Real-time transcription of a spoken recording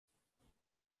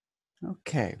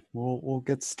Okay, we'll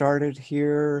get started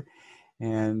here,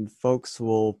 and folks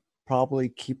will probably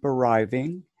keep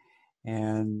arriving,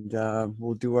 and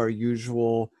we'll do our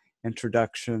usual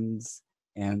introductions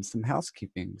and some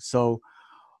housekeeping. So,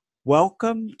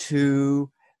 welcome to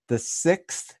the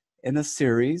sixth in a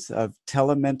series of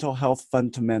Telemental Health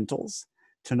Fundamentals.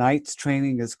 Tonight's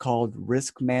training is called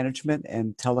Risk Management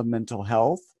and Telemental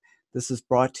Health. This is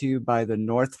brought to you by the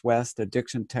Northwest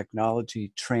Addiction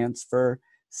Technology Transfer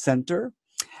Center.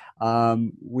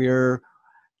 We're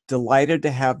delighted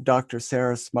to have Dr.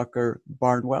 Sarah Smucker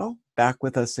Barnwell back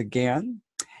with us again.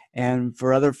 And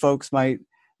for other folks might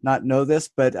not know this,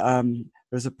 but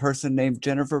there's a person named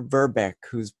Jennifer Verbeck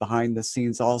who's behind the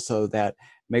scenes also that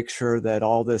makes sure that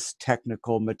all this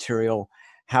technical material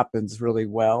happens really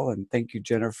well. And thank you,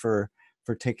 Jennifer,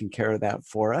 for taking care of that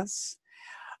for us.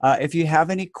 If you have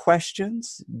any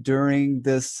questions during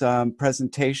this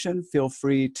presentation, feel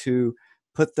free to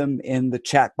put them in the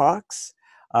chat box.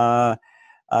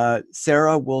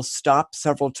 Sarah will stop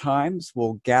several times.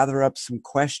 We'll gather up some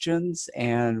questions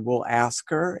and we'll ask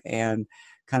her and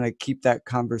kind of keep that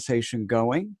conversation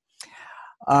going.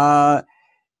 After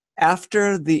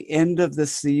the end of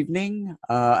this evening,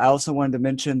 I also wanted to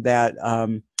mention that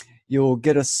you'll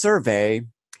get a survey,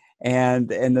 and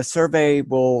the survey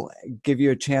will give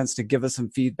you a chance to give us some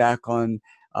feedback on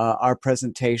our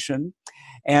presentation.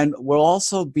 And we'll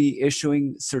also be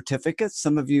issuing certificates.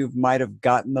 Some of you might have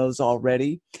gotten those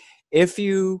already. If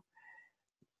you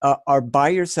are by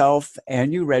yourself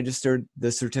and you registered,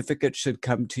 the certificate should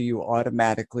come to you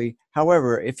automatically.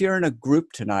 However, if you're in a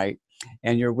group tonight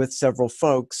and you're with several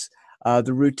folks,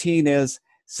 the routine is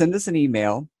send us an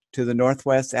email to the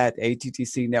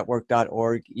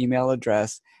northwest@attcnetwork.org email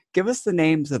address. Give us the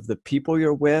names of the people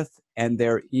you're with and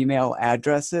their email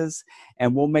addresses,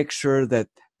 and we'll make sure that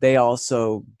they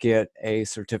also get a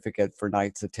certificate for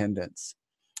night's attendance.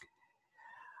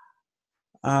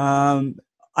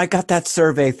 I got that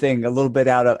survey thing a little bit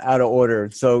out of order.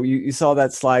 So you saw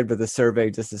that slide with the survey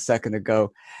just a second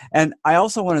ago. And I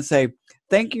also want to say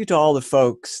thank you to all the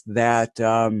folks that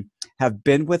have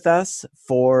been with us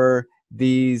for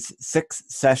these 6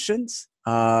 sessions.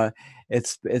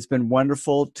 It's been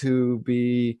wonderful to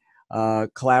be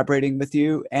collaborating with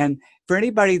you. And for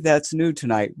anybody that's new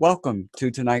tonight, welcome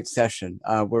to tonight's session.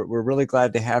 We're really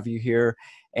glad to have you here.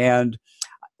 And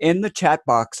in the chat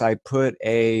box, I put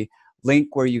a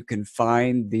link where you can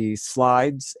find the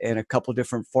slides in a couple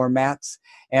different formats.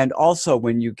 And also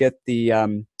when you get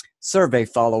the survey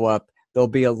follow-up, there'll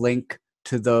be a link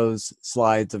to those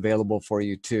slides available for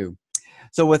you too.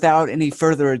 So without any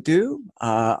further ado,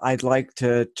 I'd like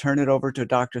to turn it over to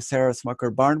Dr. Sarah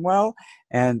Smucker Barnwell.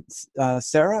 And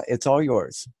Sarah, it's all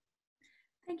yours.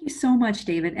 Thank you so much,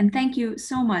 David. And thank you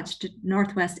so much to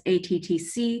Northwest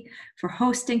ATTC for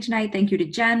hosting tonight. Thank you to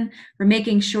Jen for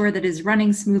making sure that it is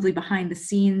running smoothly behind the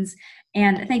scenes.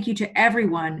 And thank you to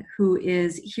everyone who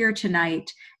is here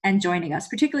tonight and joining us,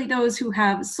 particularly those who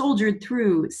have soldiered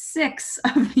through 6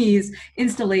 of these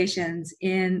installations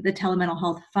in the Telemental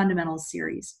Health Fundamentals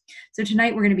series. So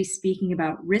tonight we're going to be speaking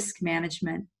about risk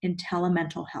management in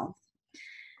telemental health.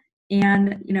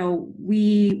 And,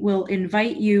 we will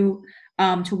invite you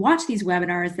to watch these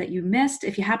webinars that you missed.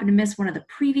 If you happen to miss one of the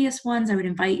previous ones, I would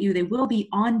invite you. They will be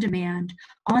on demand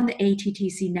on the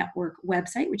ATTC Network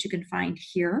website, which you can find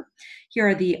here. Here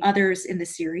are the others in the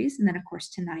series. And then, of course,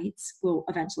 tonight's will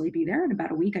eventually be there in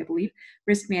about a week, I believe,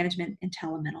 Risk Management in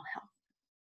Telemental Health.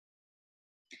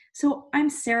 So I'm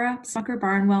Sarah Smucker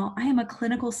Barnwell. I am a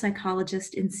clinical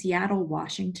psychologist in Seattle,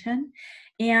 Washington,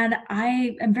 and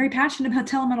I am very passionate about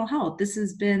telemental health. This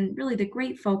has been really the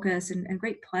great focus and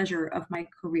great pleasure of my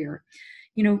career.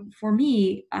 For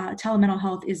me, telemental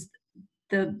health is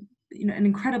an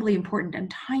incredibly important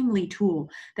and timely tool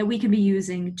that we can be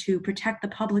using to protect the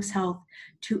public's health,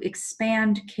 to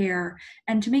expand care,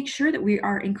 and to make sure that we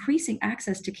are increasing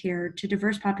access to care to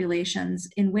diverse populations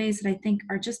in ways that I think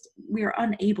we are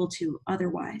unable to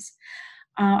otherwise.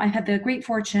 I've had the great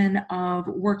fortune of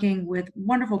working with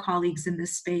wonderful colleagues in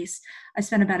this space. I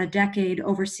spent about a decade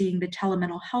overseeing the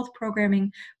telemental health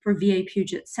programming for VA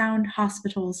Puget Sound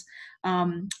hospitals.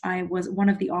 I was one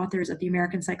of the authors of the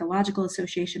American Psychological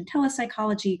Association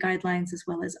telepsychology guidelines, as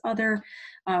well as other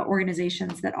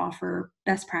organizations that offer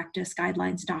best practice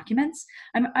guidelines documents.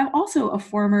 I'm also a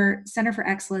former Center for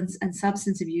Excellence and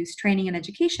Substance Abuse Training and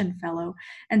Education Fellow.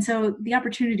 And so the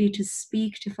opportunity to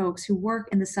speak to folks who work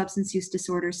in the substance use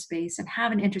disorder space and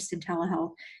have an interest in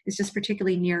telehealth is just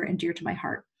particularly near and dear to my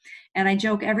heart. And I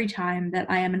joke every time that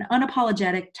I am an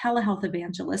unapologetic telehealth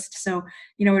evangelist. So,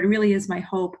 it really is my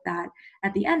hope that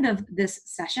at the end of this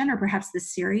session, or perhaps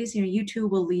this series, you too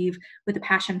will leave with a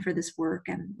passion for this work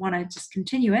and want to just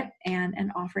continue it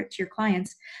and offer it to your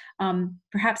clients.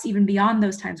 Perhaps even beyond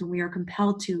those times when we are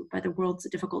compelled to by the world's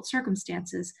difficult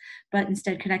circumstances, but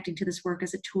instead connecting to this work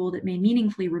as a tool that may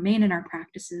meaningfully remain in our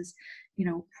practices,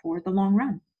 for the long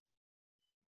run.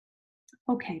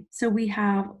 Okay, so we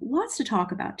have lots to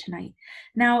talk about tonight.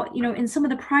 Now, in some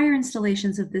of the prior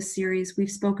installations of this series,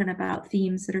 we've spoken about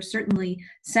themes that are certainly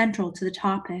central to the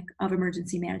topic of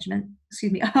emergency management,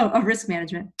 of risk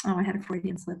management. Oh, I had a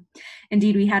Freudian slip.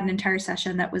 Indeed, we had an entire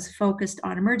session that was focused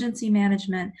on emergency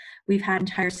management. We've had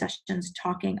entire sessions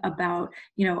talking about,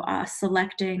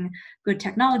 selecting good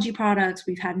technology products.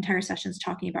 We've had entire sessions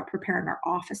talking about preparing our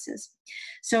offices.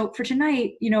 So for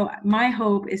tonight, my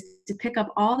hope is to pick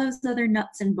up all those other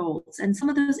nuts and bolts and some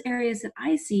of those areas that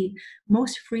I see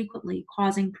most frequently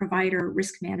causing provider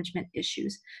risk management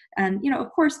issues. And,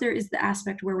 of course, there is the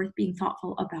aspect where we're being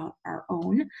thoughtful about our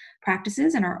own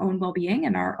practices and our own well-being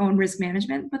and our own risk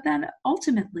management. But then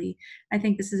ultimately, I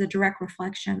think this is a direct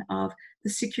reflection of the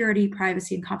security,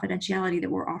 privacy, and confidentiality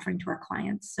that we're offering to our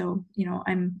clients. So,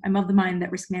 I'm of the mind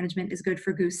that risk management is good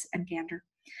for goose and gander.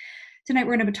 Tonight,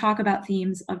 we're going to talk about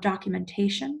themes of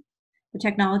documentation, the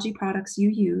technology products you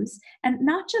use, and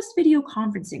not just video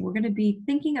conferencing. We're going to be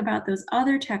thinking about those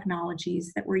other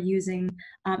technologies that we're using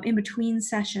in between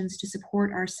sessions to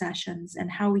support our sessions and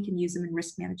how we can use them in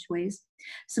risk-managed ways.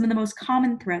 Some of the most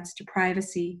common threats to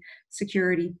privacy,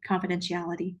 security,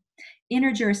 confidentiality.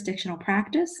 Interjurisdictional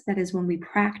practice, that is when we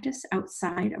practice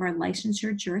outside of our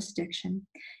licensure jurisdiction,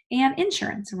 and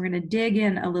insurance. And we're going to dig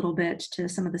in a little bit to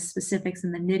some of the specifics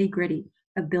and the nitty-gritty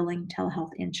of billing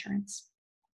telehealth insurance.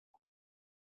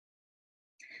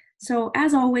 So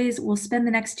as always, we'll spend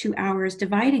the next 2 hours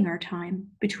dividing our time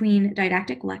between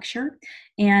didactic lecture.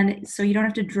 And so you don't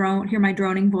have to hear my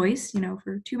droning voice,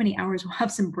 for too many hours. We'll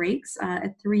have some breaks.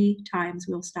 At 3 times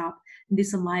we'll stop and do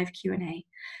some live Q&A.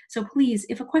 So please,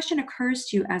 if a question occurs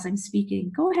to you as I'm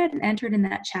speaking, go ahead and enter it in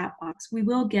that chat box. We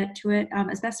will get to it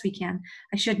as best we can.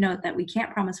 I should note that we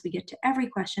can't promise we get to every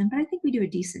question, but I think we do a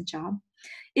decent job.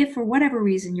 If for whatever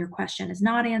reason your question is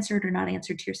not answered or not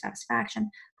answered to your satisfaction,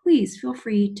 please feel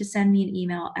free to send me an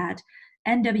email at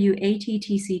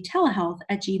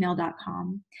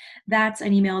nwattctelehealth@gmail.com. That's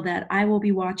an email that I will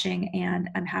be watching, and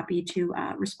I'm happy to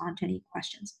respond to any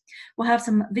questions. We'll have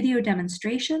some video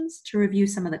demonstrations to review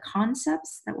some of the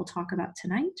concepts that we'll talk about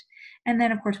tonight. And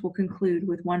then, of course, we'll conclude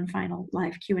with one final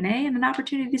live Q&A and an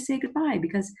opportunity to say goodbye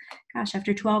because, gosh,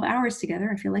 after 12 hours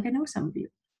together, I feel like I know some of you.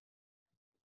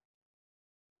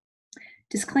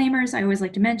 Disclaimers, I always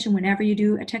like to mention whenever you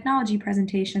do a technology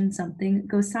presentation, something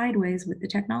goes sideways with the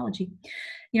technology.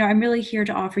 I'm really here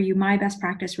to offer you my best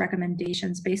practice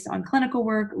recommendations based on clinical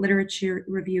work, literature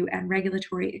review, and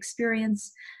regulatory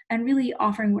experience, and really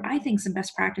offering what I think some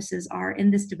best practices are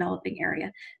in this developing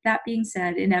area. That being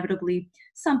said, inevitably,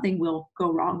 something will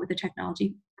go wrong with the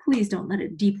technology. Please don't let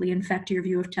it deeply infect your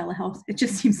view of telehealth. It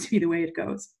just seems to be the way it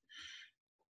goes.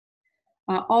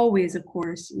 Always, of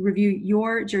course, review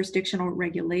your jurisdictional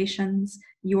regulations,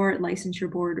 your licensure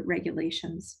board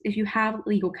regulations. If you have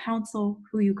legal counsel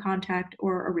who you contact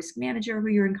or a risk manager who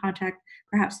you're in contact,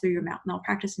 perhaps through your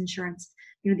malpractice insurance,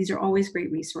 these are always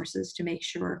great resources to make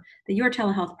sure that your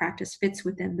telehealth practice fits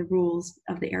within the rules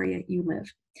of the area you live.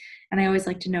 And I always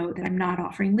like to note that I'm not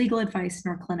offering legal advice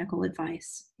nor clinical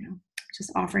advice,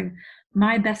 just offering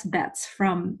my best bets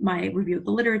from my review of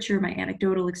the literature, my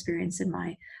anecdotal experience, and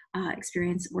my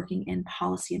experience working in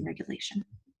policy and regulation.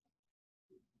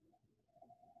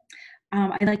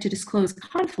 I'd like to disclose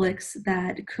conflicts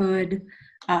that could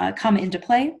come into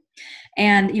play.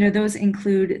 And, those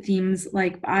include themes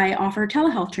like I offer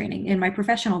telehealth training in my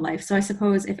professional life. So I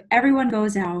suppose if everyone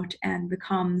goes out and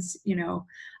becomes,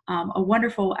 a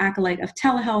wonderful acolyte of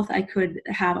telehealth, I could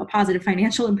have a positive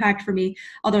financial impact for me.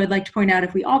 Although I'd like to point out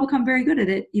if we all become very good at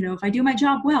it, if I do my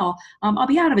job well, I'll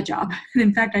be out of a job. And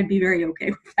in fact, I'd be very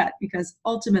okay with that because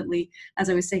ultimately, as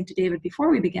I was saying to David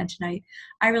before we began tonight,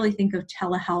 I really think of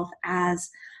telehealth as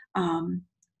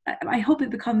I hope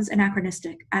it becomes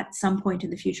anachronistic at some point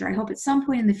in the future. I hope at some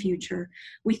point in the future,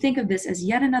 we think of this as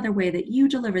yet another way that you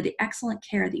deliver the excellent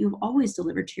care that you've always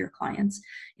delivered to your clients.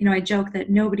 I joke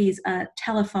that nobody's a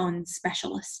telephone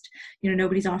specialist.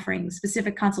 Nobody's offering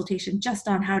specific consultation just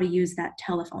on how to use that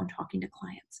telephone talking to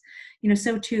clients.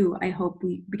 So too, I hope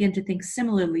we begin to think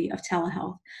similarly of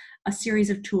telehealth, a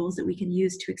series of tools that we can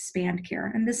use to expand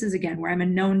care. And this is, again, where I'm a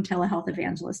known telehealth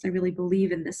evangelist. I really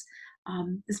believe in this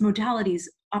modality's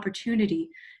opportunity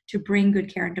to bring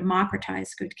good care and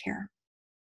democratize good care.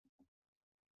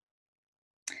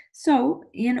 So,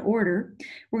 in order,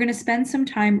 we're going to spend some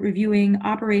time reviewing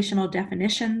operational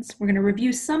definitions. We're going to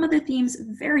review some of the themes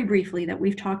very briefly that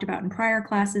we've talked about in prior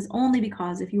classes, only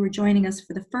because if you were joining us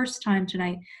for the first time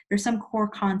tonight, there's some core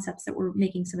concepts that we're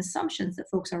making some assumptions that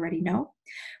folks already know.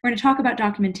 We're going to talk about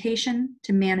documentation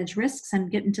to manage risks and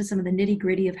get into some of the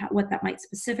nitty-gritty of what that might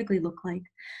specifically look like,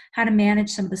 how to manage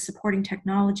some of the supporting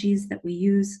technologies that we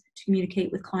use to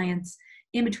communicate with clients,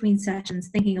 in between sessions,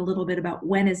 thinking a little bit about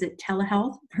when is it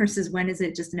telehealth versus when is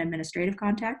it just an administrative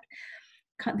contact,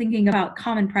 thinking about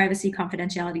common privacy,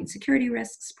 confidentiality, and security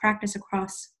risks, practice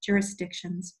across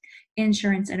jurisdictions,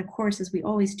 insurance, and of course, as we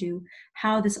always do,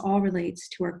 how this all relates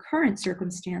to our current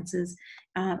circumstances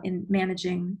in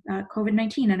managing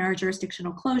COVID-19 and our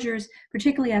jurisdictional closures,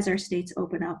 particularly as our states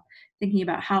open up, thinking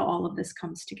about how all of this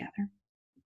comes together.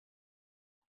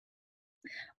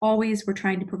 Always, we're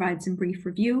trying to provide some brief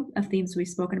review of themes we've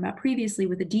spoken about previously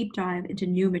with a deep dive into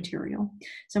new material.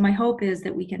 So my hope is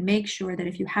that we can make sure that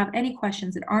if you have any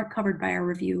questions that aren't covered by our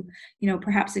review,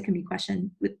 perhaps it can be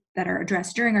questions that are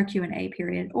addressed during our Q&A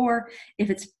period, or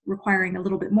if it's requiring a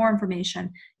little bit more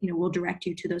information, we'll direct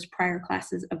you to those prior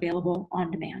classes available on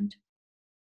demand.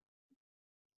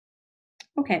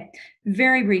 Okay,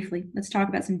 very briefly, let's talk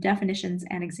about some definitions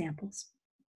and examples.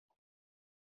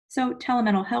 So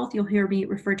telemental health, you'll hear me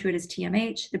refer to it as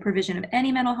TMH, the provision of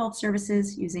any mental health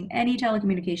services using any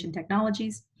telecommunication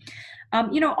technologies.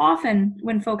 Often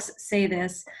when folks say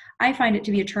this, I find it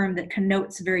to be a term that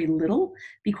connotes very little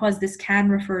because this can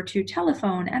refer to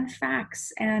telephone and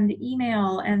fax and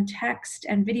email and text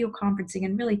and video conferencing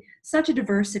and really such a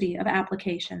diversity of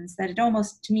applications that it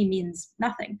almost to me means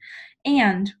nothing.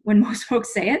 And when most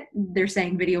folks say it, they're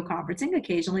saying video conferencing,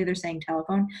 occasionally they're saying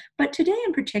telephone, but today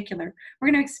in particular,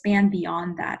 we're going to expand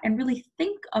beyond that and really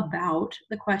think about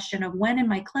the question of when in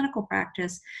my clinical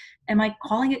practice am I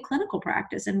calling it clinical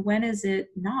practice and when is it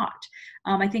not?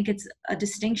 I think it's a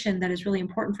distinction that is really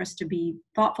important for us to be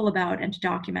thoughtful about and to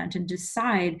document and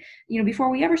decide, before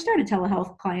we ever start a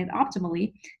telehealth client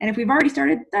optimally. And if we've already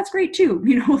started, that's great too.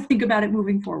 We'll think about it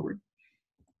moving forward.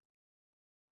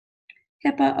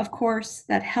 HIPAA, of course,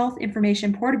 that Health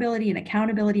Information Portability and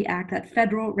Accountability Act, that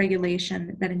federal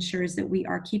regulation that ensures that we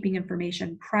are keeping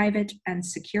information private and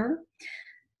secure.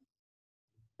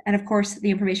 And of course,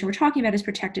 the information we're talking about is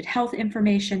protected health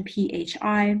information,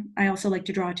 PHI. I also like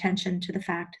to draw attention to the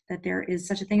fact that there is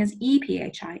such a thing as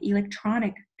ePHI,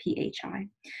 electronic PHI.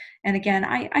 And again,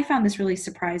 I found this really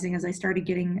surprising as I started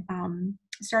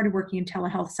working in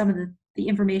telehealth, some of the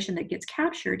information that gets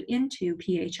captured into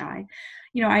PHI.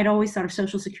 I'd always thought of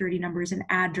social security numbers and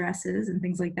addresses and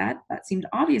things like that. That seemed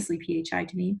obviously PHI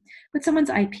to me. But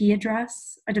someone's IP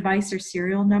address, a device or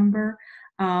serial number,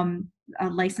 a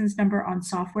license number on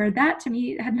software, that to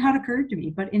me had not occurred to me.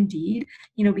 But indeed,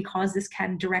 because this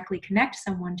can directly connect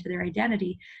someone to their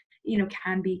identity,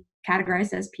 can be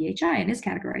categorized as PHI and is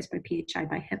categorized by PHI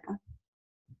by HIPAA.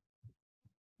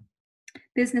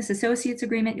 Business Associates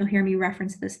Agreement, you'll hear me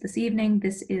reference this evening.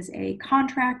 This is a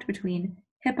contract between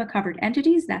HIPAA-covered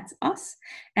entities, that's us,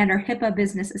 and our HIPAA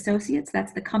business associates,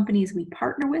 that's the companies we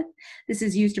partner with. This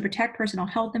is used to protect personal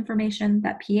health information,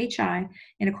 that PHI,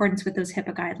 in accordance with those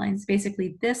HIPAA guidelines.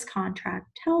 Basically, this contract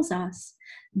tells us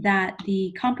that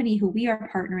the company who we are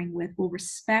partnering with will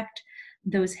respect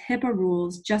those HIPAA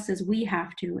rules just as we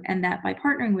have to, and that by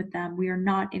partnering with them, we are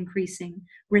not increasing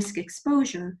risk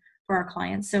exposure for our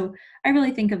clients. So I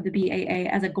really think of the BAA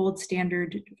as a gold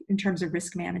standard in terms of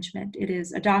risk management. It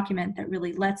is a document that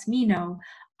really lets me know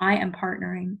I am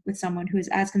partnering with someone who is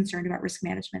as concerned about risk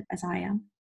management as I am.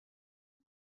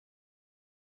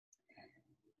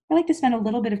 I like to spend a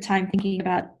little bit of time thinking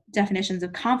about definitions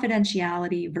of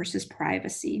confidentiality versus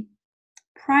privacy.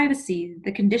 Privacy,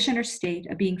 the condition or state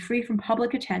of being free from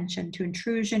public attention to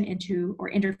intrusion into or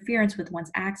interference with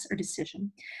one's acts or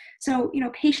decision. So,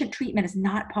 patient treatment is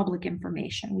not public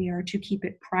information. We are to keep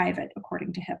it private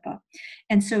according to HIPAA.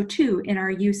 And so too, in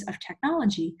our use of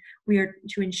technology, we are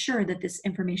to ensure that this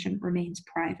information remains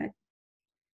private.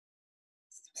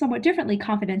 Somewhat differently,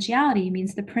 confidentiality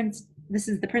means this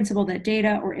is the principle that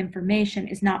data or information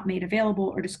is not made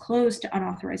available or disclosed to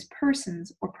unauthorized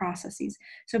persons or processes.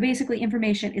 So basically,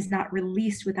 information is not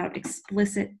released without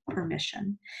explicit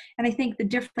permission. And I think the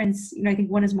difference, I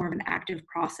think one is more of an active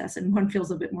process and one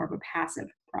feels a bit more of a passive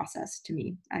process to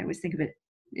me. I always think of it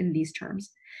in these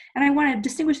terms. And I want to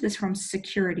distinguish this from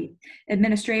security,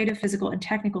 administrative, physical, and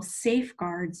technical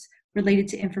safeguards related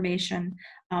to information,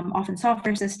 often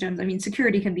software systems. I mean,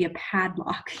 security can be a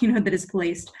padlock, that is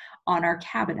placed on our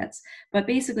cabinets. But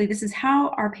basically, this is how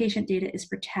our patient data is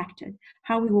protected,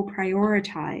 how we will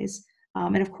prioritize,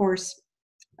 and of course,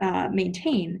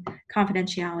 maintain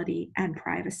confidentiality and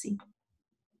privacy.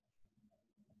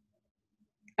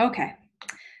 Okay,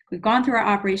 we've gone through our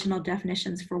operational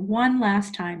definitions for one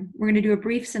last time. We're going to do a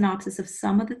brief synopsis of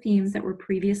some of the themes that were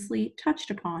previously touched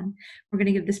upon. We're going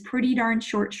to give this pretty darn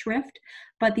short shrift,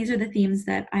 but these are the themes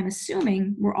that I'm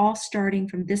assuming we're all starting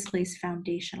from this place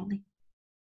foundationally.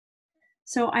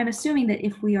 So I'm assuming that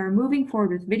if we are moving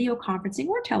forward with video conferencing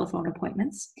or telephone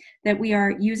appointments, that we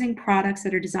are using products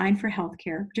that are designed for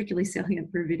healthcare, particularly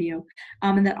salient for video,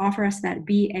 and that offer us that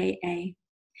BAA,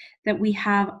 that we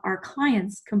have our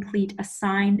clients complete a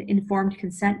signed informed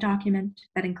consent document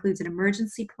that includes an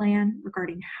emergency plan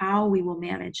regarding how we will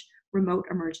manage remote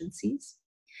emergencies.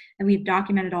 And we've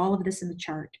documented all of this in the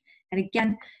chart. And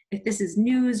again, if this is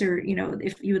news or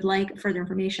if you would like further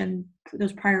information,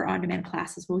 those prior on-demand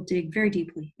classes will dig very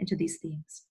deeply into these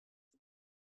themes.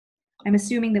 I'm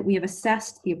assuming that we have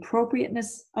assessed the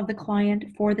appropriateness of the client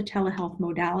for the telehealth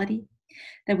modality,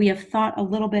 that we have thought a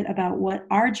little bit about what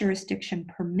our jurisdiction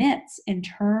permits in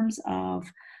terms of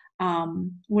how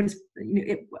much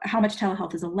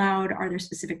telehealth is allowed. Are there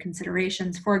specific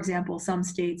considerations? For example, some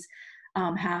states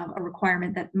have a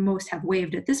requirement that most have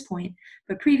waived at this point,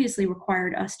 but previously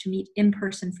required us to meet in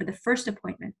person for the first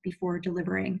appointment before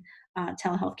delivering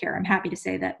telehealth care. I'm happy to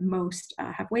say that most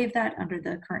have waived that under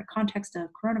the current context of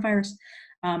coronavirus.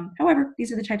 However,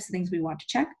 these are the types of things we want to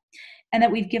check, and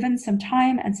that we've given some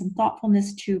time and some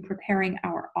thoughtfulness to preparing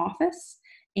our office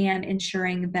and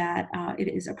ensuring that it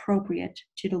is appropriate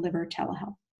to deliver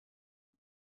telehealth.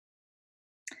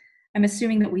 I'm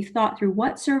assuming that we thought through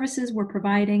what services we're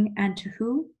providing and to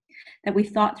who, that we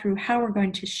thought through how we're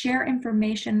going to share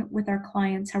information with our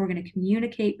clients, how we're going to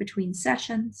communicate between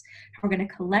sessions, how we're going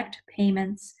to collect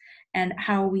payments, and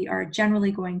how we are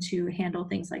generally going to handle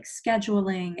things like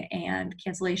scheduling and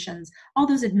cancellations, all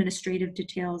those administrative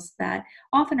details that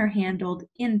often are handled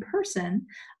in person,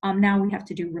 now we have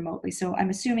to do remotely. So I'm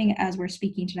assuming as we're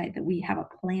speaking tonight that we have a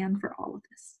plan for all of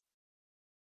this.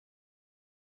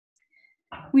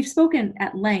 We've spoken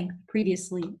at length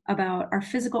previously about our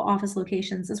physical office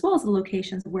locations as well as the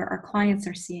locations where our clients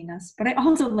are seeing us, but I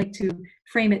also like to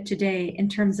frame it today in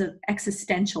terms of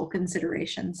existential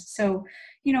considerations. So,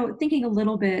 thinking a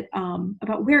little bit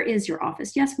about where is your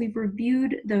office? Yes, we've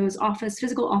reviewed those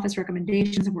physical office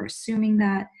recommendations, and we're assuming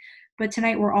that, but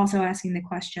tonight we're also asking the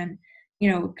question,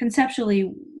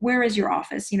 conceptually, where is your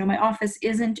office? My office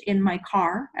isn't in my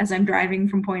car as I'm driving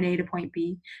from point A to point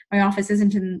B. My office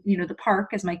isn't in, the park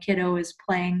as my kiddo is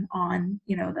playing on,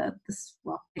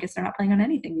 well, I guess they're not playing on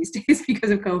anything these days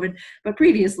because of COVID, but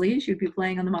previously she would be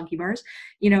playing on the monkey bars.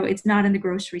 It's not in the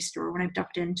grocery store when I've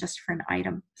ducked in just for an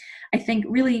item. I think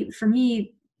really for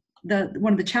me,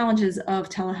 one of the challenges of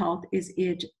telehealth is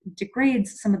it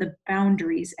degrades some of the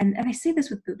boundaries. And I say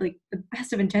this with the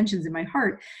best of intentions in my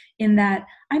heart, in that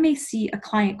I may see a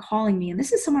client calling me, and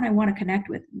this is someone I want to connect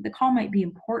with. The call might be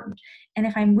important. And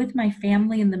if I'm with my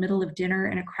family in the middle of dinner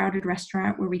in a crowded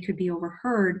restaurant where we could be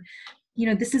overheard,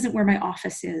 this isn't where my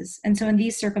office is. And so in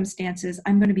these circumstances,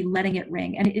 I'm going to be letting it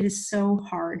ring. And it is so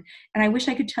hard. And I wish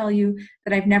I could tell you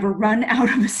that I've never run out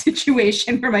of a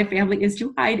situation where my family is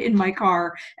to hide in my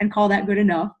car and call that good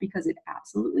enough, because it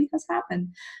absolutely has happened.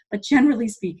 But generally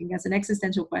speaking, as an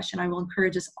existential question, I will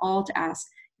encourage us all to ask,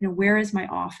 where is my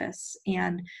office?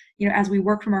 And, as we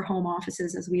work from our home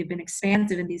offices, as we have been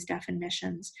expansive in these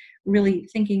definitions, really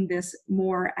thinking this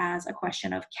more as a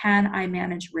question of, can I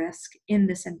manage risk in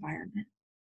this environment?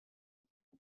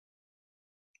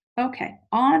 Okay,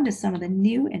 on to some of the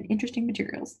new and interesting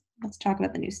materials. Let's talk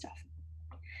about the new stuff.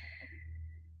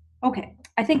 Okay,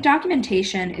 I think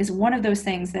documentation is one of those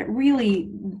things that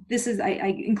really,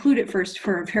 I include it first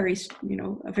for a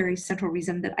very central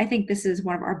reason, that I think this is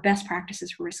one of our best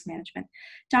practices for risk management.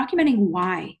 Documenting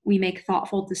why we make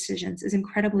thoughtful decisions is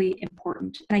incredibly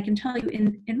important. And I can tell you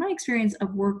in my experience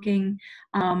of working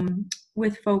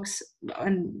with folks,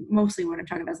 and mostly what I'm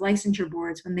talking about is licensure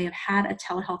boards, when they have had a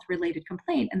telehealth related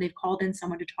complaint and they've called in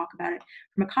someone to talk about it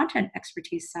from a content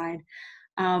expertise side,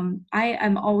 I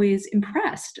am always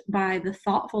impressed by the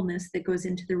thoughtfulness that goes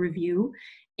into the review,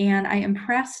 and I am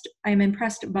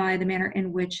impressed by the manner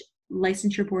in which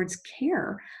licensure boards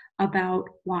care about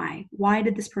why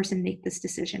did this person make this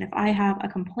decision. If I have a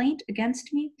complaint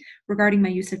against me regarding my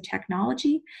use of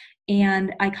technology,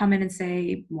 and I come in and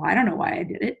say, well, I don't know why I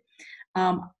did it,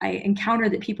 I encounter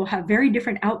that people have very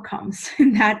different outcomes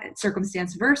in that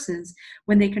circumstance versus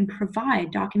when they can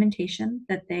provide documentation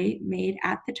that they made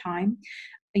at the time,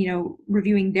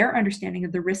 reviewing their understanding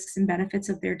of the risks and benefits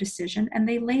of their decision, and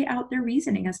they lay out their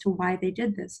reasoning as to why they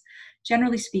did this.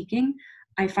 Generally speaking,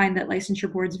 I find that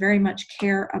licensure boards very much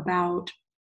care about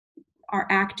are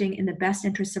acting in the best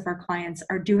interests of our clients,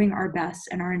 are doing our best,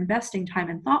 and are investing time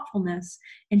and thoughtfulness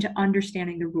into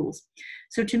understanding the rules.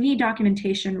 So to me,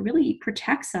 documentation really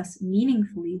protects us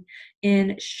meaningfully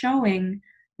in showing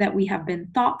that we have been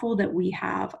thoughtful, that we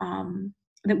have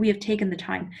taken the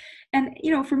time. And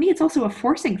for me, it's also a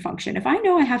forcing function. If I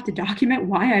know I have to document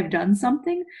why I've done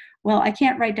something, well, I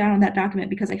can't write down on that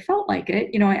document because I felt like it.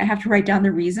 I have to write down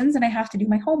the reasons, and I have to do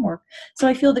my homework. So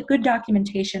I feel that good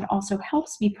documentation also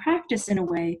helps me practice in a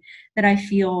way that I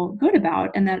feel good about,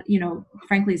 and that,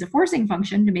 frankly, is a forcing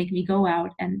function to make me go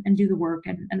out and do the work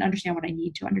and understand what I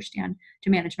need to understand to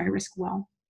manage my risk well.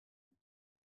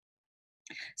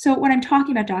 So when I'm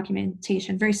talking about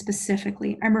documentation, very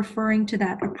specifically, I'm referring to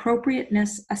that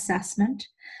appropriateness assessment.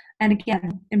 And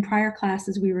again, in prior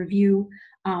classes, we review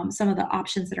some of the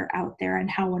options that are out there and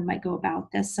how one might go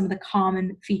about this, some of the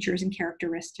common features and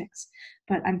characteristics.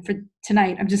 But for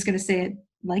tonight, I'm just going to say it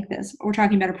like this. We're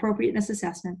talking about appropriateness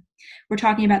assessment. We're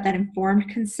talking about that informed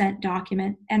consent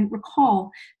document. And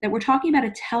recall that we're talking about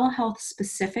a telehealth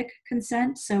specific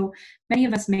consent. So many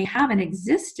of us may have an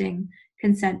existing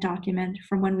consent document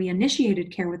from when we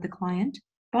initiated care with the client.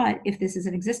 But if this is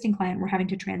an existing client, we're having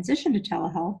to transition to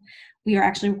telehealth, we are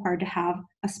actually required to have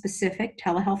a specific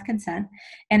telehealth consent.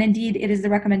 And indeed, it is the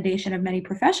recommendation of many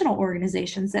professional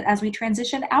organizations that as we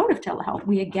transition out of telehealth,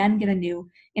 we again get a new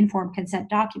informed consent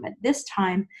document, this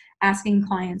time asking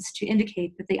clients to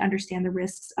indicate that they understand the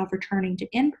risks of returning to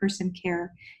in-person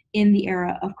care in the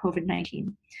era of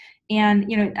COVID-19. And,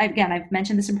 again, I've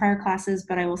mentioned this in prior classes,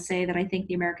 but I will say that I think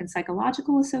the American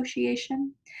Psychological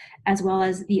Association, as well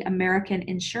as the American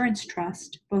Insurance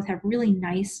Trust, both have really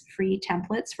nice free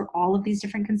templates for all of these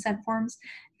different consent forms.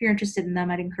 If you're interested in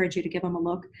them, I'd encourage you to give them a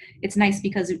look. It's nice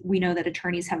because we know that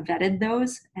attorneys have vetted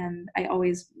those, and I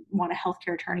always want a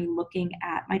healthcare attorney looking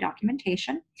at my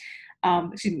documentation.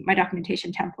 My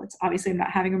documentation templates. Obviously, I'm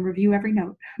not having them review every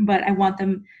note, but I want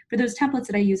them for those templates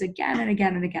that I use again and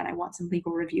again and again. I want some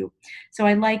legal review. So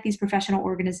I like these professional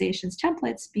organizations'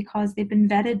 templates because they've been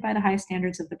vetted by the highest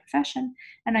standards of the profession,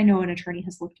 and I know an attorney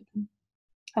has looked at them.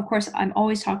 Of course, I'm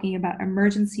always talking about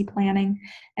emergency planning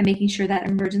and making sure that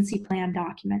emergency plan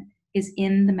document is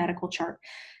in the medical chart.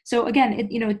 So again,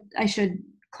 I should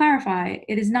clarify,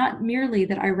 it is not merely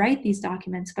that I write these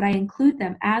documents, but I include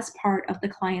them as part of the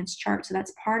client's chart. So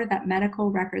that's part of that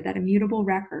medical record, that immutable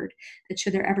record, that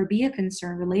should there ever be a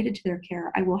concern related to their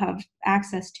care, I will have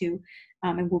access to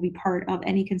and will be part of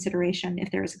any consideration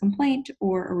if there is a complaint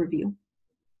or a review.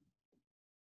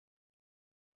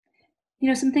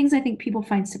 Some things I think people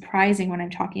find surprising when I'm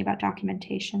talking about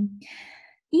documentation.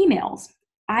 Emails.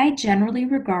 I generally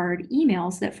regard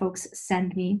emails that folks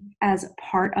send me as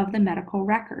part of the medical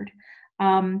record.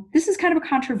 This is kind of a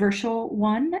controversial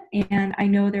one, and I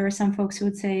know there are some folks who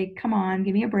would say, come on,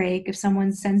 give me a break. If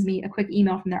someone sends me a quick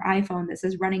email from their iPhone that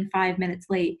says running 5 minutes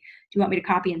late, do you want me to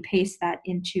copy and paste that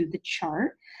into the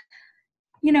chart?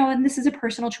 And this is a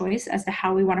personal choice as to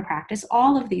how we want to practice.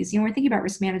 All of these, we're thinking about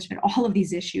risk management, all of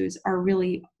these issues are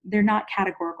really, they're not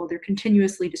categorical, they're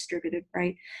continuously distributed,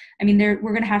 right? I mean,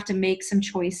 we're going to have to make some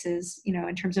choices,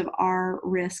 in terms of our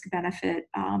risk benefit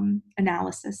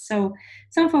analysis. So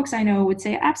some folks I know would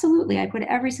say, absolutely, I put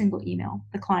every single email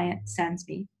the client sends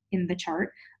me in the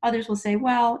chart. Others will say,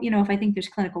 well, if I think there's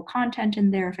clinical content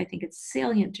in there, if I think it's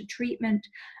salient to treatment,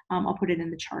 I'll put it in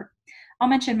the chart. I'll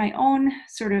mention my own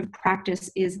sort of practice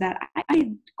is that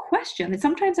I question, and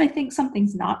sometimes I think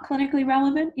something's not clinically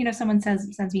relevant. Someone sends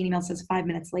me an email that says 5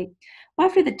 minutes late. Well,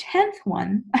 after the 10th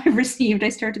one I've received, I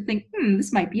start to think,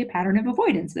 this might be a pattern of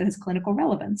avoidance that has clinical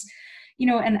relevance.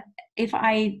 And if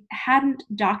I hadn't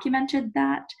documented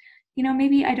that,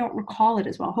 maybe I don't recall it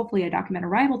as well. Hopefully I document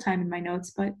arrival time in my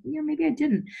notes, but maybe I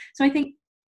didn't. So I think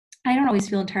I don't always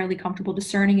feel entirely comfortable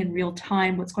discerning in real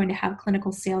time what's going to have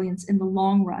clinical salience in the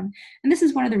long run. And this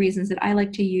is one of the reasons that I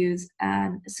like to use a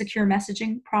secure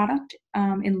messaging product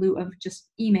in lieu of just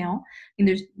email. And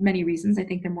there's many reasons. I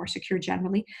think they're more secure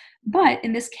generally. But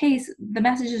in this case, the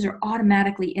messages are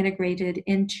automatically integrated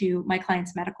into my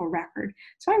client's medical record.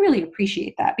 So I really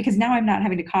appreciate that because now I'm not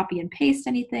having to copy and paste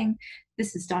anything.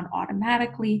 This is done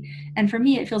automatically. And for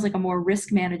me, it feels like a more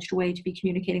risk managed way to be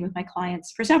communicating with my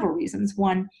clients for several reasons.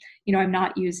 One, I'm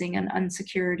not using an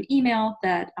unsecured email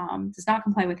that does not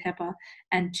comply with HIPAA.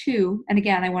 And two, and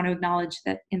again, I want to acknowledge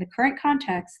that in the current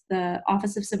context, the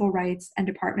Office of Civil Rights and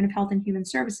Department of Health and Human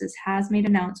Services has made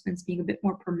announcements being a bit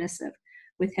more permissive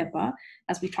with HIPAA,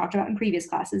 as we've talked about in previous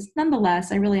classes.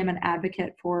 Nonetheless, I really am an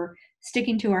advocate for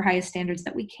sticking to our highest standards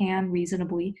that we can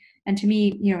reasonably. And to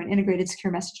me, an integrated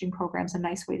secure messaging program is a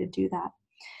nice way to do that.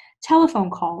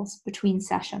 Telephone calls between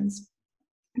sessions.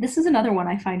 This is another one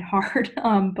I find hard,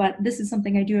 but this is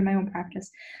something I do in my own practice.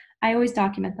 I always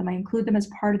document them. I include them as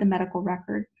part of the medical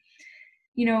record.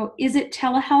 Is it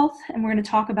telehealth? And we're going to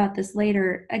talk about this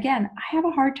later. Again, I have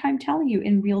a hard time telling you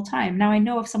in real time. Now, I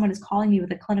know if someone is calling me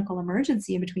with a clinical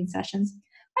emergency in between sessions,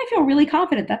 I feel really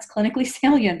confident that's clinically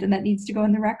salient and that needs to go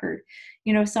in the record.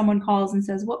 If someone calls and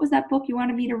says, "What was that book you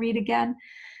wanted me to read again?"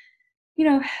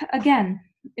 Again,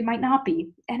 it might not be,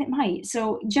 and it might.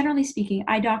 So generally speaking,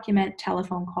 I document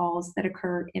telephone calls that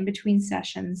occur in between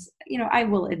sessions. I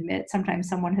will admit sometimes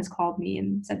someone has called me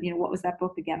and said, "What was that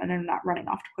book again?" And I'm not running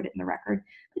off to put it in the record.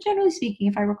 But generally speaking,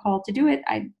 if I recall to do it,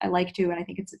 I like to, and I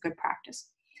think it's a good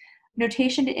practice.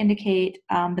 Notation to indicate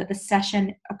that the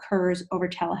session occurs over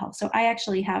telehealth. So I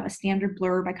actually have a standard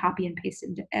blurb I copy and paste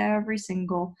into every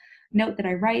single note that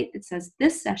I write that says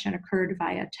this session occurred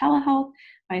via telehealth,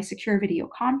 via secure video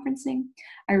conferencing.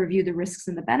 I review the risks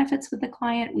and the benefits with the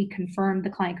client. We confirmed the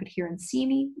client could hear and see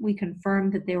me. We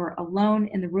confirmed that they were alone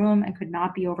in the room and could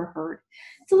not be overheard.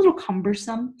 It's a little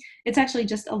cumbersome. It's actually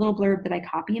just a little blurb that I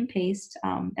copy and paste,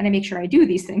 and I make sure I do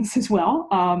these things as well.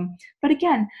 But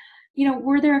again,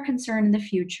 were there a concern in the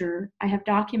future, I have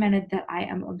documented that I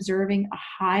am observing a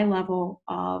high level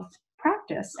of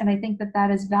practice. And I think that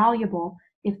that is valuable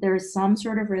if there is some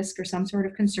sort of risk or some sort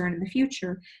of concern in the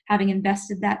future. Having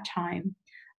invested that time,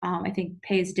 I think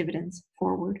pays dividends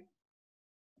forward.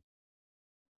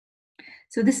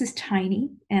 So this is tiny,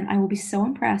 and I will be so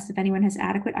impressed if anyone has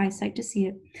adequate eyesight to see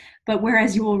it. But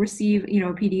whereas you will receive, a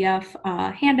PDF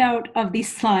handout of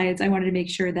these slides, I wanted to make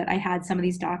sure that I had some of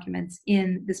these documents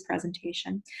in this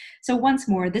presentation. So once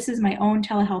more, this is my own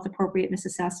telehealth appropriateness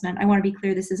assessment. I want to be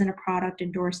clear, this isn't a product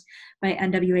endorsed by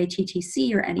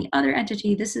NWATTC or any other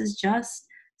entity. This is just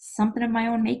something of my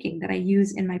own making that I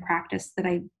use in my practice that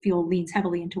I feel leans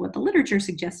heavily into what the literature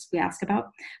suggests we ask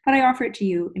about, but I offer it to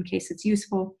you in case it's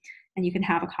useful, and you can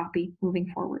have a copy moving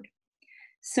forward.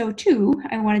 So two,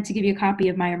 I wanted to give you a copy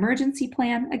of my emergency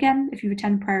plan. Again, if you've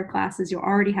attended prior classes, you'll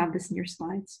already have this in your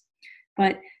slides,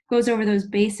 but goes over those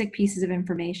basic pieces of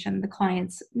information: the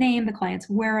client's name, the client's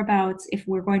whereabouts, if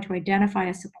we're going to identify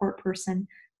a support person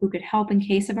who could help in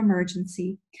case of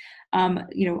emergency,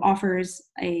 offers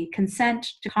a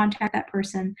consent to contact that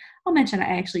person. I'll mention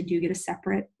I actually do get a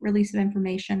separate release of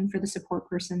information for the support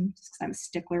person just because I'm a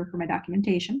stickler for my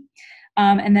documentation.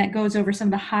 And that goes over some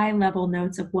of the high level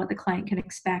notes of what the client can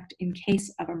expect in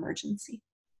case of emergency.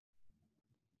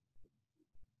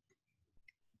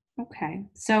 Okay,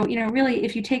 so really,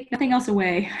 if you take nothing else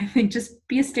away, I think just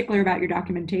be a stickler about your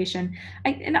documentation.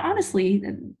 And honestly,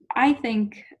 I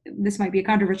think this might be a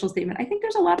controversial statement. I think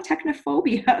there's a lot of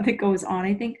technophobia that goes on.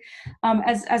 I think,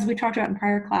 as we talked about in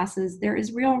prior classes, there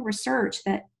is real research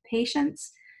that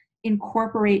patients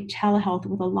incorporate telehealth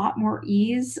with a lot more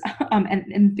ease and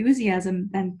enthusiasm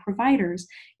than providers.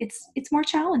 It's more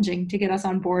challenging to get us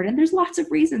on board, and there's lots of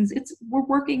reasons. We're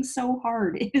working so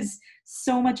hard. It is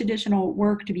so much additional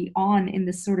work to be on in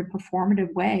this sort of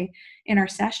performative way in our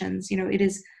sessions. It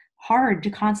is hard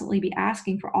to constantly be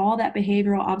asking for all that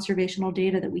behavioral observational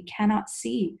data that we cannot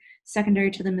see secondary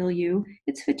to the milieu.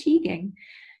 It's fatiguing,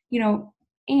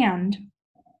 and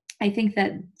I think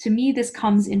that to me, this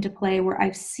comes into play where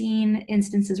I've seen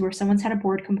instances where someone's had a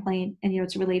board complaint and,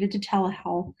 it's related to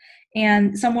telehealth.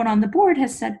 And someone on the board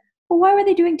has said, well, why were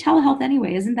they doing telehealth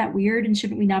anyway? Isn't that weird? And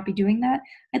shouldn't we not be doing that?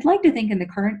 I'd like to think in the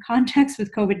current context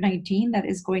with COVID-19, that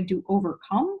is going to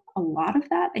overcome a lot of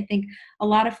that. I think a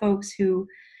lot of folks who,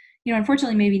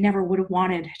 unfortunately maybe never would have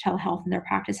wanted telehealth in their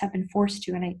practice have been forced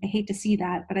to. And I hate to see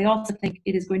that, but I also think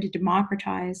it is going to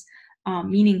democratize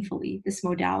meaningfully this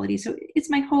modality. So it's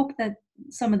my hope that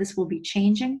some of this will be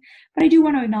changing, but I do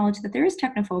want to acknowledge that there is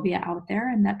technophobia out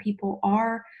there and that people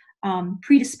are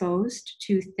predisposed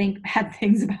to think bad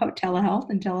things about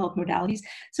telehealth and telehealth modalities.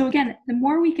 So again, the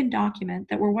more we can document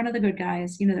that we're one of the good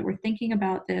guys, that we're thinking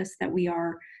about this, that we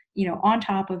are, on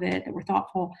top of it, that we're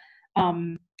thoughtful,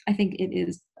 I think it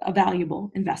is a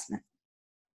valuable investment.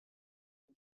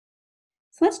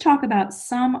 So let's talk about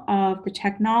some of the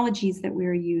technologies that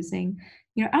we're using,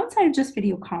 outside of just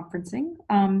video conferencing.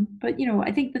 But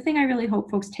I think the thing I really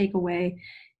hope folks take away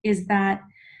is that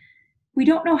we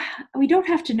don't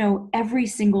have to know every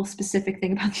single specific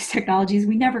thing about these technologies.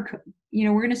 We never could.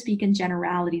 We're going to speak in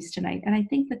generalities tonight, and I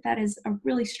think that that is a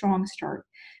really strong start,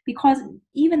 because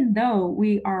even though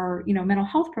we are, mental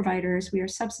health providers, we are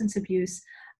substance abuse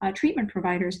treatment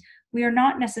providers, we are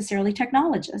not necessarily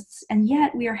technologists, and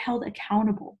yet we are held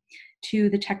accountable to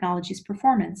the technology's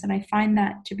performance. And I find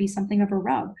that to be something of a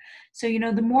rub. So,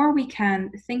 the more we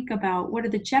can think about what are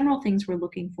the general things we're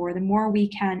looking for, the more we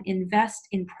can invest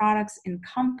in products and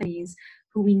companies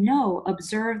who we know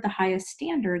observe the highest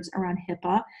standards around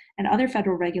HIPAA and other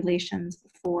federal regulations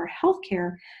for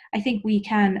healthcare, I think we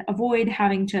can avoid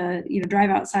having to, drive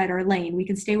outside our lane. We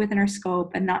can stay within our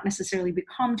scope and not necessarily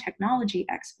become technology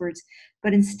experts,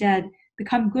 but instead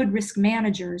become good risk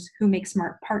managers who make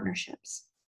smart partnerships.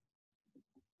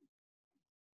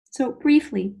 So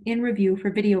briefly, in review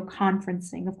for video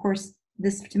conferencing, of course,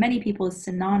 this to many people is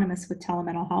synonymous with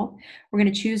telemental health. We're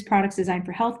going to choose products designed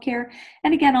for healthcare.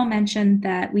 And again, I'll mention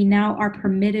that we now are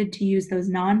permitted to use those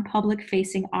non-public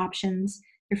facing options,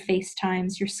 your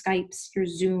FaceTimes, your Skypes, your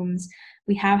Zooms.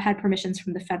 We have had permissions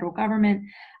from the federal government.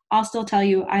 I'll still tell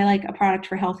you, I like a product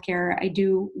for healthcare. I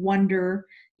do wonder,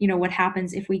 what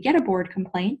happens if we get a board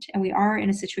complaint and we are in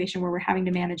a situation where we're having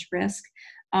to manage risk.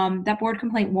 That board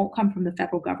complaint won't come from the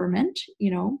federal government.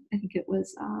 I think it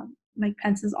was Mike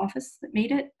Pence's office that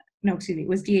made it. No, excuse me, it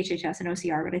was DHHS and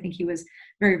OCR, but I think he was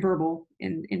very verbal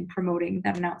in promoting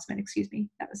that announcement. Excuse me,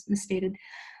 that was misstated.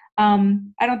 I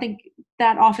don't think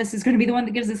that office is going to be the one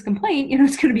that gives this complaint.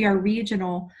 It's going to be our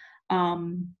regional.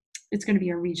 It's going to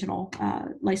be our regional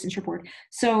licensure board.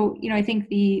 So, I think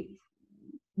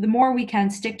the more we can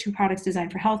stick to products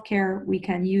designed for healthcare, we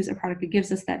can use a product that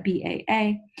gives us that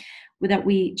BAA, that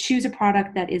we choose a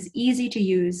product that is easy to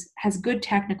use, has good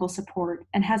technical support,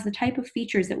 and has the type of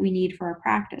features that we need for our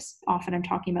practice. Often I'm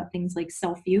talking about things like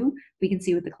self-view. We can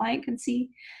see what the client can see,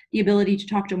 the ability to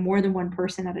talk to more than one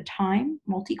person at a time,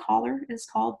 multi-caller is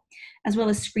called, as well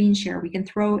as screen share. We can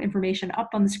throw information up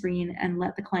on the screen and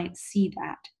let the client see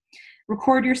that.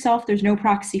 Record yourself, there's no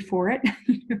proxy for it.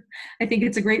 I think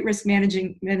it's a great risk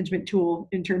management tool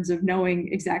in terms of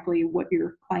knowing exactly what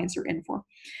your clients are in for.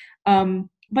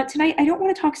 But tonight, I don't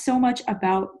want to talk so much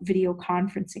about video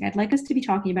conferencing. I'd like us to be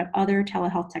talking about other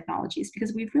telehealth technologies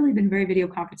because we've really been very video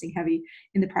conferencing heavy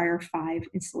in the prior 5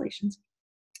 installations.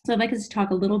 So I'd like us to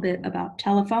talk a little bit about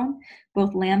telephone,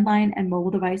 both landline and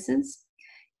mobile devices,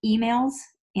 emails,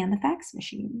 and the fax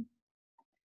machine.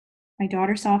 My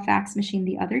daughter saw a fax machine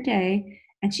the other day,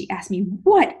 and she asked me,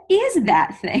 "What is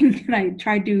that thing?" And I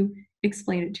tried to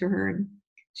explain it to her, and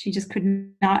she just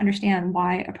could not understand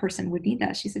why a person would need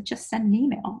that. She said, "Just send an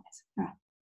email." I said, "Oh,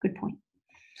 good point."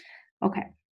 Okay.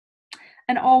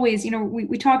 And always,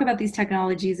 we talk about these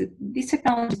technologies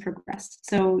progress.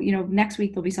 So, next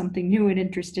week there'll be something new and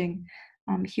interesting.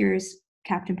 Here's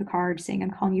Captain Picard saying,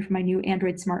 "I'm calling you from my new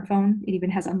Android smartphone. It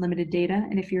even has unlimited data.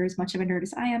 And if you're as much of a nerd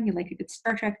as I am, you like a good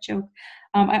Star Trek joke."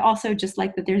 I also just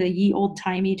like that there's a ye old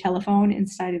timey telephone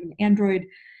inside of an Android.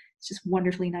 It's just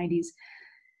wonderfully 90s.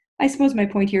 I suppose my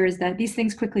point here is that these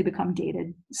things quickly become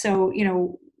dated. So,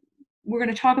 we're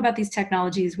going to talk about these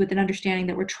technologies with an understanding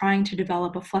that we're trying to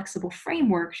develop a flexible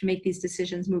framework to make these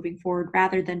decisions moving forward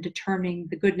rather than determining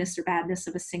the goodness or badness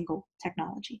of a single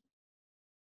technology.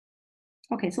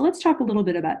 Okay, so let's talk a little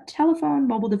bit about telephone,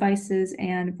 mobile devices,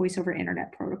 and voice over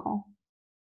internet protocol.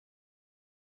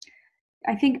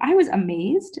 I think I was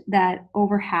amazed that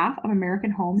over half of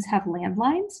American homes have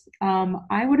landlines.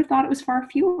 I would have thought it was far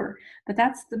fewer, but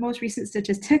that's the most recent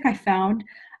statistic I found.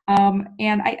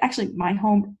 And my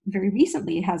home very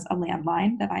recently has a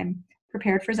landline that I'm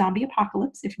prepared for zombie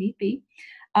apocalypse if need be.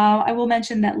 I will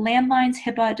mention that landlines,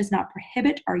 HIPAA does not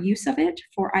prohibit our use of it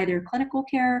for either clinical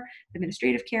care,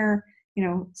 administrative care,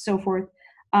 so forth.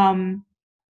 And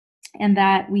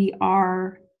that we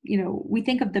are, we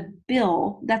think of the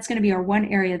bill, that's going to be our one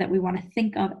area that we want to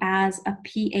think of as a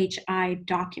PHI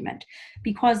document,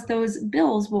 because those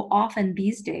bills will often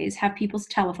these days have people's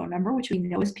telephone number, which we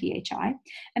know is PHI.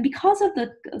 And because of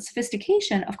the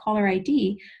sophistication of caller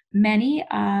ID, many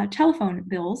telephone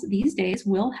bills these days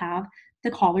will have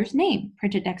the caller's name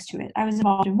printed next to it. I was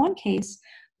involved in one case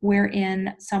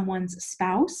wherein someone's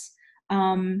spouse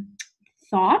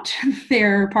thought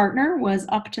their partner was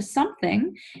up to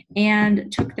something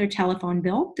and took their telephone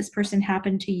bill. This person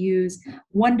happened to use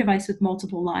one device with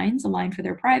multiple lines, a line for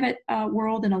their private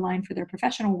world and a line for their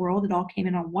professional world. It all came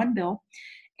in on one bill.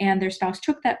 And their spouse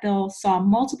took that bill, saw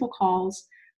multiple calls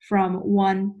from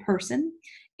one person,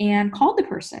 and called the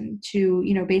person to,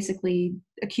 basically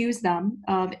accuse them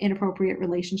of inappropriate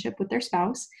relationship with their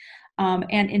spouse.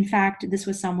 And in fact, this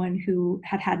was someone who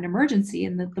had had an emergency,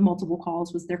 and the multiple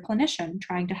calls was their clinician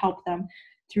trying to help them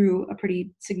through a pretty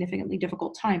significantly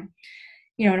difficult time.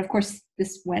 And of course,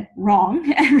 this went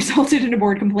wrong and resulted in a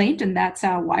board complaint, and that's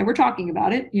why we're talking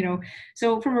about it.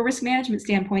 So from a risk management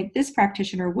standpoint, this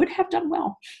practitioner would have done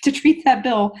well to treat that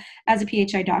bill as a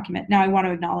PHI document. Now, I want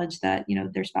to acknowledge that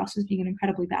their spouse was being an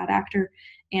incredibly bad actor,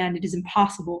 and it is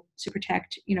impossible to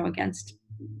protect against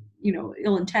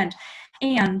ill intent.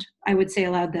 And I would say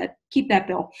aloud that keep that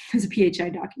bill as a PHI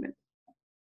document.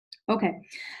 Okay.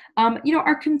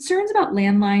 Our concerns about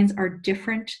landlines are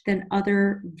different than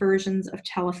other versions of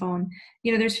telephone.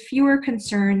 There's fewer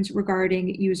concerns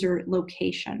regarding user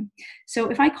location. So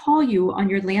if I call you on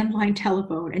your landline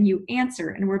telephone and you answer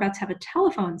and we're about to have a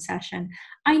telephone session,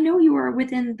 I know you are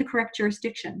within the correct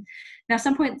jurisdiction. Now,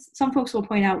 some folks will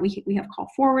point out we have call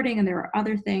forwarding and there are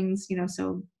other things,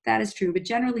 so that is true. But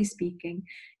generally speaking,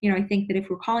 I think that if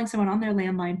we're calling someone on their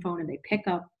landline phone and they pick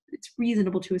up, it's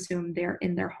reasonable to assume they're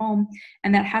in their home.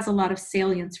 And that has a lot of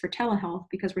salience for telehealth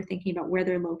because we're thinking about where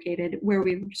they're located, where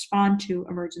we respond to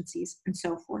emergencies, and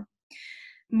so forth.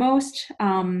 Most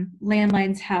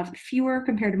landlines have fewer,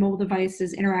 compared to mobile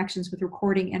devices, interactions with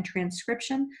recording and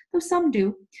transcription, though some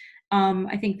do.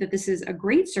 I think that this is a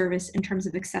great service in terms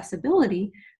of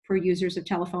accessibility for users of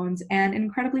telephones and an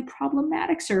incredibly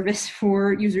problematic service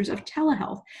for users of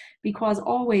telehealth, because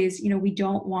always, we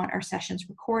don't want our sessions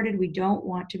recorded. We don't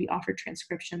want to be offered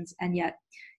transcriptions. And yet,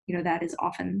 that is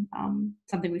often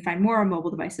something we find more on mobile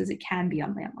devices. It can be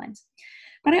on landlines.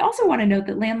 But I also want to note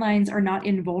that landlines are not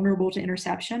invulnerable to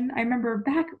interception. I remember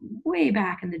way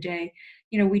back in the day,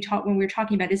 when we were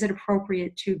talking about, is it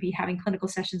appropriate to be having clinical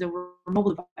sessions over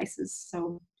mobile devices?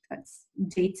 So that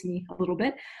dates me a little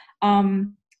bit.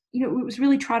 It was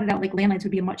really trotted out like landlines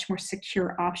would be a much more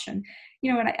secure option.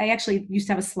 And I actually used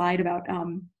to have a slide about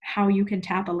how you can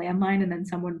tap a landline, and then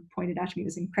someone pointed out to me it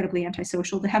was incredibly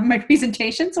antisocial to have in my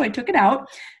presentation, so I took it out.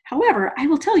 However, I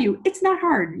will tell you, it's not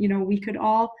hard. We could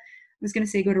all, I was going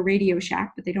to say go to Radio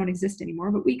Shack, but they don't exist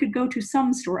anymore, but we could go to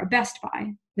some store, a Best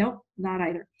Buy. Nope, not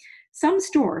either. Some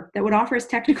store that would offer us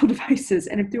technical devices,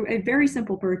 and through a very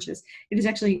simple purchase, it is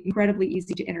actually incredibly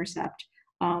easy to intercept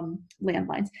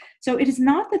landlines. So it is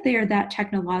not that they are that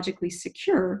technologically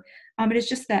secure. It is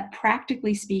just that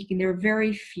practically speaking, there are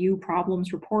very few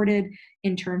problems reported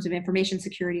in terms of information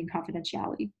security and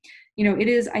confidentiality. It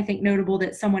is, I think, notable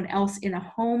that someone else in a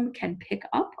home can pick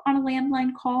up on a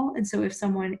landline call. And so if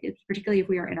someone, particularly if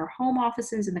we are in our home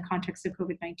offices in the context of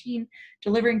COVID-19,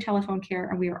 delivering telephone care,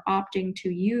 and we are opting to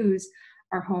use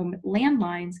our home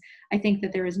landlines, I think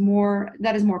that that is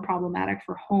more problematic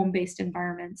for home-based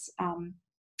environments,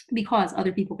 because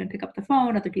other people can pick up the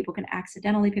phone, other people can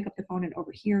accidentally pick up the phone and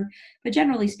overhear. But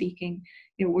generally speaking,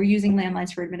 we're using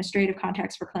landlines for administrative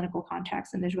contacts, for clinical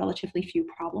contacts, and there's relatively few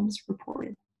problems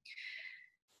reported.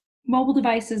 Mobile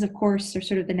devices, of course, are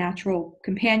sort of the natural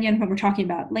companion when we're talking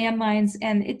about landlines,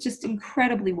 and it's just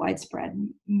incredibly widespread.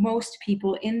 Most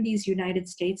people in these United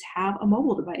States have a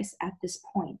mobile device at this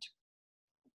point.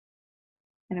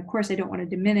 And of course, I don't want to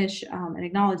diminish and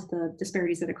acknowledge the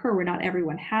disparities that occur where not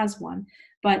everyone has one.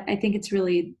 But I think it's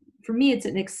really, for me, it's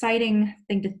an exciting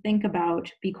thing to think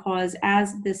about, because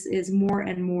as this is more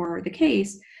and more the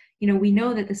case, we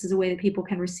know that this is a way that people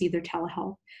can receive their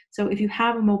telehealth. So if you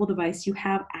have a mobile device, you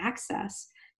have access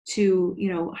to,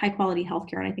 high quality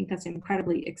healthcare. And I think that's an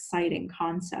incredibly exciting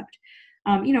concept.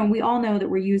 We all know that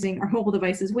we're using our mobile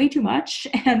devices way too much,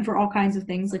 and for all kinds of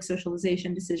things like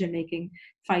socialization, decision-making,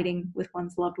 fighting with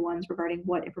one's loved ones regarding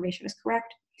what information is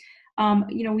correct.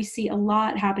 We see a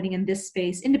lot happening in this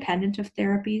space, independent of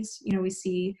therapies. We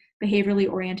see behaviorally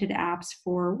oriented apps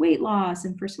for weight loss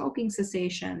and for smoking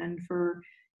cessation and for,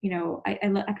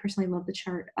 I personally love the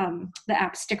chart, the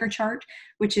app Sticker Chart,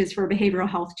 which is for behavioral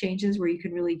health changes where you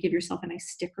can really give yourself a nice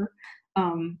sticker.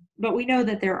 But we know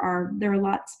that there are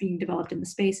lots being developed in the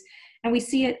space, and we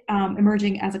see it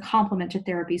emerging as a complement to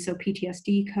therapy. So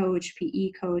PTSD coach,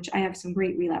 PE coach. I have some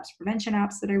great relapse prevention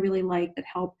apps that I really like that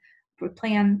help with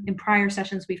plan. In prior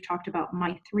sessions, we've talked about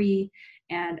My3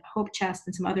 and Hope Chest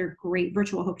and some other great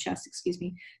virtual Hope Chest,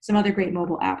 some other great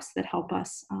mobile apps that help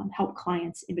us help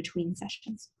clients in between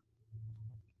sessions.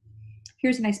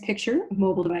 Here's a nice picture of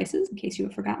mobile devices in case you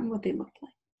have forgotten what they looked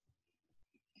like.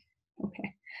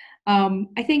 Okay.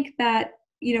 I think that,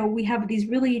 we have these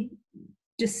really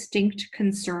distinct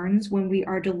concerns when we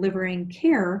are delivering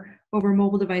care over a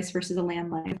mobile device versus a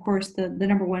landline. Of course, the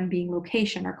number one being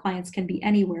location. Our clients can be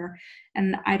anywhere.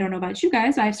 And I don't know about you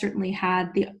guys, I've certainly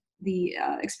had the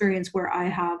experience where I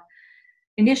have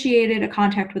initiated a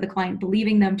contact with a client,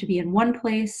 believing them to be in one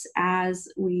place as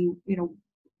we,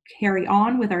 carry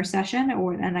on with our session,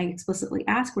 and I explicitly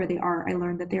ask where they are. I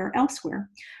learned that they are elsewhere.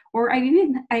 Or I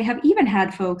have even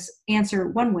had folks answer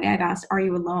one way. I've asked, are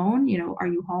you alone? Are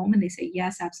you home? And they say,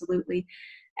 yes, absolutely.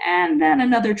 And then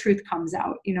another truth comes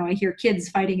out. I hear kids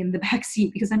fighting in the back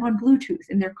seat because I'm on Bluetooth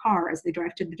in their car as they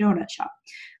drive to the donut shop.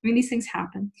 These things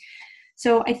happen.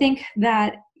 So I think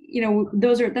that,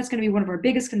 that's going to be one of our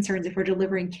biggest concerns if we're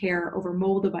delivering care over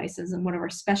mobile devices, and one of our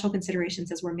special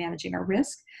considerations as we're managing our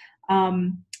risk.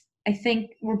 I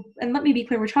think and let me be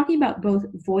clear, we're talking about both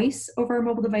voice over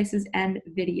mobile devices and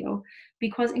video,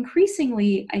 because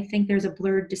increasingly, I think there's a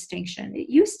blurred distinction. It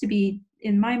used to be,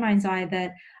 in my mind's eye,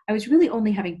 that I was really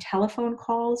only having telephone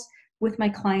calls with my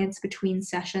clients between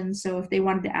sessions. So if they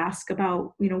wanted to ask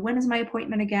about, when is my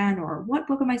appointment again, or what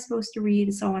book am I supposed to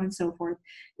read, so on and so forth,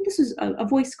 and this was a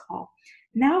voice call.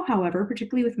 Now, however,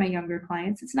 particularly with my younger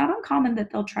clients, it's not uncommon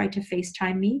that they'll try to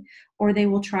FaceTime me, or they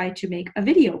will try to make a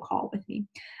video call with me.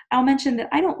 I'll mention that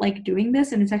I don't like doing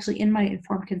this, and it's actually in my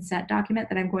informed consent document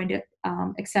that I'm going to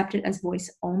accept it as voice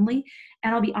only.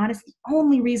 And I'll be honest, the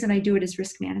only reason I do it is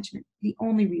risk management. The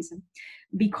only reason.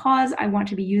 Because I want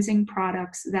to be using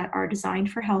products that are designed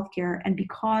for healthcare, and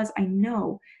because I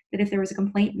know that if there was a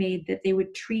complaint made, that they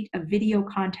would treat a video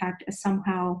contact as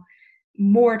somehow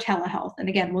more telehealth. And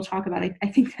again, we'll talk about it. I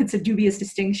think that's a dubious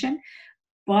distinction,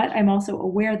 but I'm also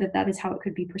aware that that is how it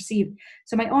could be perceived.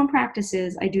 So my own practice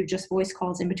is I do just voice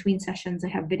calls in between sessions. I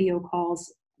have video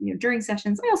calls, during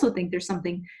sessions. I also think there's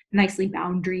something nicely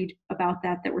boundaried about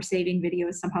that we're saving video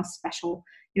is somehow special,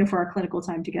 for our clinical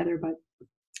time together. But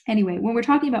anyway, when we're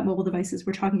talking about mobile devices,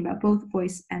 we're talking about both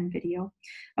voice and video.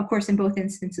 Of course, in both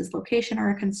instances, location are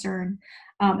a concern.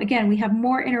 Again, we have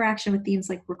more interaction with themes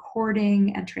like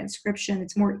recording and transcription.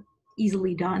 It's more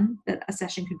easily done that a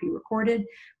session could be recorded,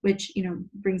 which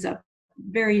brings up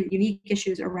very unique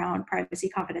issues around privacy,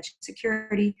 confidentiality,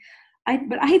 security.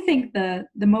 But I think the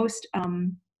most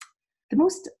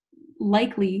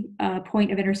likely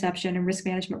point of interception and risk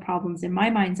management problems in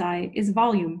my mind's eye is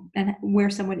volume and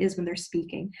where someone is when they're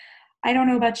speaking. I don't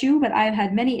know about you, but I've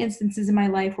had many instances in my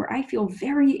life where I feel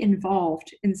very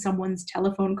involved in someone's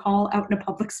telephone call out in a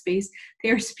public space. They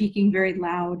are speaking very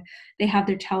loud. They have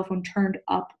their telephone turned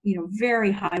up,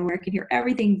 very high, where I can hear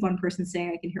everything one person's saying.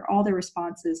 I can hear all their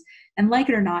responses. And like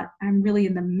it or not, I'm really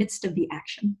in the midst of the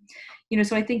action.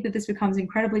 So I think that this becomes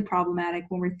incredibly problematic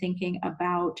when we're thinking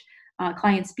about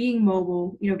clients being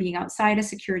mobile, being outside a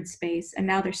secured space, and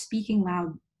now they're speaking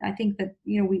loud. I think that,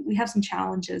 we have some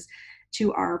challenges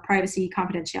to our privacy,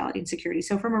 confidentiality, and security.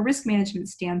 So from a risk management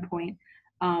standpoint,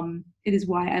 it is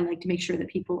why I like to make sure that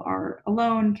people are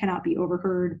alone, cannot be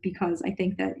overheard, because I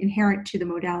think that inherent to the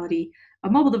modality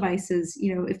of mobile devices,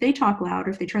 if they talk loud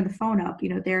or if they turn the phone up,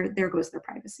 there goes their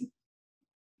privacy.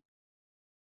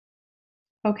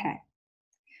 Okay.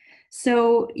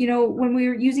 So, when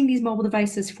we're using these mobile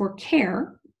devices for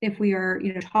care, if we are,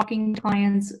 talking to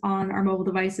clients on our mobile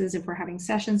devices, if we're having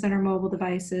sessions on our mobile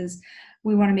devices,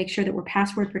 we want to make sure that we're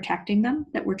password protecting them,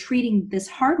 that we're treating this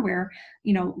hardware,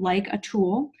 like a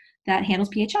tool that handles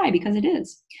PHI, because it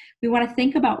is. We want to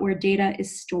think about where data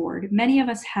is stored. Many of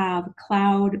us have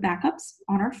cloud backups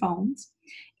on our phones,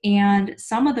 and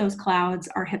some of those clouds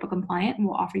are HIPAA compliant and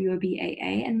will offer you a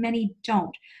BAA, and many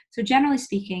don't. So generally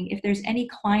speaking, if there's any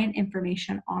client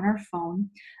information on our phone,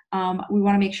 we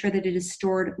want to make sure that it is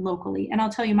stored locally. And I'll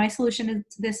tell you, my solution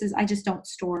to this is I just don't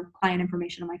store client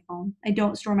information on my phone. I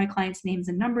don't store my clients' names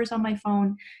and numbers on my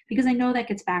phone, because I know that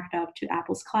gets backed up to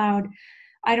Apple's cloud.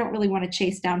 I don't really want to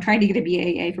chase down trying to get a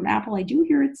BAA from Apple. I do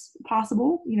hear it's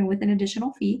possible, with an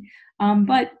additional fee.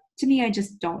 But to me, I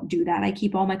just don't do that. I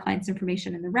keep all my clients'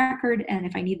 information in the record, and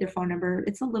if I need their phone number,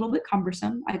 it's a little bit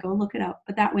cumbersome. I go look it up,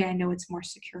 but that way I know it's more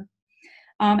secure.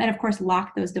 And of course,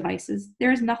 lock those devices.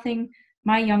 There is nothing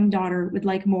my young daughter would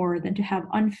like more than to have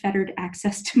unfettered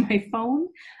access to my phone.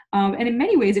 And in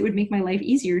many ways, it would make my life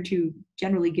easier to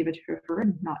generally give it to her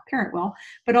and not parent well,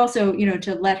 but also,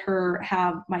 to let her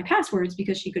have my passwords,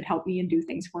 because she could help me and do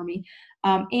things for me.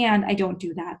 And I don't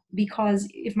do that, because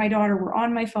if my daughter were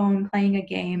on my phone playing a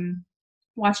game,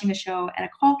 watching a show, and a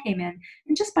call came in,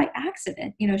 and just by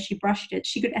accident, she brushed it,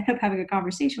 she could end up having a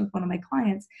conversation with one of my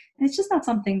clients, and it's just not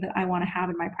something that I want to have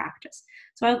in my practice.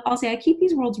 So I'll say I keep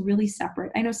these worlds really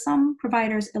separate. I know some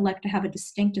providers elect to have a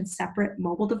distinct and separate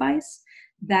mobile device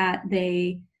that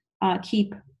they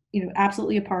keep,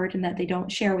 absolutely apart, and that they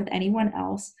don't share with anyone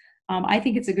else. I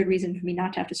think it's a good reason for me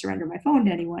not to have to surrender my phone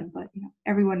to anyone, but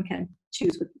everyone can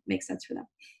choose what makes sense for them.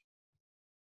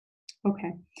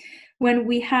 Okay. When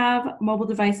we have mobile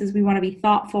devices, we want to be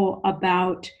thoughtful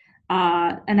about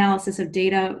analysis of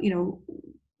data.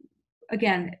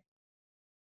 Again,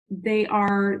 they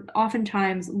are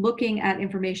oftentimes looking at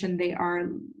information. They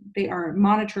are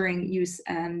monitoring use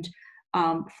and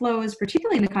flows,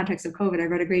 particularly in the context of COVID. I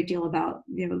read a great deal about,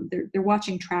 they're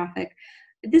watching traffic.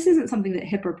 This isn't something that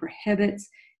HIPAA prohibits.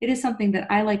 It is something that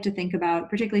I like to think about,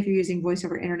 particularly if you're using voice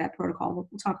over internet protocol.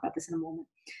 We'll talk about this in a moment.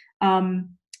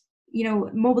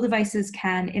 Mobile devices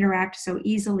can interact so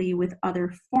easily with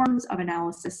other forms of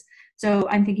analysis. So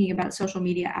I'm thinking about social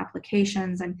media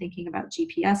applications. I'm thinking about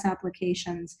GPS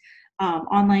applications,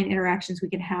 online interactions we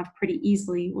can have pretty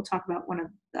easily. We'll talk about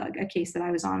a case that I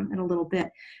was on in a little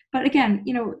bit. But again,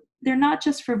 they're not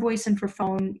just for voice and for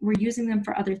phone. We're using them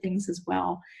for other things as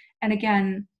well. And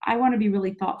again, I want to be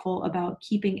really thoughtful about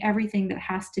keeping everything that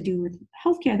has to do with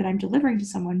healthcare that I'm delivering to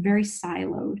someone very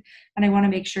siloed. And I want to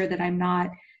make sure that I'm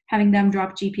not having them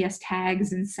drop GPS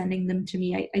tags and sending them to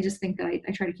me. I just think that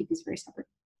I try to keep these very separate.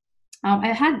 I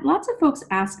had lots of folks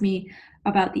ask me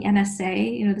about the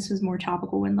NSA. This was more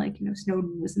topical when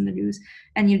Snowden was in the news.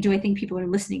 And do I think people are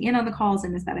listening in on the calls,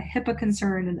 and is that a HIPAA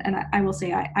concern? And I will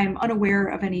say I'm unaware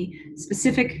of any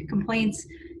specific complaints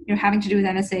having to do with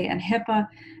NSA and HIPAA.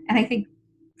 And I think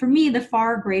for me, the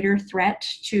far greater threat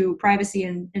to privacy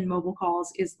in mobile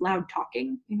calls is loud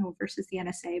talking, versus the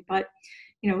NSA. But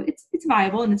it's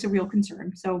viable and it's a real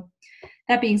concern. So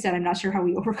that being said, I'm not sure how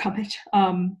we overcome it.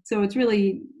 So it's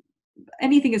really,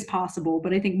 anything is possible,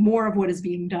 but I think more of what is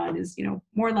being done is,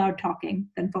 more loud talking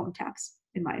than phone taps,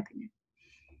 in my opinion.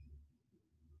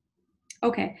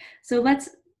 Okay, so let's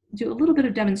do a little bit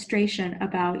of demonstration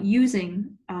about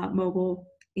using mobile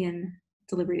in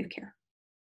delivery of care.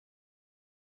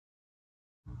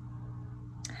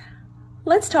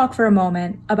 Let's talk for a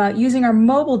moment about using our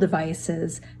mobile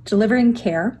devices delivering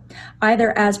care,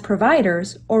 either as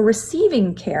providers or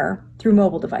receiving care through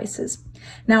mobile devices.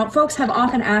 Now, folks have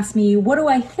often asked me, what do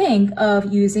I think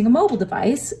of using a mobile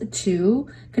device to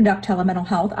conduct telemental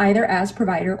health, either as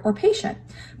provider or patient?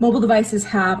 Mobile devices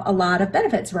have a lot of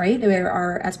benefits, right? They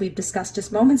are, as we've discussed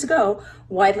just moments ago,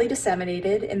 widely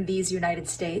disseminated in these United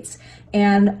States,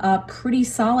 and a pretty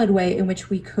solid way in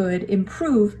which we could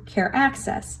improve care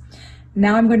access.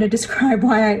 Now I'm going to describe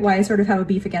why I sort of have a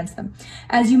beef against them.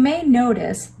 As you may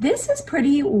notice, this is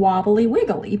pretty wobbly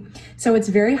wiggly, so it's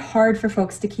very hard for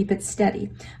folks to keep it steady.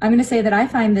 I'm going to say that I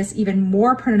find this even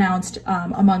more pronounced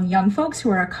among young folks who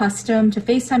are accustomed to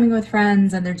FaceTiming with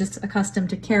friends, and they're just accustomed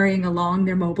to carrying along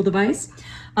their mobile device.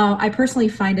 I personally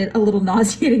find it a little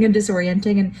nauseating and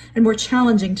disorienting and more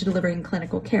challenging to delivering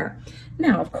clinical care.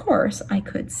 Now, of course, I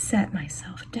could set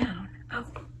myself down. Oh,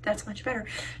 that's much better.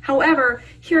 However,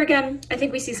 here again, I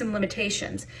think we see some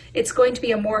limitations. It's going to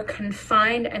be a more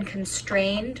confined and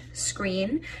constrained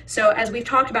screen. So as we've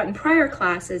talked about in prior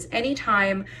classes,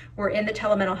 anytime we're in the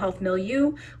telemental health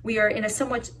milieu, we are in a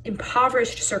somewhat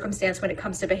impoverished circumstance when it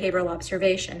comes to behavioral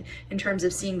observation, in terms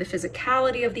of seeing the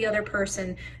physicality of the other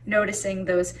person, noticing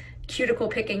those cuticle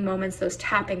picking moments, those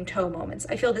tapping toe moments.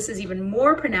 I feel this is even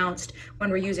more pronounced when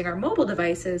we're using our mobile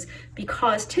devices,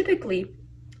 because typically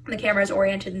the camera is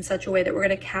oriented in such a way that we're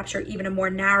going to capture even a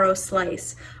more narrow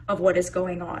slice of what is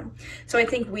going on. So I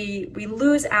think we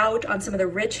lose out on some of the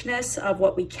richness of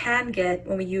what we can get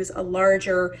when we use a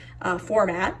larger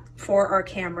format for our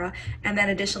camera. And then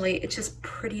additionally, it's just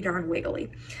pretty darn wiggly.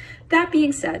 That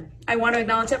being said, I want to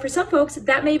acknowledge that for some folks,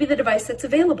 that may be the device that's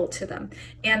available to them,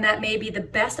 and that may be the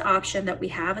best option that we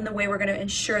have and the way we're going to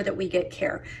ensure that we get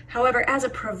care. However, as a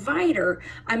provider,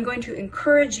 I'm going to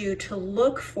encourage you to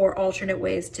look for alternate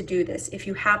ways to do this. If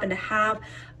you happen to have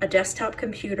a desktop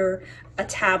computer, a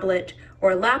tablet,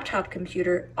 or a laptop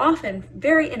computer, often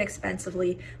very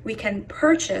inexpensively, we can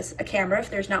purchase a camera,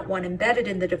 if there's not one embedded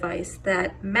in the device,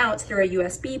 that mounts through a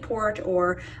USB port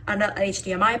or an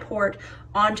HDMI port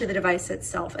onto the device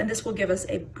itself. And this will give us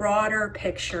a broader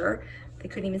picture. They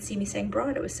couldn't even see me saying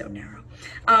broad, it was so narrow,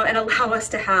 and allow us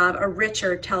to have a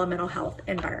richer telemental health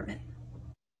environment.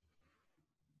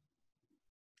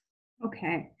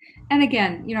 Okay, and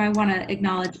again, I want to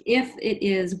acknowledge, if it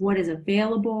is what is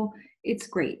available, it's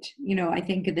great. I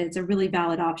think that it's a really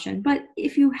valid option. But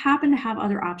if you happen to have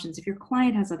other options, if your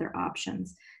client has other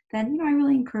options, then I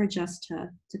really encourage us to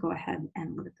go ahead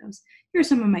and look at those. Here are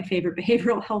some of my favorite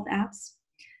behavioral health apps.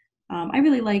 I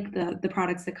really like the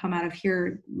products that come out of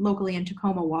here locally in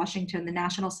Tacoma, Washington. The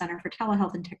National Center for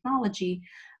Telehealth and Technology,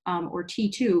 or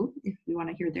T2, if we want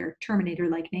to hear their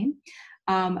Terminator-like name,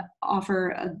 offer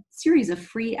a series of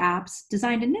free apps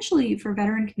designed initially for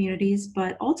veteran communities,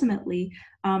 but ultimately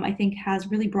I think has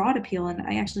really broad appeal, and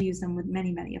I actually use them with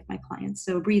many of my clients.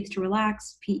 So Breathe to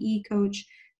Relax, PE Coach,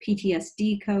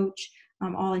 PTSD Coach,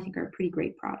 all I think are pretty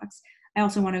great products. I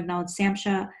also want to acknowledge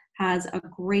SAMHSA has a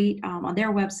great, on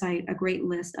their website, a great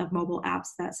list of mobile apps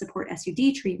that support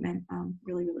SUD treatment,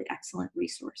 really excellent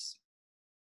resource.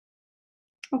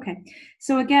 Okay,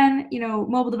 so again,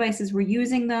 mobile devices, we're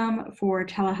using them for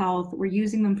telehealth. We're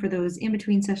using them for those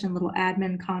in-between session little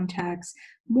admin contacts.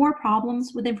 More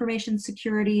problems with information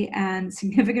security and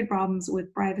significant problems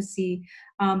with privacy,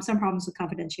 some problems with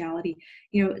confidentiality,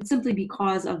 simply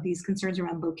because of these concerns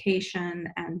around location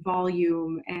and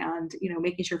volume and,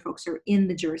 making sure folks are in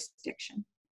the jurisdiction.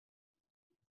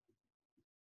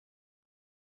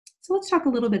 So let's talk a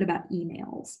little bit about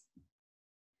emails.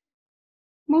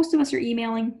 Most of us are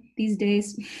emailing these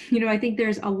days. I think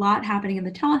there's a lot happening in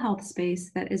the telehealth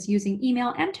space that is using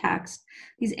email and text,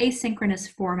 these asynchronous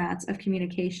formats of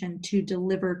communication to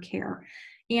deliver care.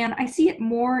 And I see it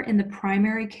more in the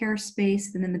primary care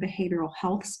space than in the behavioral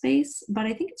health space, but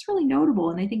I think it's really notable.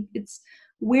 And I think it's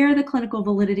where the clinical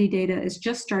validity data is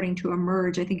just starting to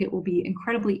emerge. I think it will be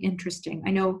incredibly interesting.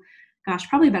 I know, gosh,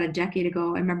 probably about a decade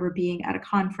ago, I remember being at a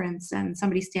conference and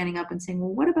somebody standing up and saying,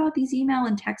 well, what about these email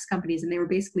and text companies? And they were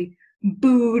basically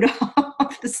booed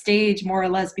off the stage, more or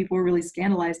less. People were really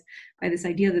scandalized by this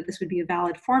idea that this would be a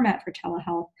valid format for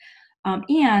telehealth.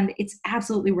 And it's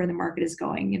absolutely where the market is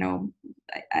going.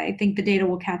 I think the data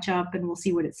will catch up and we'll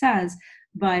see what it says.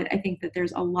 But I think that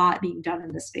there's a lot being done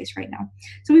in this space right now.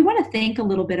 So we want to think a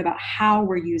little bit about how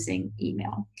we're using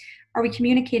email. Are we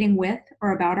communicating with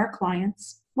or about our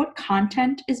clients? What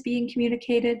content is being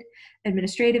communicated?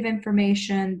 Administrative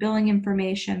information, billing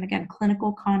information, again,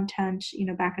 clinical content,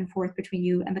 back and forth between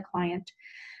you and the client.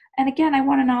 And again, I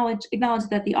want to acknowledge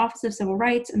that the Office of Civil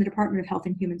Rights and the Department of Health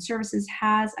and Human Services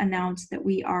has announced that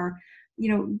we are,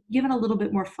 given a little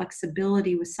bit more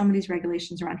flexibility with some of these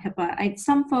regulations around HIPAA.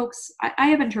 Some folks, I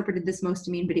have interpreted this most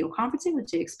to mean video conferencing,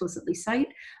 which they explicitly cite.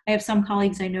 I have some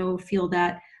colleagues I know feel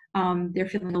that they're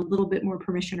feeling a little bit more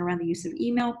permission around the use of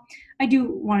email. I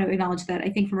do want to acknowledge that I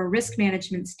think from a risk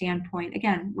management standpoint,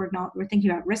 again, we're thinking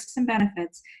about risks and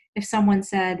benefits. If someone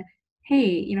said,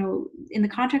 hey, in the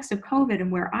context of COVID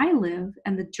and where I live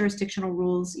and the jurisdictional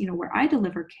rules, where I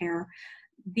deliver care,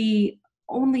 the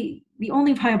only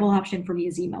viable option for me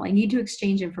is email. I need to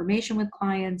exchange information with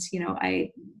clients.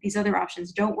 These other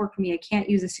options don't work for me. I can't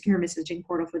use a secure messaging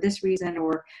portal for this reason,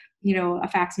 or, a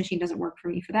fax machine doesn't work for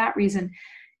me for that reason.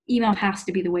 Email has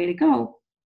to be the way to go.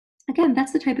 Again,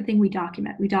 that's the type of thing we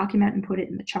document. We document and put it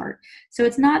in the chart. So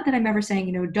it's not that I'm ever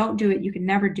saying, don't do it, you can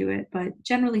never do it. But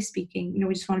generally speaking,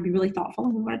 we just want to be really thoughtful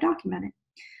and we want to document it.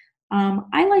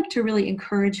 I like to really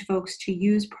encourage folks to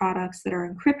use products that are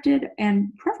encrypted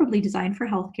and preferably designed for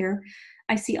healthcare.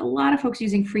 I see a lot of folks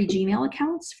using free Gmail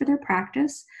accounts for their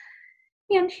practice.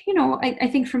 And, I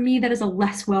think for me, that is a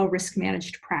less well risk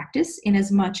managed practice, in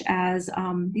as much as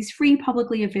these free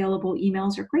publicly available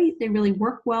emails are great. They really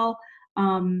work well,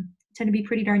 tend to be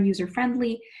pretty darn user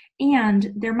friendly,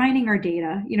 and they're mining our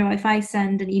data. If I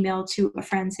send an email to a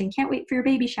friend saying, can't wait for your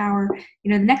baby shower,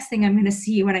 the next thing I'm going to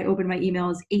see when I open my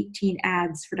email is 18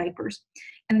 ads for diapers.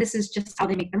 And this is just how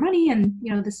they make their money. And,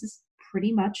 this is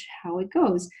pretty much how it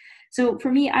goes. So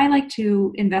for me, I like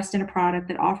to invest in a product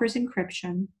that offers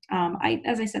encryption.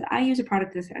 As I said, I use a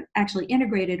product that's actually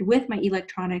integrated with my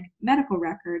electronic medical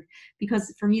record,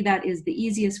 because for me, that is the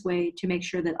easiest way to make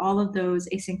sure that all of those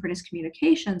asynchronous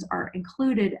communications are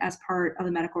included as part of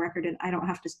the medical record, and I don't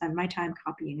have to spend my time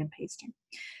copying and pasting.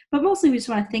 But mostly we just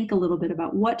want to think a little bit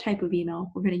about what type of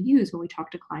email we're going to use when we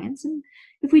talk to clients. And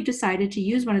if we decided to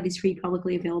use one of these free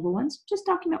publicly available ones, just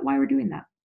document why we're doing that.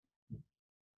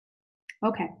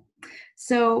 Okay.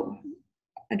 So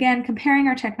again, comparing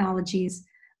our technologies,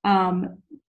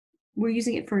 we're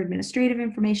using it for administrative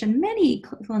information. Many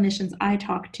clinicians I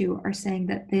talk to are saying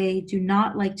that they do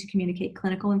not like to communicate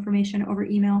clinical information over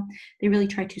email. They really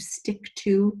try to stick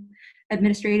to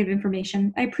administrative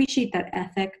information. I appreciate that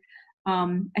ethic.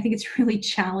 I think it's really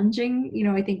challenging.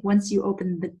 I think once you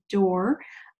open the door,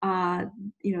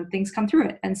 things come through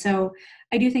it. And so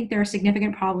I do think there are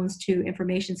significant problems to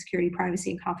information security,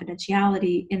 privacy, and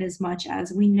confidentiality, in as much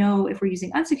as we know, if we're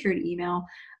using unsecured email,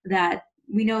 that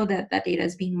we know that that data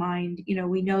is being mined.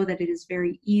 We know that it is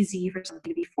very easy for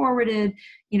something to be forwarded,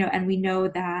 and we know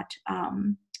that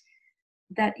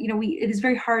it is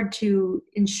very hard to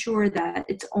ensure that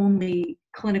it's only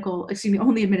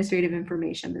only administrative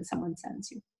information that someone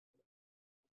sends you.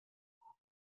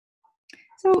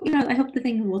 So, I hope the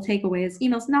thing we'll take away is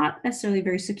email's not necessarily a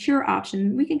very secure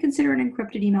option. We can consider an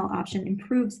encrypted email option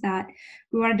improves that.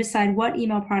 We want to decide what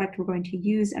email product we're going to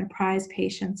use and apprise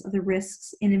patients of the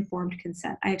risks in informed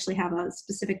consent. I actually have a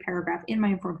specific paragraph in my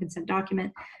informed consent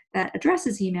document that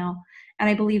addresses email, and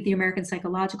I believe the American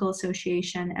Psychological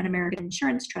Association and American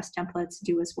Insurance Trust templates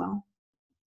do as well.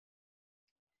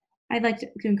 I'd like to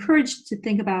encourage to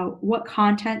think about what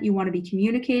content you want to be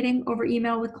communicating over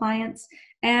email with clients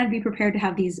and be prepared to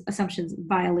have these assumptions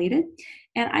violated.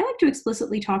 And I like to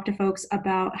explicitly talk to folks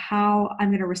about how I'm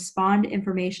going to respond to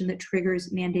information that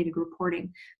triggers mandated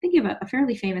reporting. Thinking of a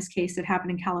fairly famous case that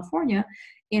happened in California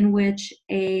in which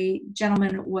a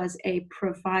gentleman was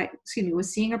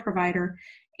was seeing a provider,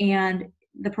 and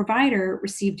the provider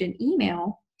received an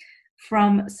email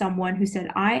from someone who said,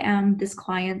 "I am this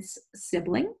client's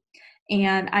sibling,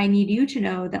 and I need you to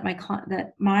know that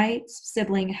my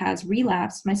sibling has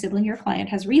relapsed. My sibling, your client,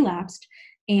 has relapsed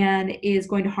and is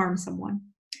going to harm someone.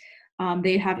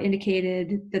 They have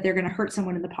indicated that they're going to hurt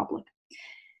someone in the public."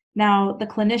 Now, the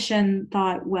clinician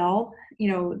thought, well,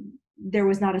 there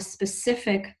was not a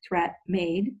specific threat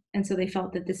made, and so they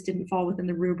felt that this didn't fall within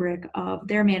the rubric of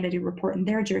their mandated report in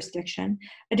their jurisdiction.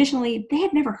 Additionally, they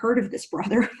had never heard of this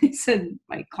brother. They said,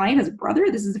 "My client has a brother?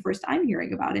 This is the first time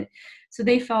hearing about it." So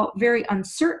they felt very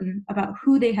uncertain about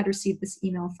who they had received this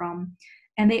email from,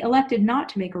 and they elected not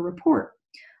to make a report.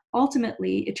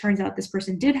 Ultimately, it turns out this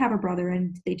person did have a brother,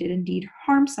 and they did indeed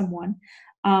harm someone.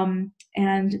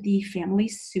 And the family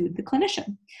sued the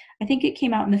clinician. I think it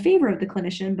came out in the favor of the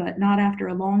clinician, but not after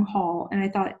a long haul. And I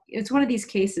thought it's one of these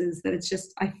cases that it's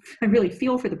just, I really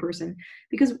feel for the person,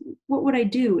 because what would I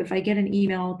do if I get an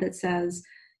email that says,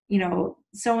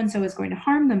 so-and-so is going to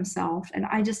harm themselves, and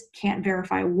I just can't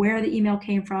verify where the email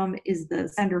came from, is the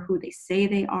sender who they say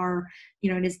they are,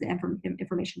 and is the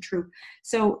information true?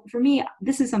 So for me,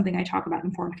 this is something I talk about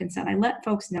informed consent. I let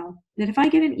folks know that if I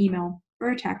get an email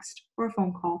or a text or a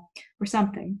phone call or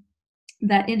something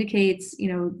that indicates,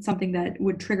 something that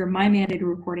would trigger my mandated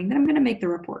reporting, then I'm going to make the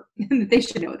report. They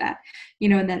should know that,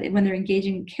 and that when they're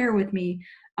engaging in care with me,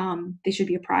 they should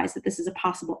be apprised that this is a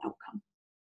possible outcome.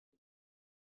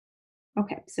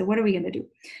 Okay, so what are we going to do?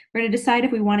 We're going to decide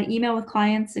if we want to email with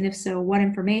clients, and if so, what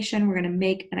information. We're going to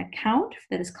make an account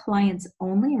that is clients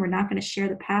only, and we're not going to share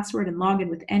the password and log in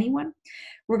with anyone.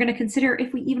 We're going to consider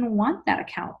if we even want that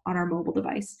account on our mobile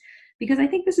device, because I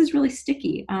think this is really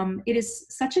sticky. It is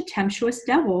such a tempestuous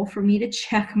devil for me to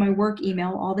check my work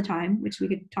email all the time, which we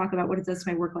could talk about what it does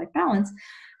to my work-life balance.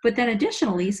 But then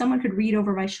additionally, someone could read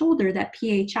over my shoulder that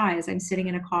PHI as I'm sitting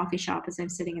in a coffee shop, as I'm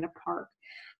sitting in a park.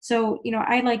 So,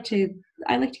 I like to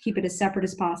keep it as separate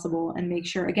as possible and make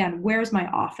sure, again, where's my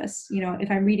office? If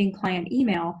I'm reading client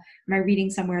email, am I reading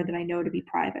somewhere that I know to be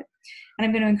private? And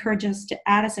I'm going to encourage us to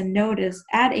add a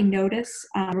notice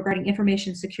regarding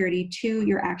information security to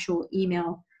your actual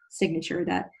email signature,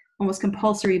 that almost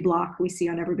compulsory block we see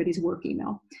on everybody's work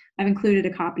email. I've included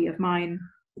a copy of mine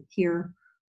here.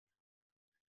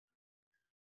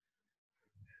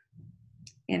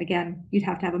 And again, you'd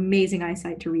have to have amazing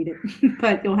eyesight to read it,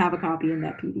 but you'll have a copy in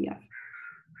that PDF.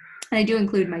 And I do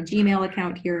include my Gmail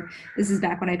account here. This is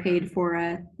back when I paid for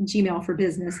Gmail for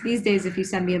Business. These days, if you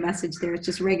send me a message there, it's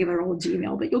just regular old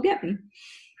Gmail, but you'll get me.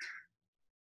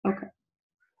 Okay.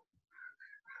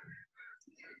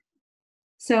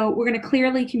 So we're going to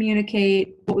clearly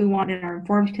communicate what we want in our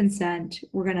informed consent.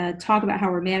 We're going to talk about how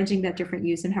we're managing that different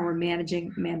use and how we're managing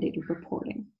mandated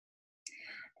reporting.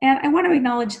 And I want to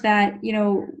acknowledge that,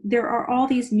 there are all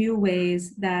these new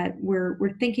ways that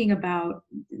we're thinking about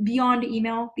beyond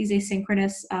email, these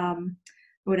asynchronous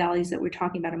modalities that we were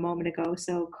talking about a moment ago.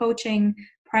 So coaching,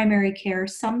 primary care,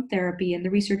 some therapy, and the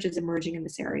research is emerging in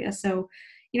this area. So,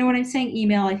 when I'm saying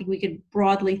email, I think we could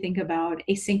broadly think about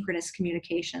asynchronous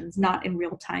communications, not in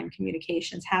real-time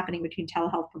communications happening between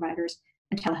telehealth providers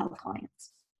and telehealth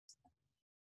clients.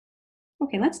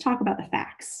 Okay, let's talk about the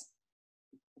facts.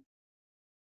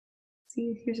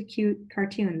 See, here's a cute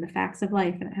cartoon, The Facts of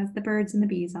Life, and it has the birds and the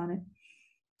bees on it.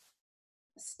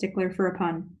 Stickler for a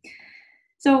pun.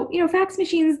 So, fax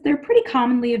machines, they're pretty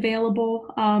commonly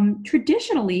available.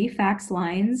 Traditionally, fax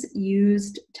lines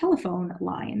used telephone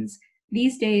lines.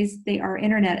 These days, they are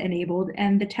internet enabled,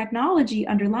 and the technology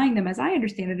underlying them, as I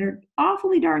understand it, are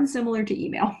awfully darn similar to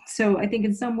email. So I think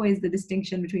in some ways the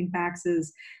distinction between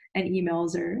faxes and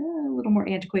emails are a little more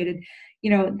antiquated.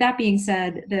 That being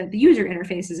said, the user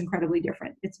interface is incredibly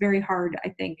different. It's very hard, I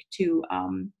think, to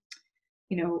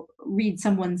read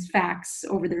someone's fax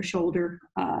over their shoulder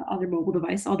on their mobile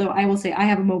device. Although I will say I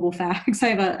have a mobile fax. I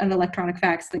have an electronic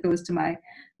fax that goes to my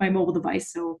mobile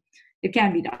device, so it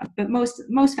can be done. But most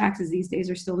faxes these days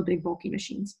are still the big bulky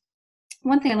machines.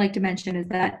 One thing I like to mention is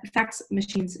that fax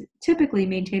machines typically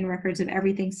maintain records of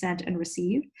everything sent and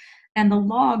received, and the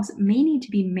logs may need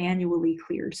to be manually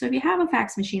cleared. So if you have a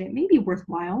fax machine, it may be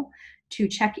worthwhile to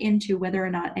check into whether or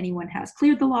not anyone has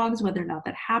cleared the logs, whether or not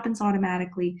that happens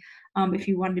automatically. If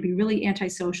you wanted to be really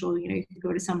antisocial, you could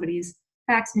go to somebody's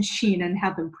fax machine and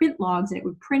have them print logs, and it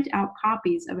would print out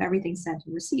copies of everything sent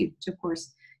and received, which of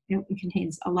course, it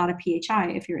contains a lot of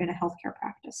PHI if you're in a healthcare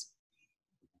practice.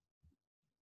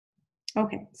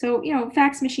 Okay, so,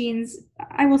 fax machines,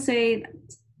 I will say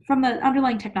from the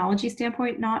underlying technology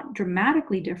standpoint, not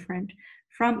dramatically different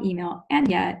from email, and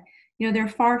yet, there are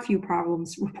far few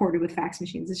problems reported with fax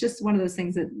machines. It's just one of those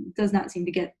things that does not seem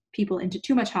to get people into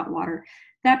too much hot water.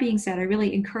 That being said, I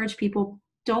really encourage people,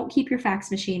 don't keep your fax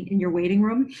machine in your waiting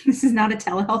room. This is not a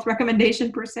telehealth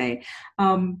recommendation per se.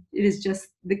 It is just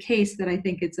the case that I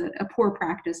think it's a poor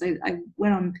practice. I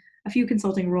went on a few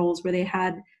consulting roles where they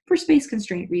had, for space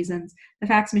constraint reasons, the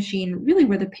fax machine really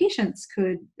where the patients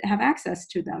could have access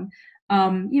to them.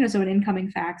 So an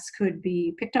incoming fax could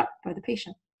be picked up by the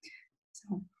patient.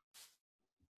 So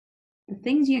the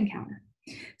things you encounter.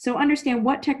 So understand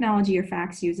what technology your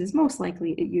fax uses. Most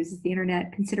likely it uses the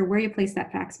internet. Consider where you place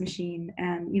that fax machine,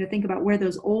 and think about where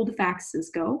those old faxes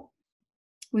go.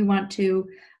 We want to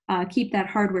keep that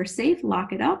hardware safe,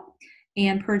 lock it up,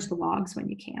 and purge the logs when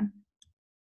you can.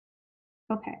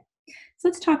 Okay, so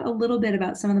let's talk a little bit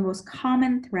about some of the most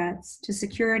common threats to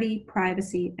security,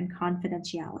 privacy, and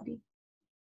confidentiality.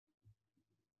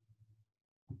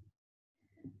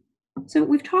 So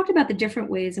we've talked about the different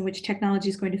ways in which technology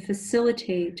is going to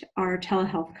facilitate our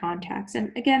telehealth contacts.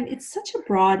 And again, it's such a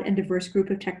broad and diverse group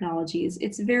of technologies.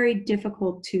 It's very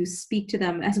difficult to speak to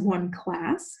them as one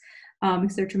class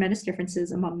because there are tremendous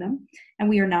differences among them. And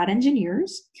we are not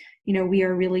engineers. We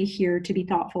are really here to be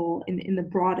thoughtful in the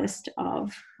broadest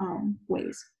of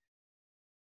ways.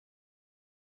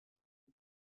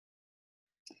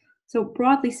 So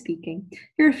broadly speaking,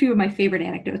 here are a few of my favorite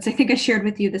anecdotes. I think I shared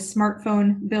with you the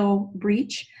smartphone bill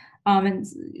breach. And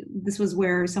this was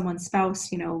where someone's spouse,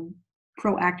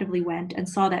 proactively went and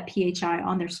saw that PHI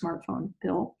on their smartphone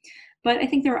bill. But I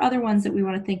think there are other ones that we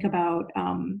want to think about.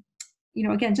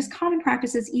 Again, just common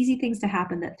practices, easy things to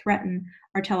happen that threaten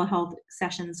our telehealth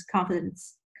sessions,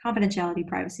 confidentiality,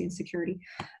 privacy, and security.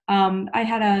 I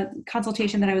had a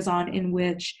consultation that I was on in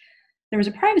which there was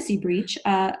a privacy breach.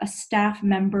 A staff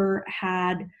member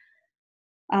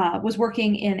was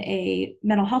working in a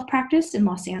mental health practice in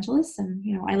Los Angeles, and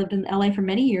I lived in LA for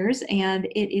many years, and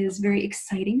it is very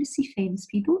exciting to see famous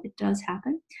people. It does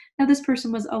happen. Now, this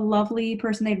person was a lovely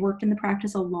person. They'd worked in the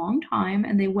practice a long time,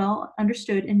 and they well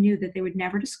understood and knew that they would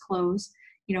never disclose,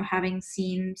 having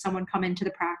seen someone come into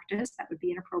the practice. That would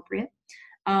be inappropriate.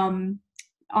 On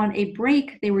a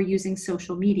break, they were using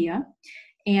social media.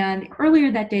 And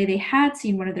earlier that day, they had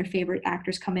seen one of their favorite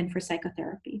actors come in for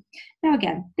psychotherapy. Now,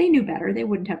 again, they knew better. They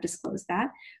wouldn't have disclosed that.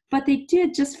 But they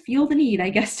did just feel the need, I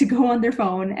guess, to go on their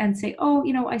phone and say, oh,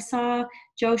 I saw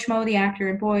Joe Schmo, the actor,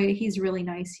 and boy, he's really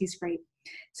nice. He's great.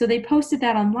 So they posted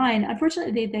that online.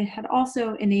 Unfortunately, they had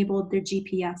also enabled their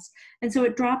GPS. And so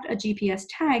it dropped a GPS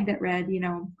tag that read,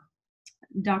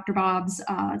 Dr. Bob's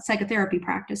psychotherapy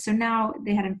practice. So now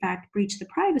they had, in fact, breached the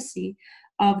privacy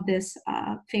of this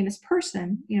famous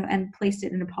person, and placed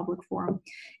it in a public forum.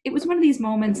 It was one of these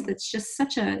moments that's just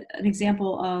such an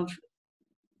example of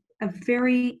a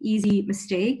very easy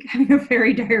mistake having a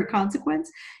very dire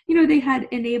consequence. They had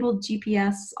enabled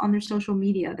GPS on their social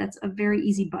media. That's a very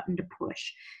easy button to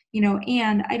push,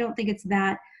 and I don't think it's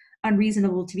that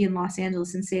unreasonable to be in Los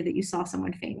Angeles and say that you saw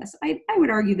someone famous. I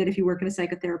would argue that if you work in a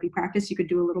psychotherapy practice, you could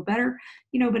do a little better,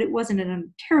 but it wasn't a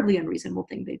terribly unreasonable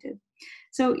thing they did.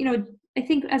 So, I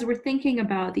think as we're thinking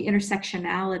about the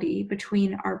intersectionality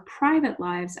between our private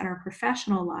lives and our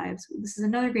professional lives, this is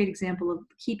another great example of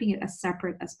keeping it as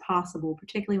separate as possible,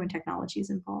 particularly when technology is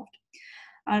involved.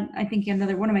 I think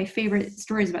another one of my favorite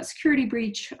stories about security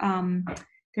breach,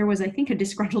 there was, I think, a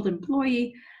disgruntled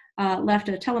employee left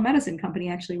a telemedicine company,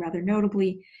 actually, rather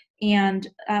notably, and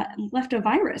left a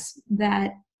virus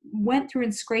that went through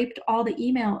and scraped all the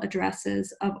email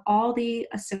addresses of all the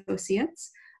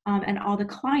associates and all the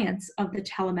clients of the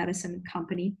telemedicine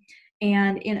company.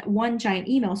 And in one giant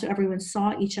email, so everyone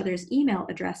saw each other's email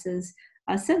addresses,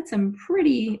 sent some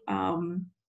pretty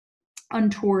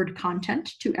untoward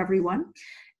content to everyone.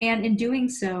 And in doing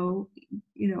so,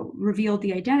 revealed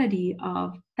the identity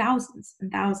of thousands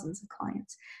and thousands of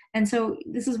clients. And so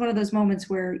this is one of those moments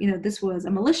where, this was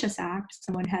a malicious act.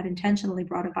 Someone had intentionally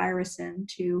brought a virus in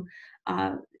to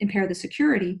impair the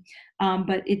security,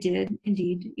 but it did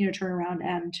indeed, turn around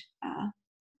and,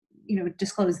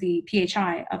 disclose the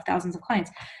PHI of thousands of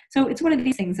clients. So it's one of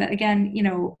these things that, again,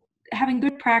 having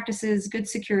good practices, good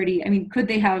security, could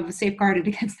they have safeguarded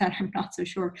against that? I'm not so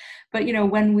sure. But,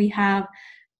 when we have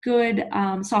good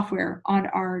software on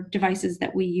our devices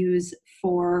that we use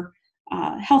for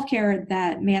healthcare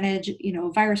that manage,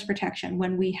 virus protection,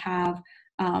 when we have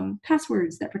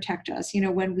passwords that protect us,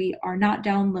 when we are not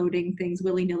downloading things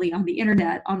willy-nilly on the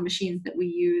internet on machines that we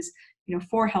use,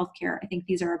 for healthcare. I think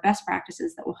these are our best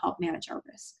practices that will help manage our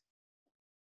risk.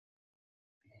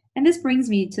 And this brings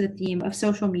me to the theme of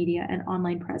social media and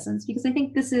online presence, because I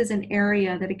think this is an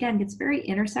area that, again, gets very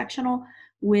intersectional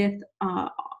with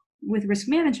risk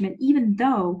management, even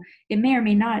though it may or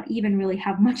may not even really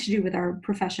have much to do with our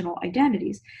professional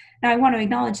identities. Now, I want to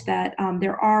acknowledge that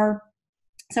there are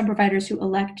some providers who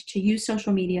elect to use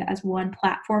social media as one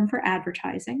platform for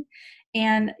advertising.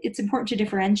 And it's important to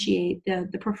differentiate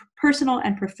the personal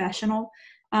and professional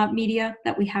media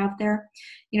that we have there.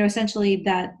 Essentially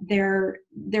that there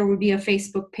would be a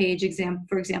Facebook page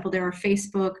for example, there are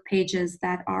Facebook pages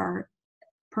that are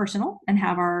personal and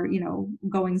have our,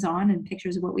 goings on and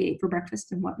pictures of what we ate for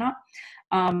breakfast and whatnot.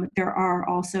 There are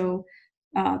also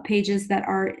pages that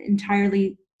are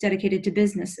entirely dedicated to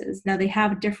businesses. Now they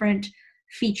have different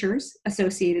features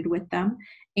associated with them.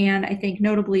 And I think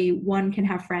notably one can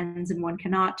have friends and one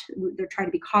cannot. They're trying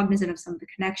to be cognizant of some of the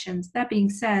connections. That being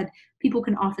said, people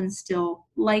can often still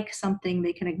like something,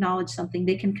 they can acknowledge something,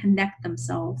 they can connect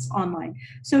themselves online.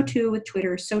 So too with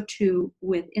Twitter, so too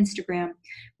with Instagram.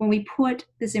 When we put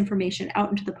this information out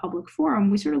into the public forum,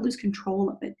 we sort of lose control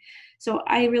of it. So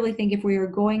I really think if we are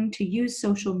going to use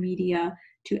social media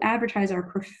to advertise our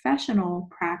professional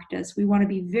practice, we want to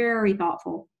be very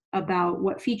thoughtful about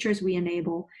what features we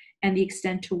enable and the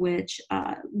extent to which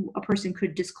a person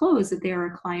could disclose that they are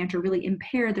a client or really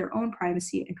impair their own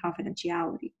privacy and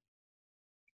confidentiality.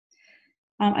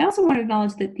 I also want to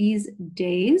acknowledge that these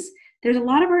days, there's a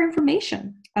lot of our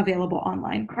information available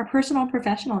online. Our personal and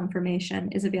professional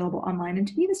information is available online. And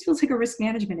to me, this feels like a risk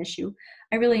management issue.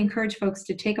 I really encourage folks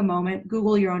to take a moment,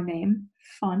 Google your own name,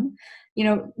 fun.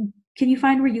 Can you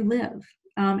find where you live?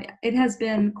 It has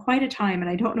been quite a time, and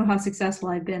I don't know how successful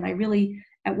I've been. I really,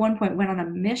 at one point, went on a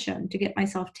mission to get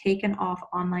myself taken off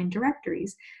online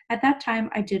directories. At that time,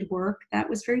 I did work that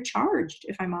was very charged,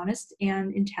 if I'm honest,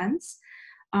 and intense.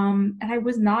 And I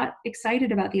was not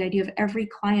excited about the idea of every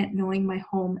client knowing my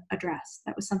home address.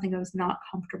 That was something I was not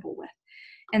comfortable with.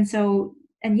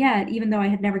 And yet, even though I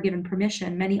had never given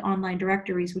permission, many online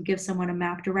directories would give someone a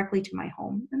map directly to my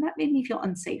home, and that made me feel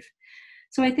unsafe.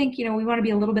 So I think, we want to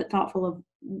be a little bit thoughtful of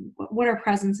what our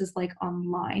presence is like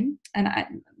online. And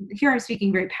here I'm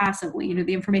speaking very passively,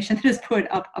 the information that is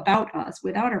put up about us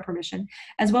without our permission,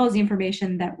 as well as the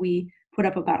information that we put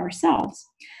up about ourselves.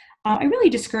 I really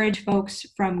discourage folks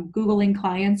from Googling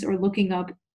clients or looking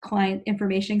up client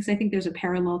information, because I think there's a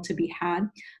parallel to be had.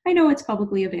 I know it's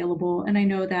publicly available, and I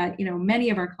know that,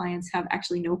 many of our clients have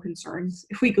actually no concerns.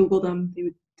 If we Google them, they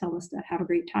would tell us to have a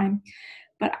great time.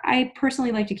 But I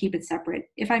personally like to keep it separate.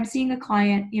 If I'm seeing a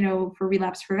client, for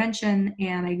relapse prevention,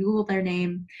 and I Google their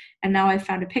name, and now I've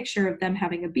found a picture of them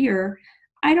having a beer,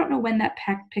 I don't know when that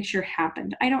picture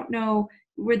happened. I don't know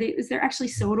is there actually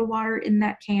soda water in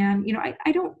that can?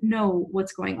 I don't know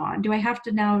what's going on. Do I have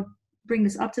to now bring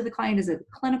this up to the client? Is it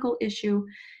a clinical issue?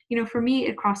 For me,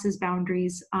 it crosses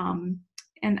boundaries, and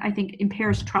I think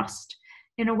impairs trust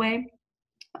in a way.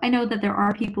 I know that there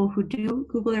are people who do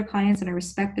Google their clients, and I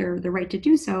respect their right to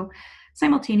do so.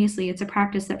 Simultaneously, it's a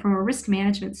practice that from a risk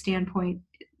management standpoint,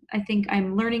 I think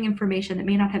I'm learning information that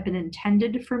may not have been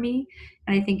intended for me,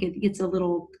 and I think it gets a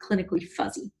little clinically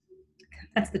fuzzy.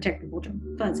 That's the technical term,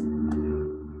 fuzzy.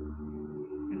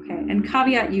 Okay, and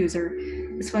caveat user.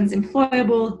 This one's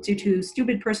employable due to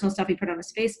stupid personal stuff he put on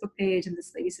his Facebook page, and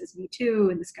this lady says, me too,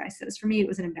 and this guy says, for me, it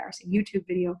was an embarrassing YouTube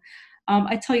video.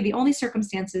 I tell you, the only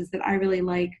circumstances that I really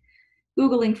like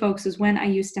Googling folks is when I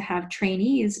used to have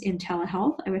trainees in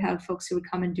telehealth. I would have folks who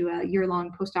would come and do a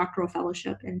year-long postdoctoral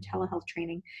fellowship in telehealth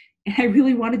training. And I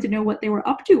really wanted to know what they were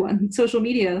up to on social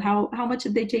media. How much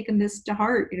had they taken this to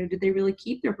heart? Did they really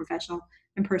keep their professional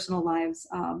and personal lives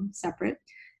separate?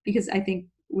 Because I think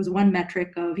it was one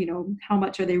metric of, how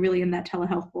much are they really in that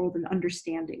telehealth world and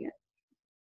understanding it.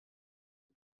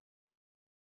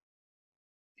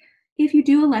 If you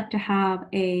do elect to have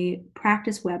a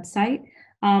practice website,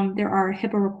 there are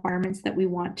HIPAA requirements that we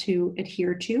want to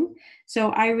adhere to. So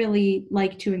I really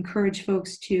like to encourage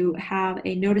folks to have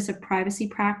a notice of privacy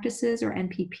practices, or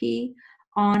NPP,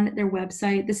 on their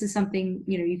website. This is something,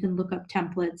 you can look up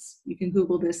templates, you can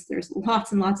Google this, there's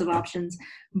lots and lots of options,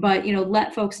 but,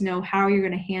 let folks know how you're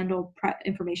going to handle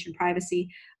information privacy.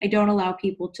 I don't allow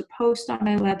people to post on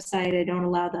my website. I don't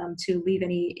allow them to leave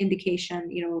any indication,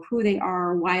 of who they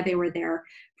are, why they were there.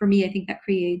 For me, I think that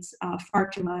creates far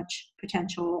too much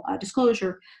potential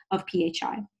disclosure of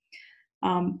PHI.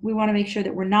 We want to make sure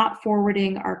that we're not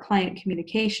forwarding our client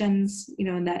communications,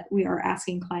 and that we are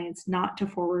asking clients not to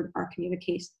forward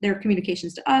their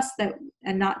communications to us,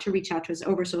 and not to reach out to us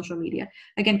over social media.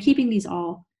 Again, keeping these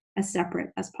all as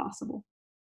separate as possible.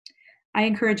 I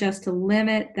encourage us to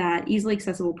limit that easily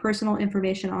accessible personal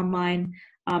information online.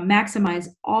 Maximize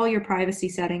all your privacy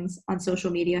settings on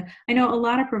social media. I know a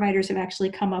lot of providers have actually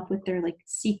come up with their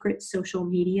secret social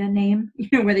media name,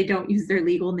 where they don't use their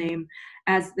legal name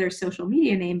as their social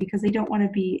media name because they don't want to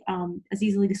be as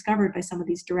easily discovered by some of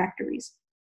these directories.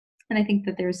 And I think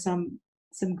that there's some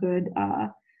good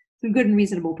and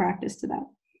reasonable practice to that.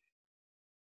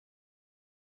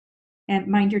 And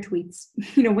mind your tweets.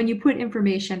 When you put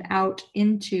information out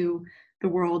into the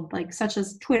world, such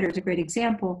as Twitter is a great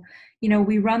example,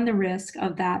 we run the risk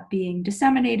of that being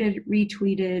disseminated,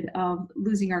 retweeted, of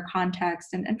losing our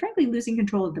context, and frankly, losing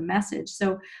control of the message.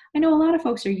 So I know a lot of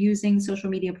folks are using social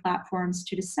media platforms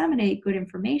to disseminate good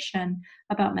information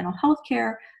about mental health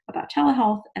care, about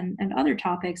telehealth, and other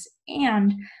topics.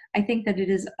 And I think that it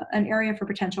is an area for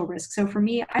potential risk. So for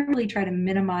me, I really try to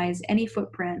minimize any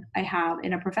footprint I have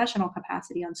in a professional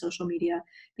capacity on social media,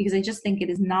 because I just think it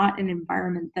is not an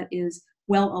environment that is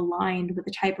well aligned with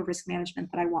the type of risk management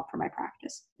that I want for my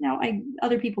practice. Now,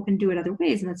 other people can do it other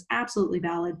ways, and that's absolutely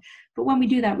valid. But when we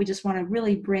do that, we just want to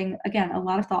really bring, again, a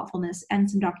lot of thoughtfulness and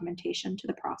some documentation to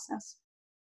the process.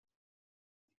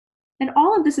 And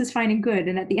all of this is fine and good.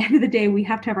 And at the end of the day, we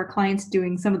have to have our clients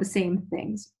doing some of the same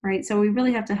things, right? So we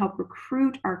really have to help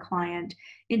recruit our client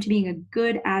into being a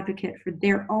good advocate for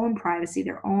their own privacy,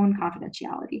 their own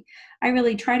confidentiality. I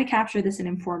really try to capture this in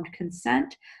informed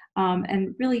consent,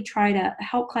 and really try to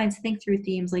help clients think through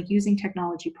themes like using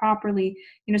technology properly.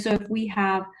 So if we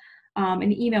have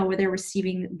an email where they're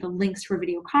receiving the links for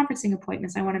video conferencing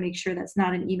appointments, I want to make sure that's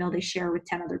not an email they share with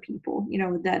 10 other people,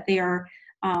 that they are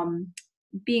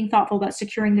being thoughtful about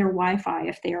securing their Wi-Fi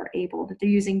if they are able, that they're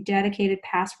using dedicated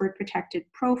password protected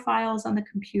profiles on the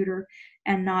computer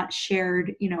and not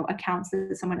shared, accounts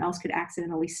that someone else could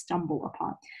accidentally stumble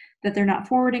upon, that they're not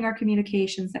forwarding our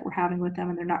communications that we're having with them,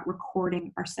 and they're not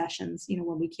recording our sessions,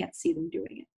 when we can't see them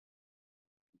doing it.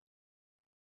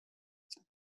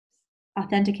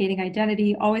 Authenticating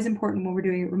identity, always important when we're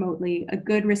doing it remotely, a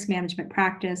good risk management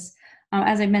practice.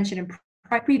 As I mentioned in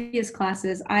previous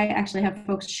classes, I actually have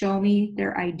folks show me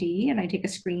their ID and I take a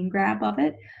screen grab of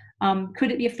it.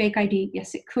 Could it be a fake ID?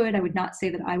 Yes, it could. I would not say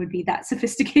that I would be that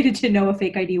sophisticated to know a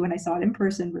fake ID when I saw it in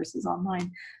person versus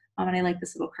online. And I like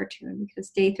this little cartoon because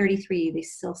day 33, they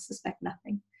still suspect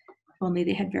nothing. If only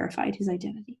they had verified his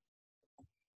identity.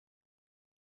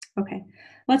 Okay,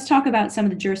 let's talk about some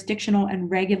of the jurisdictional and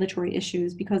regulatory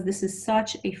issues, because this is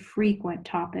such a frequent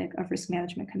topic of risk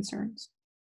management concerns.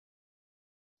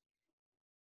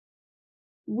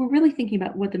 We're really thinking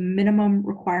about what the minimum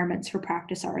requirements for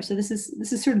practice are. So this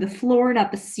is sort of the floor,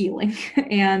 not the ceiling.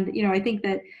 And I think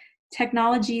that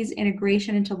technology's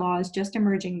integration into law is just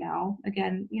emerging now.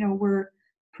 Again, we're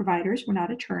providers, we're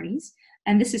not attorneys,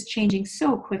 and this is changing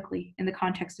so quickly in the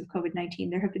context of COVID-19.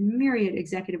 There have been myriad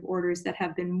executive orders that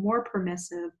have been more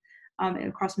permissive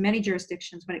across many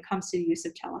jurisdictions when it comes to the use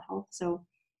of telehealth. So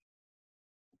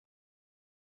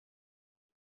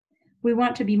we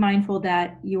want to be mindful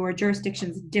that your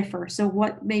jurisdictions differ. So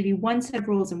what may be one set of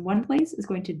rules in one place is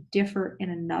going to differ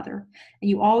in another. And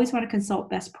you always want to consult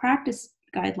best practice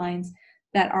guidelines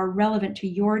that are relevant to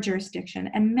your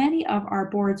jurisdiction. And many of our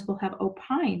boards will have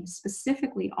opined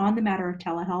specifically on the matter of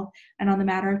telehealth and on the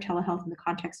matter of telehealth in the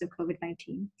context of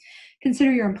COVID-19.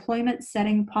 Consider your employment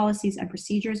setting policies and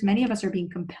procedures. Many of us are being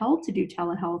compelled to do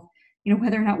telehealth,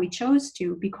 whether or not we chose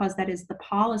to, because that is the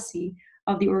policy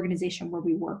of the organization where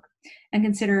we work. And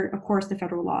consider, of course, the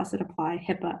federal laws that apply,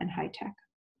 HIPAA and HITECH.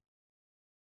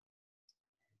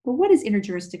 But what is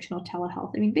interjurisdictional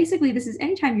telehealth? I mean, basically, this is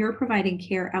anytime you're providing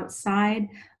care outside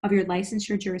of your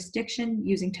licensure jurisdiction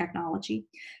using technology.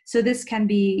 So this can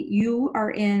be you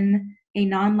are in a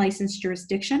non-licensed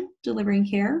jurisdiction delivering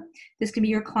care. This can be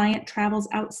your client travels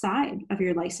outside of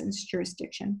your licensed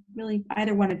jurisdiction. Really,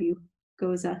 either one of you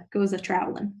goes a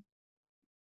traveling.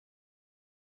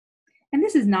 And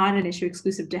this is not an issue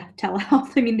exclusive to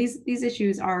telehealth. I mean, these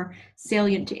issues are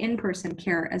salient to in-person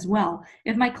care as well.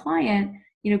 If my client,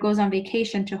 goes on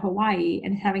vacation to Hawaii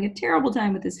and having a terrible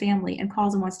time with his family and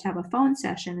calls and wants to have a phone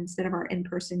session instead of our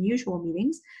in-person usual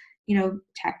meetings,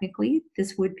 technically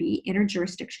this would be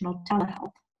interjurisdictional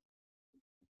telehealth.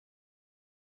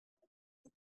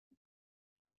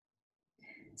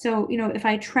 So, if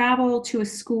I travel to a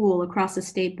school across the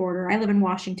state border, I live in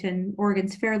Washington,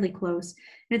 Oregon's fairly close,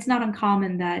 and it's not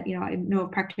uncommon that, I know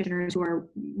of practitioners who are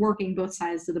working both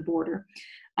sides of the border.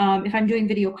 If I'm doing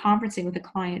video conferencing with a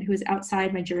client who is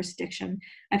outside my jurisdiction,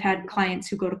 I've had clients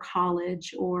who go to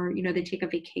college or, they take a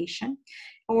vacation.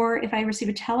 Or if I receive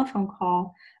a telephone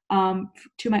call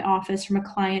to my office from a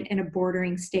client in a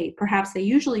bordering state, perhaps they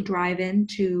usually drive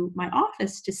into my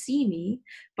office to see me,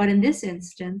 but in this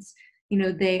instance,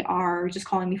 they are just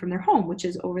calling me from their home, which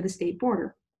is over the state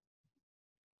border.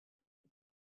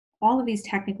 All of these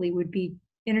technically would be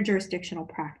interjurisdictional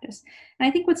practice. And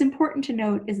I think what's important to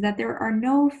note is that there are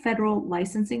no federal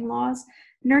licensing laws.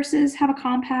 Nurses have a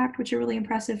compact, which are really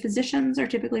impressive. Physicians are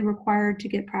typically required to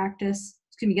get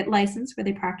licensed where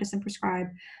they practice and prescribe.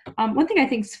 One thing I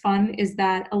think is fun is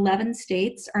that 11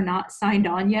 states are not signed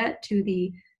on yet to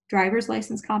the driver's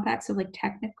license compact. So like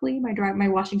technically my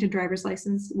Washington driver's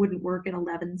license wouldn't work in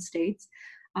 11 states.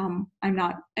 I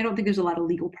don't think there's a lot of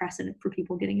legal precedent for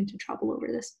people getting into trouble over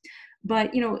this, but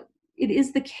it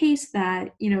is the case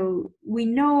that, we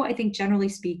know, I think generally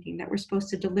speaking, that we're supposed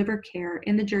to deliver care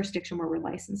in the jurisdiction where we're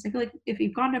licensed. I feel like if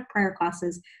you've gone to prior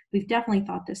classes, we've definitely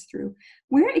thought this through.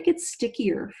 Where it gets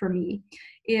stickier for me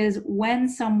is when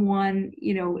someone,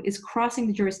 is crossing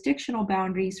the jurisdictional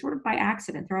boundaries sort of by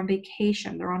accident. They're on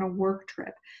vacation, they're on a work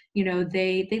trip,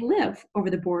 they live over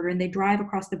the border and they drive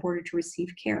across the border to receive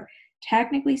care.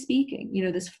 Technically speaking,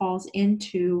 this falls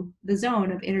into the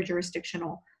zone of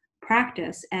interjurisdictional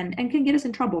practice and can get us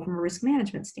in trouble from a risk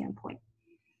management standpoint.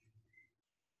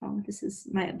 This is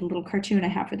the little cartoon I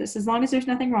have for this. As long as there's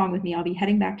nothing wrong with me, I'll be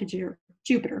heading back to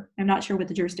Jupiter. I'm not sure what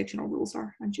the jurisdictional rules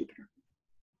are on Jupiter.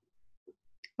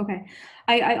 Okay,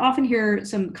 I often hear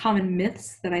some common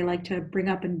myths that I like to bring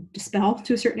up and dispel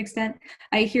to a certain extent.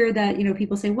 I hear that,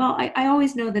 people say, well, I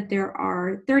always know that there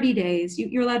are 30 days.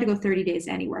 You're allowed to go 30 days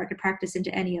anywhere. I could practice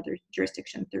into any other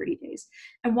jurisdiction 30 days.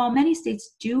 And while many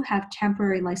states do have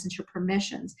temporary licensure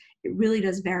permissions, it really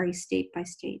does vary state by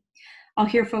state. I'll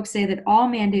hear folks say that all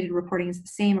mandated reporting is the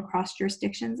same across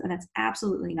jurisdictions, and that's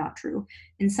absolutely not true.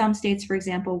 In some states, for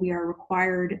example, we are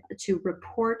required to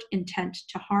report intent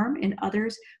to harm. In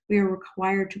others, we are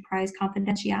required to prize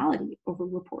confidentiality over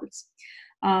reports.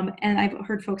 And I've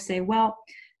heard folks say, well,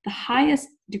 the highest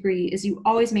degree is you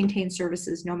always maintain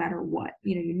services no matter what.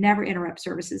 You never interrupt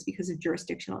services because of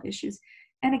jurisdictional issues.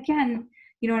 And again,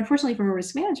 unfortunately, from a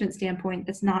risk management standpoint,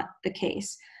 that's not the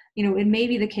case. It may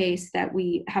be the case that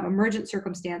we have emergent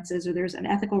circumstances or there's an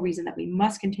ethical reason that we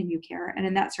must continue care. And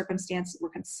in that circumstance, we're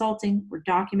consulting, we're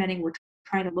documenting, we're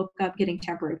trying to look up getting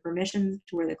temporary permissions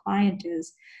to where the client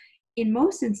is. In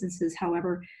most instances,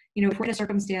 however, if we're in a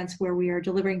circumstance where we are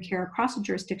delivering care across a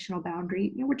jurisdictional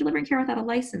boundary, we're delivering care without a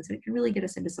license, and it can really get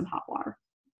us into some hot water.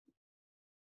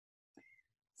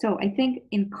 So I think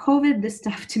in COVID, this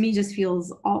stuff to me just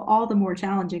feels all the more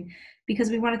challenging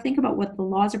because we want to think about what the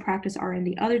laws of practice are in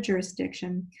the other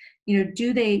jurisdiction.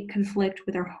 Do they conflict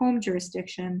with our home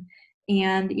jurisdiction?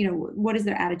 And, what is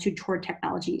their attitude toward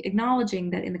technology?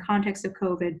 Acknowledging that in the context of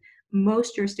COVID,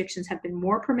 most jurisdictions have been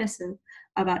more permissive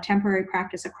about temporary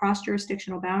practice across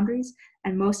jurisdictional boundaries,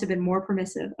 and most have been more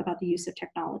permissive about the use of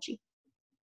technology.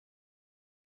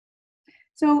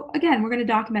 So again, we're going to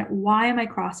document why am I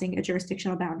crossing a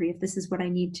jurisdictional boundary if this is what I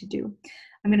need to do.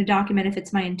 I'm going to document if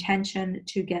it's my intention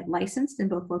to get licensed in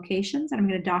both locations, and I'm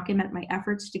going to document my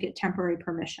efforts to get temporary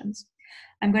permissions.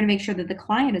 I'm going to make sure that the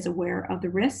client is aware of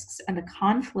the risks and the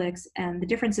conflicts and the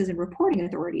differences in reporting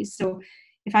authorities. So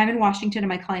if I'm in Washington and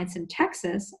my client's in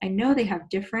Texas, I know they have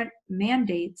different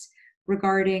mandates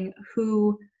regarding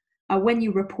when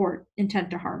you report intent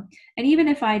to harm. And even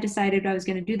if I decided I was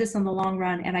going to do this in the long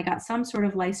run and I got some sort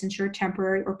of licensure,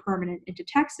 temporary or permanent, into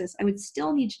Texas, I would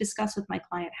still need to discuss with my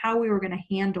client how we were going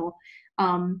to handle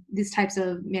these types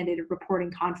of mandated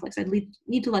reporting conflicts. I'd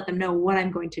need to let them know what I'm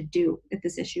going to do if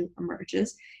this issue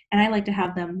emerges. And I like to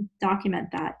have them document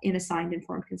that in a signed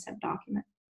informed consent document.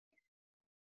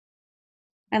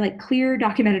 I like clear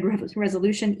documented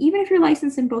resolution, even if you're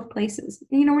licensed in both places.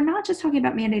 We're not just talking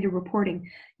about mandated reporting.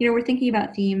 We're thinking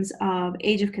about themes of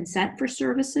age of consent for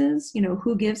services,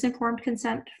 who gives informed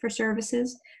consent for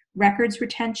services, records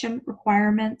retention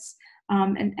requirements,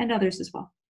 and others as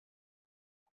well.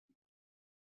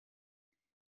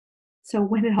 So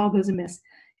when it all goes amiss,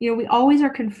 we always are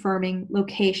confirming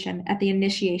location at the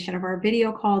initiation of our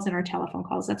video calls and our telephone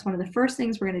calls. That's one of the first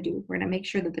things we're going to do. We're going to make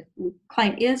sure that the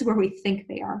client is where we think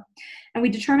they are. And we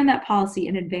determine that policy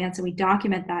in advance and we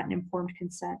document that in informed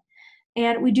consent.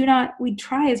 And we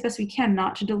try as best we can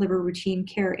not to deliver routine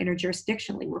care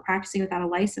interjurisdictionally. We're practicing without a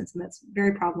license, and that's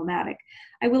very problematic.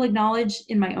 I will acknowledge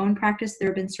in my own practice, there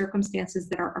have been circumstances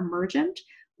that are emergent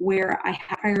where I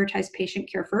prioritize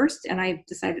patient care first, and I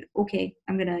decided, okay,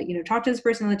 I'm gonna, talk to this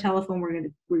person on the telephone. We're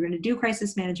gonna do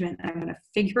crisis management, and I'm gonna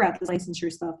figure out the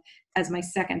licensure stuff as my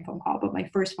second phone call. But my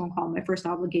first phone call, my first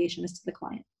obligation is to the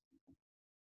client.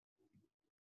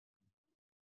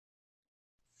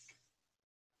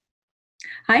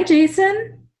 Hi,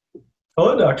 Jason.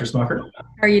 Hello, Dr. Smucker.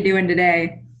 How are you doing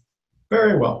today?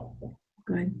 Very well.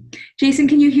 Good. Jason,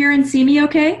 can you hear and see me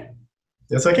okay?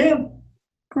 Yes, I can.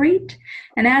 Great.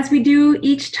 And as we do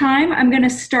each time, I'm going to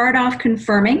start off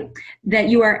confirming that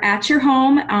you are at your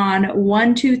home on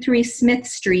 123 Smith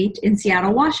Street in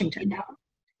Seattle, Washington.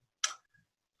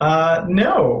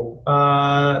 No,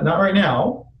 not right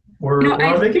now. We're on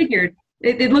I vacation. figured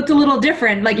it looked a little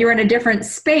different, like you were in a different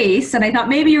space, and I thought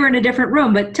maybe you were in a different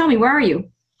room, but tell me, where are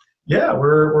you? Yeah,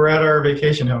 we're at our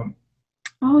vacation home.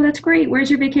 Oh, that's great. Where's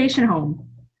your vacation home?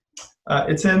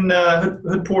 It's in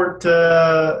Hoodport,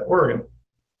 Oregon.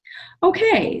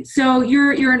 Okay, so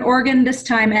you're in Oregon this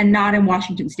time and not in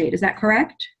Washington State. Is that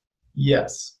correct?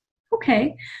 Yes.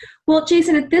 Okay. Well,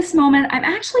 Jason, at this moment, I'm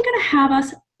actually going to have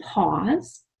us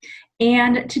pause.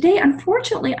 And today,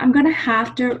 unfortunately, I'm going to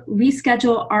have to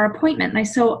reschedule our appointment. And I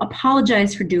so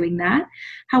apologize for doing that.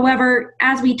 However,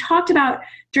 as we talked about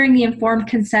during the informed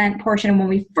consent portion when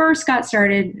we first got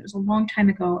started, it was a long time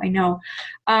ago, I know,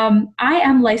 I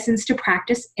am licensed to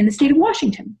practice in the state of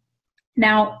Washington.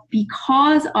 Now,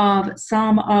 because of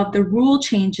some of the rule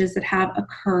changes that have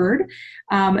occurred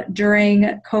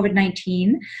during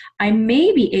COVID-19, I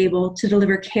may be able to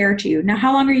deliver care to you. Now,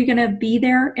 how long are you going to be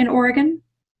there in Oregon?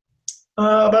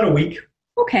 About a week.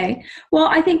 Okay. Well,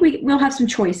 I think we'll have some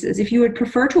choices. If you would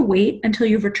prefer to wait until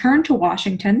you've returned to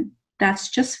Washington, that's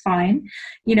just fine.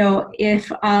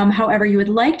 If, however, you would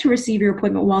like to receive your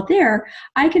appointment while there,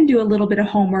 I can do a little bit of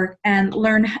homework and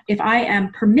learn if I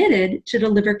am permitted to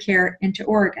deliver care into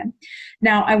Oregon.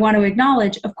 Now, I want to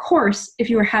acknowledge, of course, if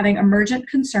you are having emergent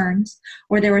concerns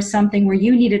or there was something where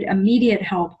you needed immediate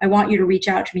help, I want you to reach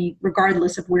out to me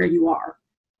regardless of where you are.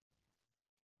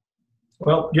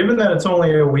 Well, given that it's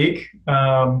only a week,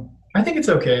 I think it's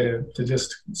okay to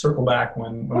just circle back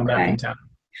when I'm back in town.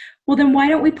 Well, then why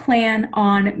don't we plan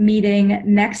on meeting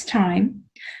next time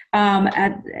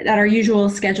at our usual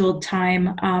scheduled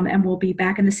time, and we'll be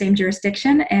back in the same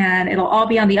jurisdiction, and it'll all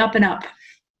be on the up and up.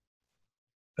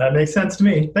 That makes sense to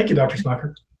me. Thank you, Dr.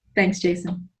 Smucker. Thanks,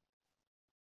 Jason.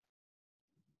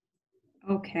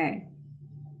 Okay.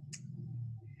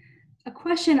 A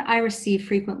question I receive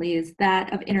frequently is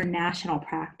that of international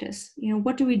practice.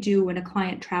 What do we do when a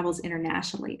client travels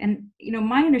internationally? And,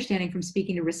 my understanding from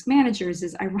speaking to risk managers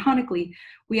is, ironically,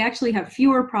 we actually have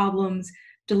fewer problems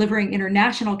delivering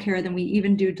international care than we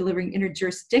even do delivering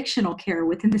interjurisdictional care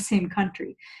within the same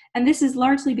country. And this is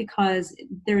largely because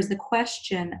there's the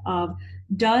question of,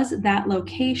 does that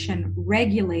location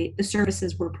regulate the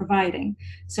services we're providing?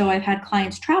 So I've had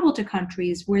clients travel to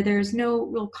countries where there's no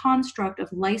real construct of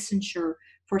licensure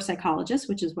for psychologists,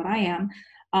 which is what I am.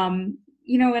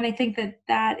 And I think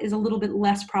that is a little bit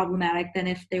less problematic than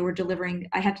if they were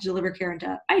I had to deliver care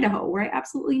into Idaho, where I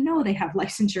absolutely know they have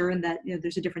licensure and that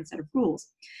there's a different set of rules.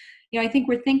 I think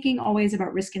we're thinking always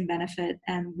about risk and benefit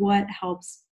and what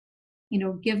helps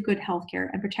give good healthcare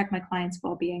and protect my clients'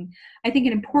 well-being. I think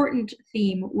an important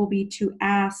theme will be to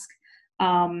ask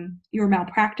your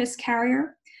malpractice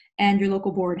carrier and your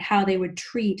local board how they would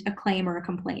treat a claim or a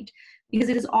complaint, because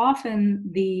it is often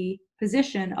the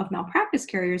position of malpractice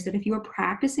carriers that if you are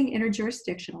practicing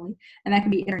interjurisdictionally, and that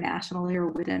can be internationally or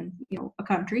within a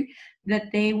country,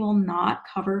 that they will not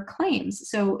cover claims.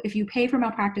 So if you pay for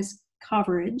malpractice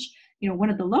coverage,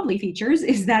 one of the lovely features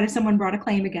is that if someone brought a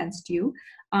claim against you,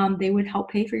 they would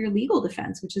help pay for your legal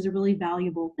defense, which is a really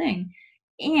valuable thing.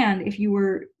 And if you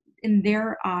were, in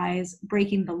their eyes,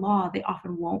 breaking the law, they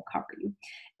often won't cover you.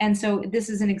 And so this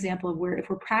is an example of where if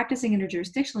we're practicing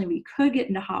interjurisdictionally, we could get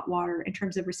into hot water in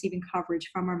terms of receiving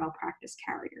coverage from our malpractice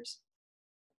carriers.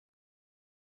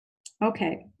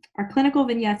 Okay, our clinical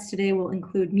vignettes today will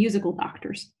include musical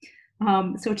doctors.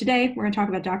 So today we're going to talk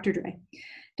about Dr. Dre.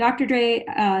 Dr. Dre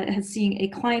has seen a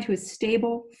client who is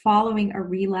stable following a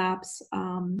relapse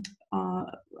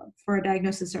for a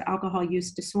diagnosis of alcohol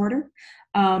use disorder.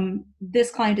 This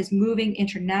client is moving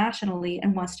internationally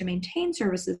and wants to maintain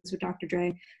services with Dr.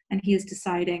 Dre, and he is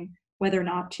deciding whether or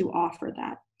not to offer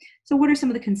that. So what are some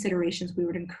of the considerations we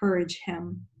would encourage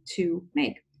him to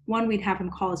make? One, we'd have him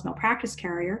call his malpractice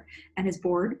carrier and his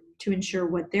board to ensure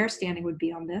what their standing would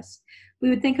be on this. We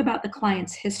would think about the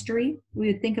client's history. We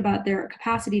would think about their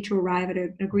capacity to arrive at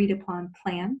an agreed upon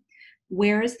plan.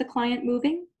 Where is the client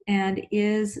moving? And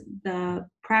is the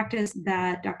practice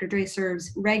that Dr. Dre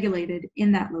serves regulated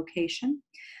in that location?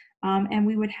 and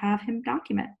we would have him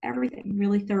document everything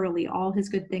really thoroughly, all his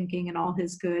good thinking and all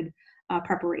his good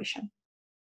preparation.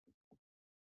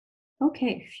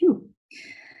 Okay, phew.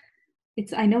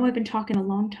 I know I've been talking a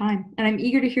long time, and I'm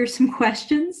eager to hear some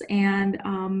questions and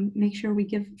make sure we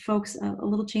give folks a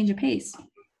little change of pace.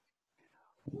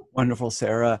 Wonderful,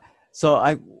 Sarah. So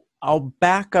I'll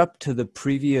back up to the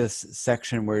previous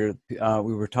section where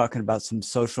we were talking about some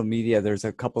social media. There's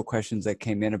a couple of questions that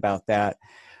came in about that.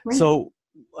 Great. So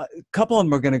a couple of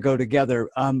them are going to go together.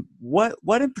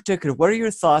 What in particular, what are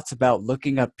your thoughts about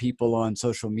looking up people on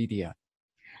social media?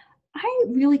 I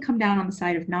really come down on the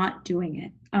side of not doing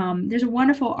it. There's a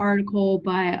wonderful article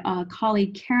by a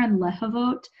colleague, Karen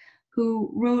Lehavot, who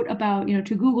wrote about,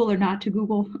 to Google or not to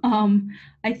Google.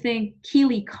 I think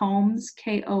Keely Combs,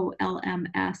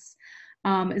 Kolms,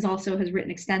 has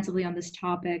written extensively on this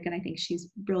topic, and I think she's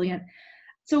brilliant.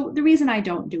 So the reason I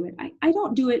don't do it, I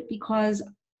don't do it because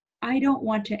I don't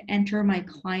want to enter my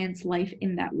client's life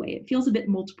in that way. It feels a bit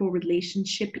multiple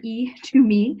relationship-y to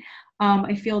me.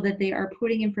 I feel that they are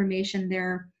putting information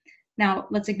there. Now,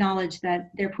 let's acknowledge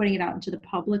that they're putting it out into the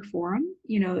public forum.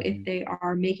 If they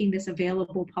are making this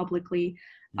available publicly,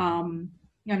 I'm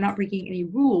not breaking any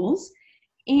rules.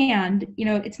 And,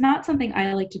 it's not something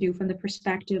I like to do from the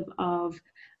perspective of,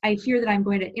 I fear that I'm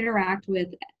going to interact with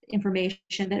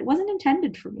information that wasn't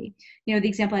intended for me. The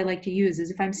example I like to use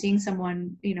is if I'm seeing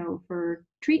someone, for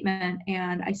treatment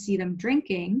and I see them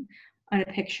drinking on a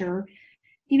picture,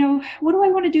 what do I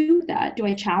want to do with that? Do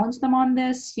I challenge them on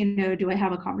this? Do I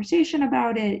have a conversation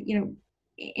about it?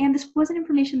 And this wasn't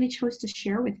information they chose to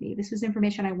share with me. This was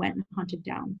information I went and hunted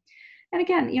down. And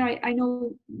again, I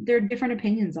know there are different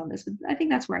opinions on this, but I think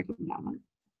that's where I come down on it.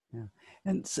 Yeah.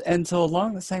 And so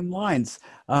along the same lines,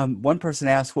 one person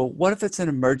asked, well, what if it's an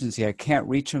emergency? I can't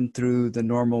reach them through the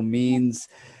normal means.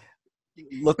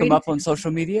 Look them up on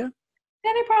social media?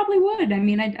 Then I probably would. I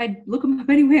mean, I'd look them up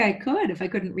any way I could if I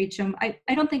couldn't reach them. I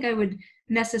don't think I would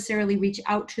necessarily reach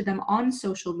out to them on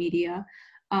social media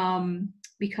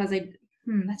because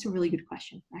that's a really good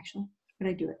question, actually. Would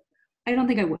I do it? I don't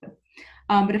think I would.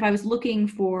 But if I was looking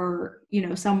for,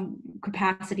 some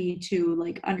capacity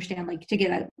to understand, to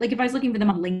get if I was looking for them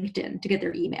on LinkedIn to get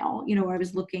their email, or I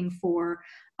was looking for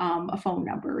a phone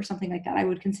number or something like that, I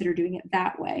would consider doing it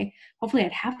that way. Hopefully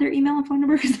I'd have their email and phone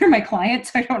number because they're my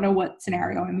clients. So I don't know what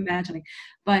scenario I'm imagining,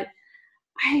 but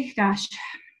I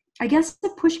guess the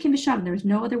push came to shove and there was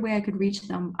no other way I could reach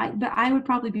them. But I would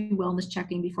probably be wellness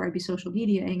checking before I'd be social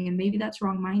mediaing, and maybe that's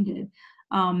wrong-minded.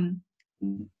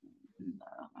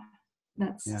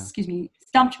 Excuse me,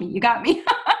 stumped me. You got me.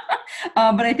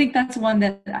 But I think that's one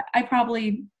that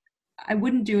I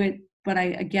wouldn't do it. But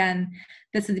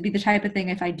this would be the type of thing,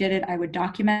 if I did it, I would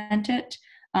document it,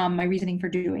 my reasoning for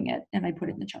doing it, and I'd put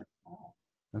it in the chart.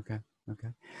 Okay.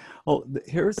 Well,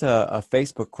 here's a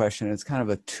Facebook question. It's kind of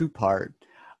a two-part.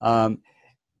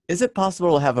 Is it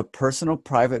possible to have a personal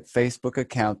private Facebook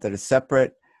account that is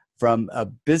separate from a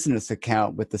business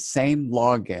account with the same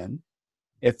login?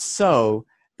 If so,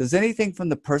 does anything from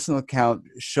the personal account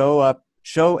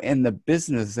show in the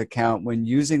business account when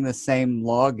using the same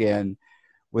login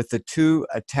with the two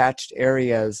attached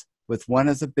areas, with one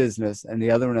as a business and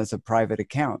the other one as a private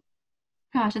account?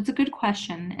 Gosh, it's a good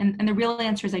question. And the real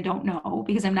answer is I don't know,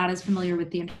 because I'm not as familiar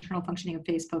with the internal functioning of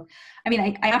Facebook. I mean,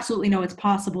 I absolutely know it's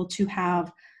possible to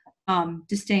have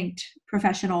distinct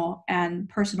professional and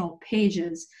personal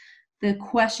pages. The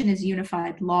question is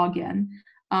unified login.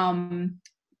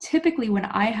 Typically, when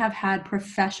I have had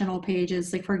professional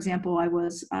pages, for example, I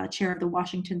was chair of the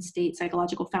Washington State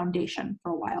Psychological Foundation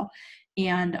for a while,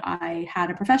 and I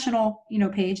had a professional,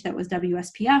 page that was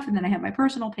WSPF, and then I had my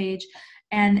personal page,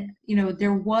 and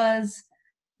there was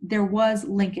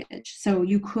linkage, so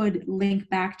you could link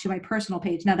back to my personal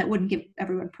page. Now, that wouldn't give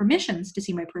everyone permissions to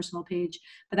see my personal page,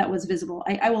 but that was visible.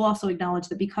 I will also acknowledge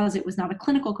that because it was not a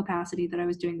clinical capacity that I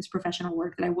was doing this professional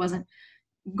work, that I wasn't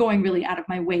going really out of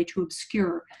my way to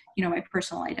obscure, my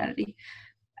personal identity.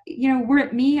 Were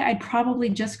it me, I'd probably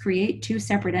just create two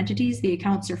separate entities. The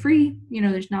accounts are free.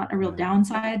 There's not a real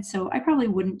downside. So I probably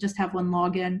wouldn't just have one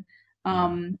login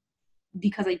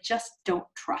because I just don't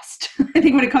trust. I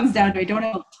think when it comes down to it, I don't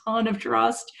have a ton of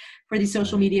trust for these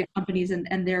social media companies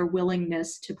and their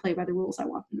willingness to play by the rules I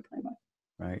want them to play by.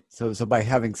 Right. So by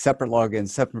having separate logins,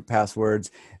 separate passwords,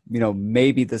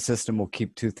 maybe the system will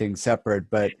keep two things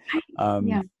separate, but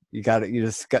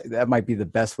that might be the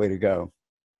best way to go.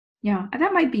 Yeah,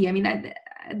 that might be. I mean,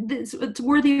 it's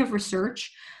worthy of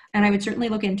research, and I would certainly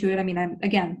look into it. I mean,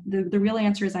 the real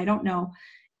answer is I don't know.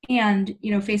 And,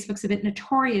 Facebook's a bit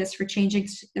notorious for changing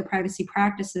their privacy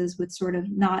practices with sort of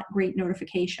not great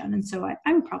notification. And so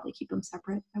I would probably keep them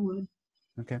separate. I would.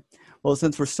 Okay. Well,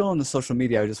 since we're still on the social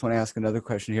media, I just want to ask another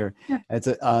question here.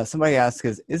 Yeah. Somebody asked,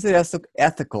 is it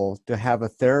ethical to have a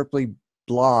therapy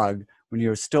blog when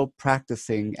you're still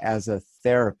practicing as a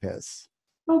therapist?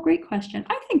 Oh, great question.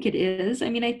 I think it is. I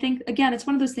mean, I think, again, it's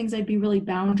one of those things I'd be really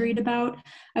boundaried about.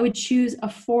 I would choose a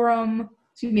format,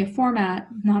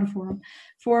 not a forum,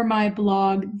 for my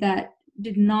blog that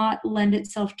did not lend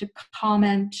itself to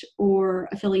comment or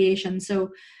affiliation.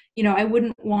 So, I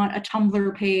wouldn't want a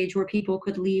Tumblr page where people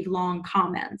could leave long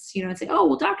comments, and say, oh,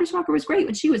 well, Dr. Smucker was great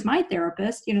when she was my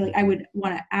therapist. I would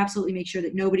want to absolutely make sure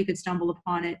that nobody could stumble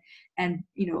upon it and,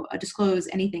 disclose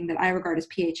anything that I regard as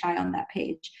PHI on that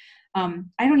page. I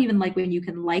don't even like when you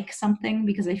can like something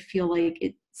because I feel like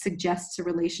it suggests a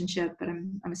relationship, but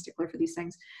I'm a stickler for these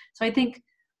things. So I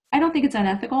don't think it's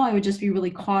unethical. I would just be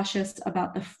really cautious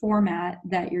about the format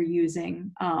that you're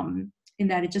using, in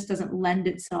that it just doesn't lend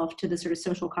itself to the sort of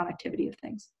social connectivity of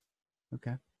things.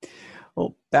 Okay.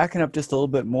 Well, backing up just a little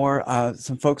bit more,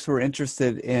 some folks were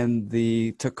interested in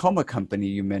the Tacoma company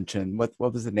you mentioned. What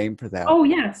was the name for that? Oh,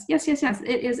 yes.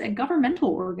 It is a governmental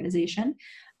organization.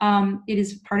 It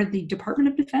is part of the Department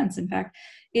of Defense. In fact,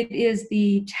 it is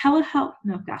the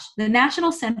the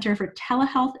National Center for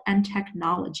Telehealth and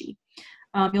Technology.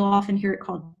 You'll often hear it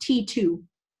called T2,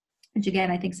 which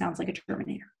again, I think sounds like a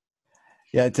Terminator.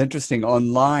 Yeah, it's interesting.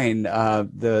 Online,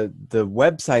 the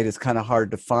website is kind of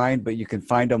hard to find, but you can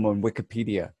find them on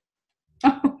Wikipedia.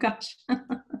 Oh, gosh.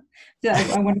 Yeah,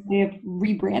 I wonder if they have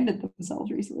rebranded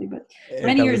themselves recently, but for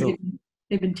many years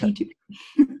they've been T2.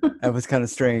 That was kind of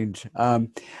strange.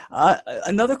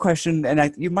 Another question,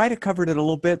 and you might have covered it a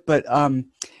little bit, but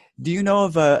do you know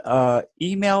of a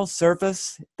email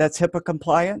service that's HIPAA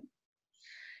compliant?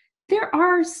 There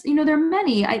are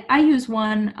many. I use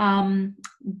one.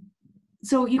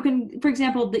 So you can, for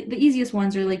example, the easiest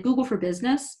ones are like Google for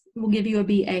Business will give you a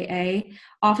BAA.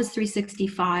 Office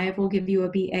 365 will give you a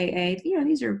BAA.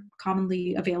 These are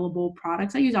commonly available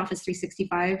products. I use Office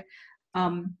 365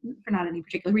 for not any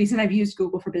particular reason. I've used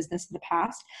Google for Business in the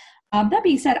past. That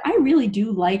being said, I really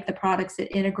do like the products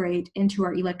that integrate into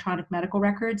our electronic medical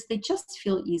records. They just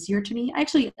feel easier to me.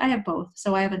 Actually, I have both.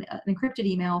 So I have an encrypted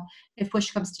email. If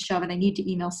push comes to shove and I need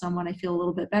to email someone, I feel a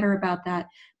little bit better about that.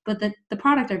 But the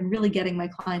product I'm really getting my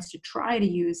clients to try to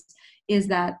use is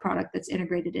that product that's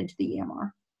integrated into the EMR.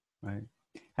 Right.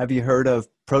 Have you heard of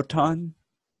Proton?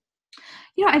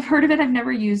 I've heard of it. I've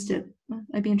never used it.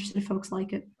 I'd be interested if folks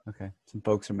like it. Okay. Some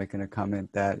folks are making a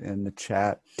comment that in the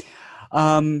chat.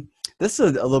 This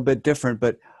is a little bit different,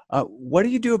 but what do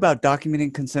you do about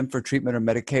documenting consent for treatment or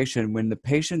medication when the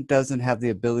patient doesn't have the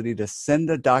ability to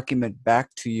send a document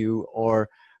back to you or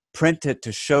print it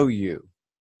to show you?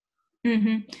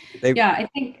 Mm-hmm. I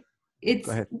think it's,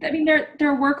 I mean, there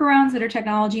are workarounds that are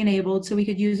technology enabled. So we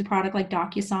could use a product like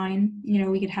DocuSign.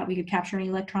 We could capture an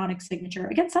electronic signature.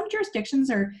 Again, some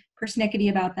jurisdictions are persnickety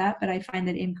about that, but I find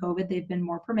that in COVID, they've been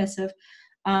more permissive.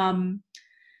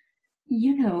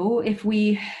 If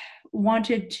we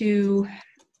wanted to,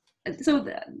 so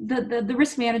the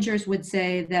risk managers would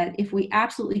say that if we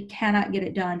absolutely cannot get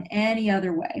it done any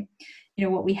other way,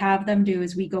 what we have them do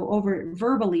is we go over it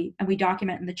verbally and we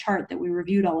document in the chart that we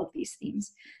reviewed all of these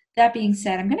themes. That being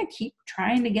said, I'm going to keep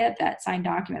trying to get that signed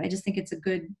document. I just think it's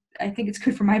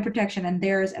good for my protection and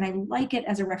theirs, and I like it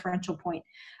as a referential point.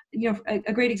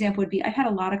 A great example would be I've had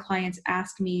a lot of clients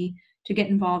ask me to get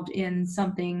involved in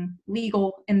something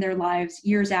legal in their lives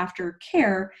years after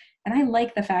care. And I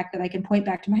like the fact that I can point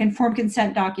back to my informed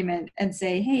consent document and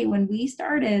say, hey, when we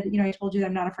started, I told you that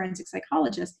I'm not a forensic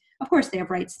psychologist. Of course, they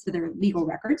have rights to their legal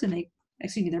records and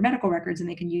their medical records, and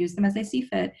they can use them as they see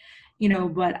fit,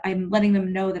 but I'm letting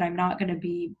them know that I'm not going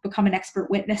to become an expert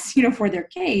witness, for their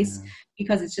case,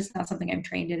 because it's just not something I'm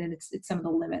trained in, and it's some of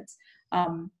the limits.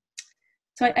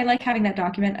 So I like having that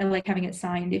document. I like having it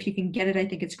signed. If you can get it, I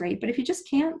think it's great. But if you just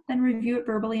can't, then review it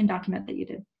verbally and document that you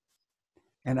did.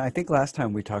 And I think last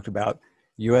time we talked about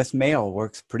U.S. mail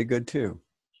works pretty good too.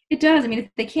 It does. I mean, if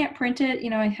they can't print it,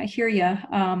 I hear you.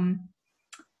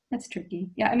 That's tricky.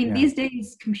 Yeah. I mean, these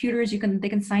days computers, they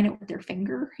can sign it with their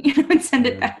finger, and send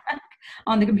it back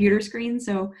on the computer screen.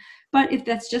 So, but if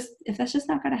that's just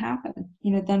not going to happen,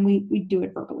 then we do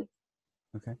it verbally.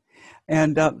 Okay.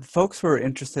 And folks were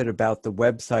interested about the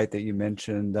website that you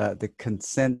mentioned, the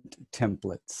consent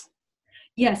templates.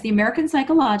 Yes, the American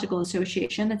Psychological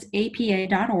Association, that's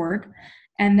apa.org.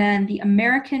 And then the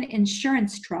American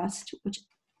Insurance Trust, which,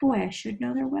 boy, I should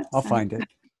know their website. I'll find it.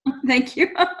 Thank you.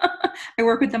 I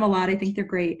work with them a lot. I think they're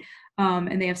great.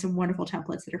 And they have some wonderful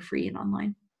templates that are free and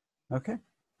online. Okay.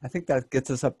 I think that gets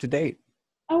us up to date.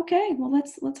 Okay. Well,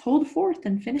 let's hold forth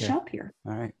and finish up here.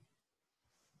 All right.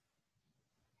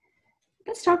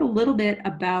 let's talk a little bit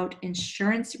about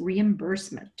insurance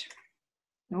reimbursement.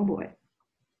 Oh boy.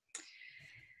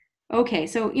 Okay,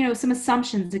 so, some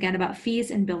assumptions again about fees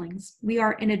and billings. We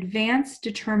are in advance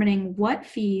determining what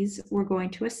fees we're going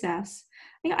to assess.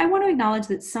 I want to acknowledge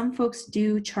that some folks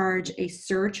do charge a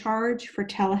surcharge for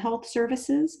telehealth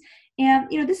services. And,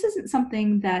 this isn't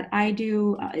something that I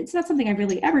do. It's not something I've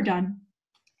really ever done.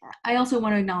 I also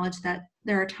want to acknowledge that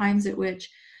there are times at which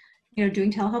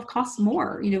doing telehealth costs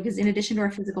more, because in addition to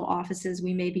our physical offices,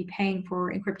 we may be paying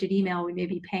for encrypted email, we may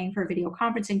be paying for a video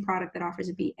conferencing product that offers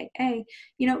a BAA,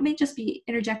 it may just be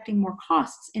interjecting more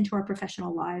costs into our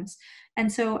professional lives.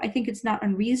 And so I think it's not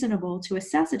unreasonable to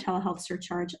assess a telehealth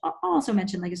surcharge. I'll also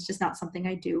mention, it's just not something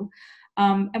I do.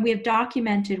 And we have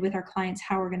documented with our clients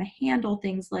how we're going to handle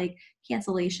things like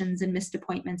cancellations and missed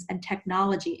appointments and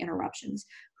technology interruptions.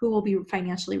 Who will be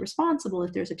financially responsible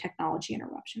if there's a technology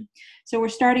interruption? So we're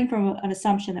starting from an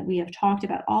assumption that we have talked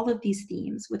about all of these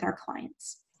themes with our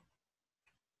clients.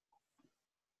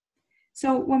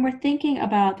 So when we're thinking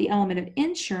about the element of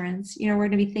insurance, we're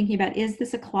going to be thinking about, is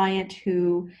this a client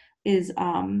who is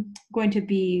going to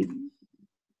be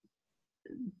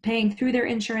paying through their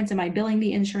insurance? Am I billing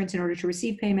the insurance in order to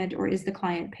receive payment, or is the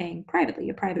client paying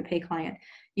privately, a private pay client,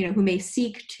 who may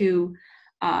seek to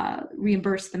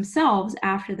reimburse themselves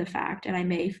after the fact, and I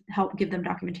may help give them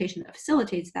documentation that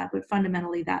facilitates that, but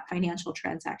fundamentally that financial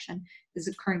transaction is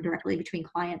occurring directly between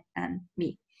client and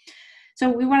me. So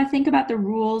we want to think about the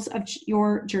rules of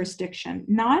your jurisdiction.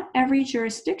 Not every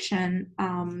jurisdiction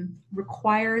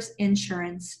requires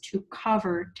insurance to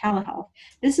cover telehealth.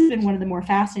 This has been one of the more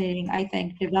fascinating, I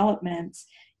think, developments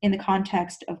in the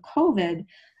context of COVID,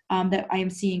 that I am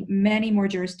seeing many more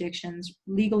jurisdictions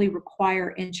legally require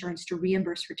insurance to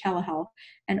reimburse for telehealth,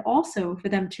 and also for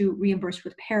them to reimburse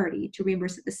with parity, to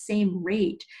reimburse at the same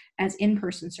rate as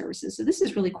in-person services. So this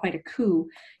is really quite a coup.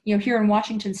 Here in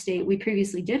Washington State, we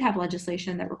previously did have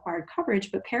legislation that required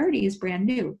coverage, but parity is brand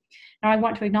new. Now, I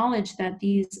want to acknowledge that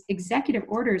these executive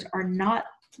orders are not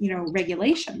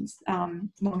regulations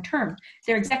long-term.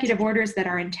 They're executive orders that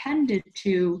are intended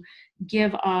to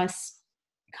give us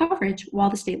coverage while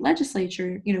the state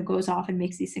legislature, goes off and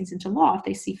makes these things into law if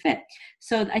they see fit.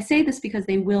 So I say this because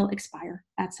they will expire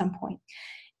at some point.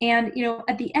 And,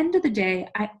 at the end of the day,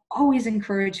 I always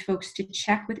encourage folks to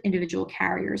check with individual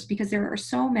carriers, because there are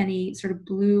so many sort of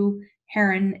blue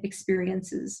heron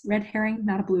experiences, red herring,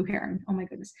 not a blue heron. Oh my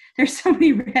goodness. There's so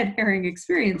many red herring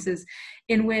experiences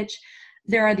in which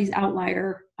there are these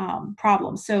outlier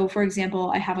problems. So for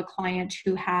example, I have a client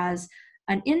who has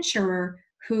an insurer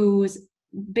who's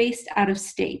based out of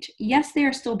state. Yes, they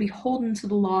are still beholden to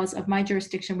the laws of my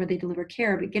jurisdiction where they deliver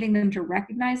care, but getting them to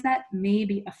recognize that may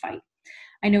be a fight.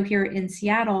 I know here in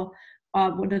Seattle,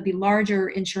 one of the larger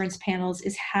insurance panels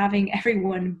is having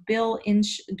everyone bill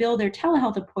their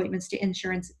telehealth appointments to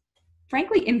insurance,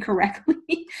 frankly, incorrectly.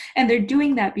 And they're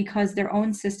doing that because their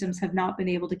own systems have not been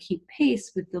able to keep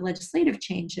pace with the legislative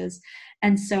changes.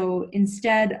 And so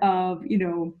instead of,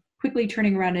 quickly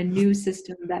turning around a new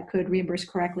system that could reimburse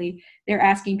correctly, they're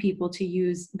asking people to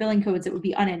use billing codes that would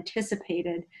be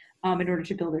unanticipated in order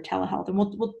to bill their telehealth. And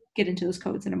we'll get into those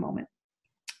codes in a moment.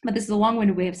 But this is a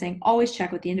long-winded way of saying always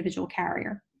check with the individual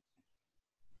carrier.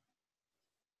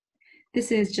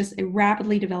 This is just a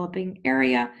rapidly developing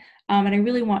area, and I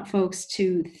really want folks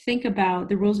to think about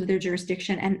the rules of their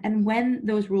jurisdiction and when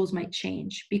those rules might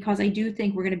change, because I do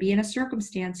think we're going to be in a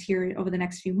circumstance here over the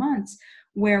next few months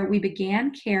where we began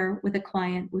care with a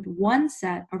client with one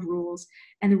set of rules,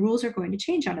 and the rules are going to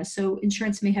change on us. So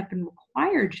insurance may have been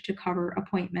required to cover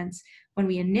appointments when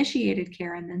we initiated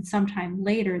care, and then sometime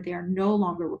later they are no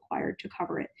longer required to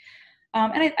cover it.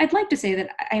 And I'd like to say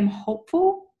that I am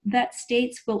hopeful that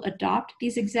states will adopt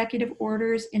these executive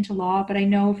orders into law, but I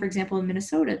know, for example, in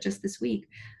Minnesota just this week,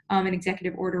 an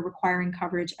executive order requiring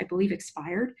coverage, I believe,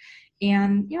 expired.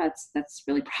 And that's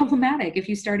really problematic. If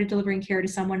you started delivering care to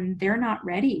someone and they're not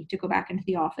ready to go back into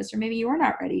the office, or maybe you're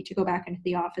not ready to go back into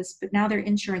the office, but now their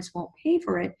insurance won't pay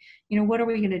for it, what are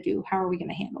we going to do? How are we going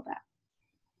to handle that?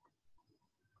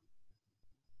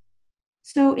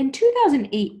 So in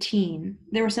 2018,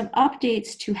 there were some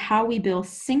updates to how we bill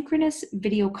synchronous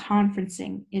video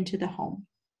conferencing into the home.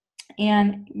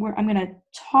 And I'm going to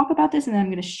talk about this, and then I'm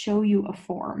going to show you a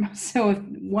form. So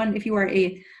if you are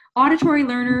a auditory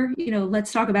learner,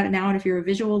 let's talk about it now. And if you're a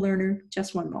visual learner,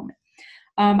 just one moment.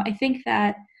 I think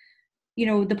that,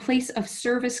 the place of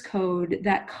service code,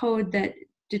 that code that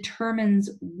determines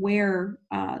where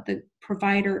the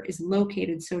provider is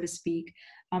located, so to speak,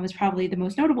 is probably the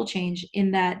most notable change,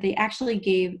 in that they actually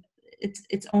gave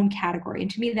its own category.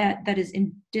 And to me, that is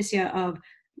indicia of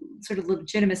sort of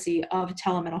legitimacy of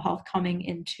telemental health coming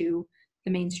into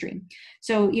the mainstream.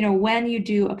 So, when you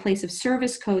do a place of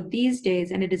service code these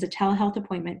days, and it is a telehealth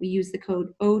appointment, we use the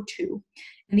code O2.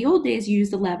 In the old days, you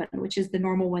used 11, which is the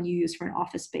normal one you use for an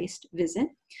office-based visit.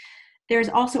 There's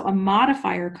also a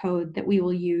modifier code that we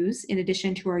will use in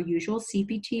addition to our usual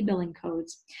CPT billing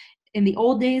codes. In the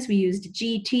old days, we used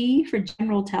GT for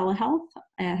general telehealth.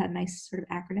 It had a nice sort of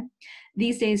acronym.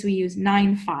 These days, we use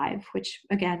 95, which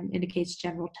again indicates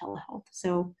general telehealth.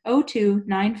 So O2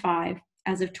 95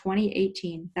 as of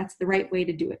 2018, that's the right way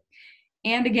to do it.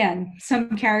 And again,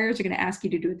 some carriers are going to ask you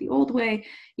to do it the old way.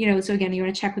 So again, you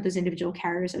want to check with those individual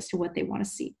carriers as to what they want to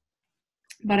see.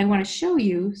 But I want to show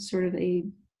you sort of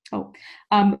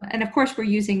and of course, we're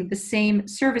using the same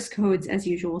service codes as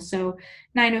usual. So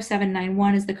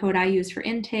 90791 is the code I use for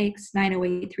intakes,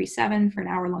 90837 for an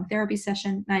hour-long therapy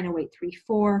session,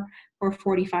 90834 for a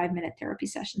 45-minute therapy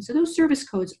session. So those service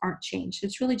codes aren't changed.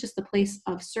 It's really just the place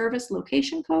of service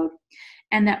location code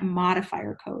and that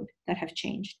modifier code that have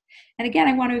changed. And again,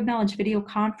 I want to acknowledge video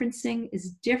conferencing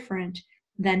is different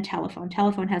than telephone.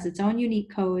 Telephone has its own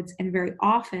unique codes and very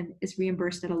often is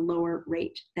reimbursed at a lower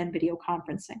rate than video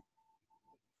conferencing.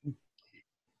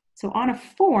 So on a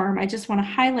form, I just want to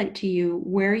highlight to you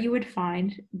where you would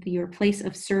find your place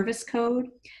of service code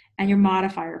and your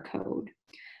modifier code.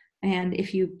 And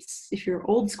if you're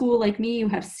old school like me, you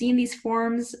have seen these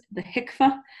forms, the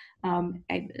HICFA,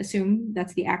 I assume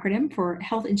that's the acronym for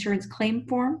Health Insurance Claim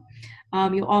Form.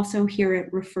 You'll also hear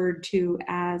it referred to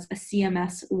as a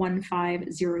CMS 1500,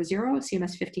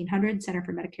 CMS 1500, Center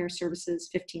for Medicare Services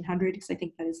 1500, because I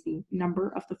think that is the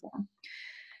number of the form.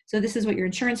 So this is what your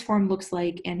insurance form looks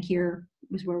like, and here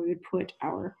is where we would put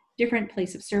our different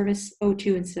place of service,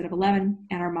 O2 instead of 11,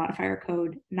 and our modifier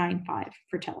code 95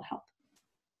 for telehealth.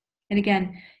 And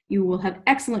again, you will have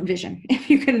excellent vision if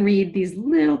you can read these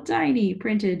little tiny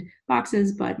printed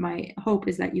boxes, but my hope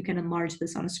is that you can enlarge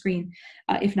this on a screen,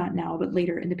 if not now, but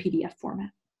later in the PDF format.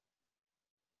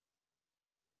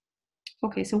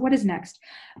 Okay, so what is next?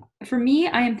 For me,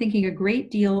 I am thinking a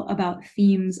great deal about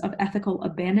themes of ethical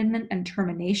abandonment and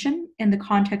termination in the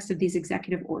context of these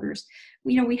executive orders.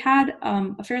 We had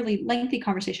a fairly lengthy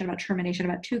conversation about termination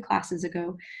about 2 classes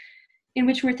ago, in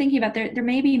which we're thinking about there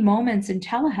may be moments in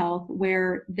telehealth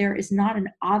where there is not an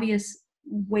obvious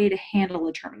way to handle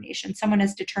a termination. Someone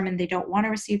has determined they don't want to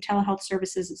receive telehealth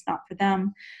services, it's not for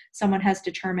them. Someone has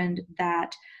determined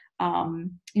that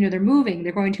they're moving,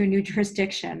 they're going to a new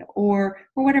jurisdiction, or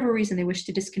for whatever reason they wish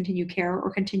to discontinue care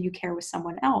or continue care with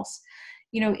someone else.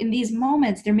 In these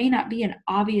moments, there may not be an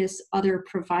obvious other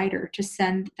provider to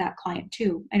send that client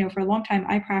to. I know for a long time,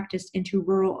 I practiced into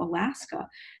rural Alaska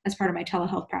as part of my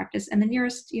telehealth practice, and the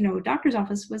nearest, doctor's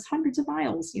office was hundreds of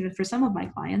miles, for some of my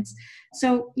clients.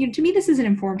 So, to me, this is an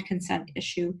informed consent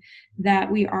issue that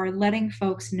we are letting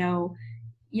folks know,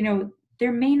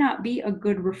 there may not be a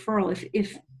good referral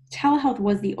if telehealth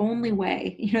was the only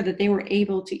way, that they were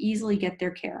able to easily get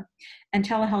their care, and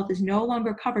telehealth is no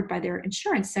longer covered by their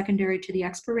insurance secondary to the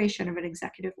expiration of an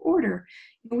executive order,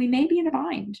 we may be in a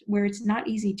bind where it's not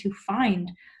easy to find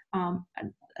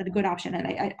a good option.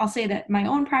 And I'll say that my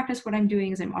own practice, what I'm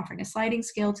doing is I'm offering a sliding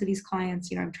scale to these clients.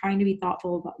 I'm trying to be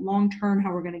thoughtful about long-term,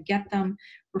 how we're going to get them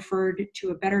referred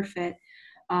to a better fit.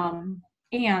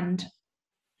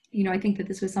 I think that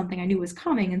this was something I knew was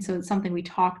coming, and so it's something we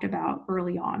talked about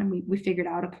early on, and we figured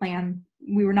out a plan.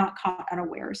 We were not caught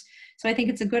unawares. So I think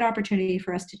it's a good opportunity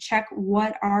for us to check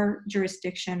what our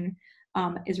jurisdiction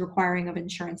is requiring of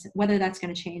insurance, whether that's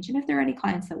going to change, and if there are any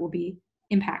clients that will be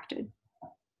impacted.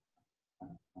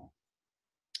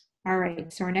 All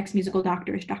right, so our next musical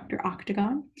doctor is Dr.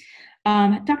 Octagon.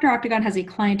 Dr. Octagon has a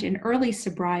client in early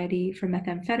sobriety for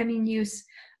methamphetamine use,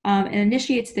 and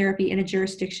initiates therapy in a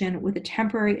jurisdiction with a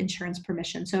temporary insurance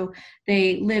permission. So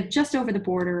they live just over the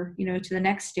border, to the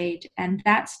next state, and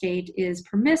that state is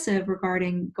permissive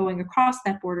regarding going across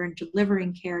that border and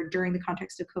delivering care during the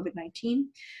context of COVID-19.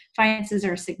 Finances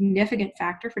are a significant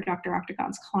factor for Dr.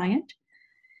 Octagon's client.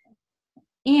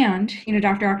 And,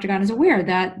 Dr. Octagon is aware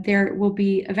that there will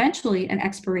be eventually an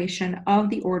expiration of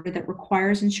the order that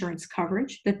requires insurance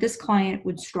coverage, that this client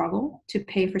would struggle to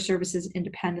pay for services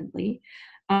independently.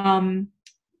 And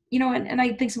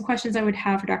I think some questions I would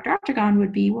have for Dr. Octagon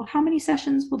would be, well, how many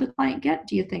sessions will the client get,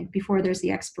 do you think, before there's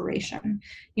the expiration?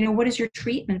 What is your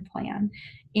treatment plan?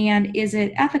 And is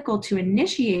it ethical to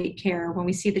initiate care when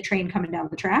we see the train coming down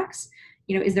the tracks?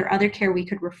 Is there other care we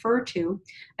could refer to?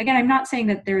 Again, I'm not saying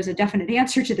that there's a definite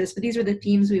answer to this, but these are the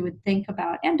themes we would think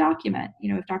about and document,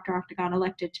 if Dr. Octagon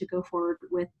elected to go forward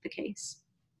with the case.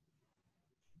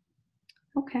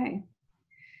 Okay.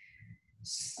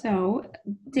 So,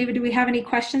 David, do we have any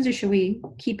questions, or should we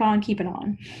keep on keeping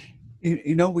on?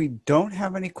 You know, we don't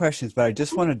have any questions, but I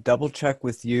just want to double check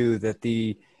with you that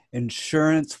the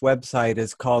insurance website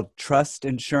is called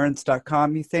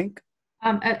trustinsurance.com, you think?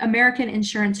 American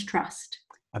Insurance Trust.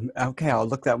 Okay, I'll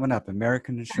look that one up.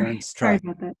 American Insurance Sorry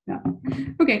Trust. about that.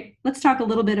 No. Okay, let's talk a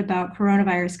little bit about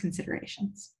coronavirus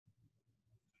considerations.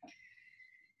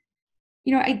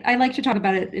 You know, I like to talk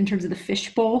about it in terms of the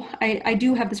fishbowl. I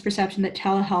do have this perception that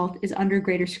telehealth is under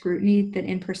greater scrutiny than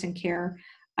in-person care.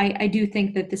 I do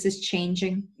think that this is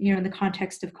changing, you know, in the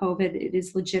context of COVID. It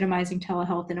is legitimizing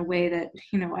telehealth in a way that,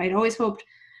 you know, I'd always hoped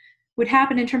would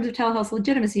happen in terms of telehealth's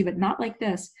legitimacy, but not like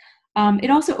this.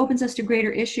 It also opens us to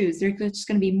greater issues. There's just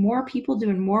going to be more people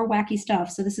doing more wacky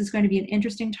stuff. So this is going to be an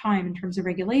interesting time in terms of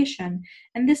regulation.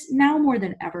 And this now more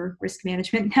than ever, risk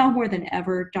management, now more than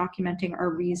ever, documenting our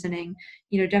reasoning,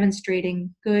 you know,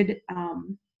 demonstrating good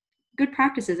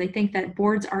practices. I think that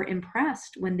boards are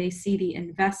impressed when they see the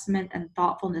investment and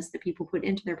thoughtfulness that people put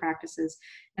into their practices.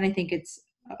 And I think it's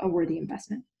a worthy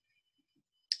investment.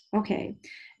 Okay,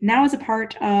 now as a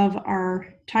part of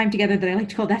our time together that I like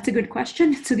to call That's a Good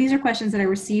Question. So these are questions that I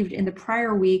received in the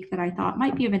prior week that I thought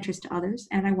might be of interest to others,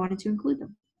 and I wanted to include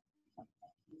them.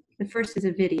 The first is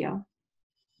a video.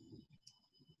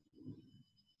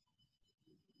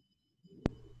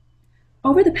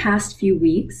 Over the past few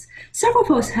weeks, several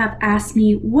folks have asked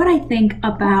me what I think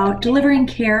about delivering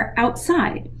care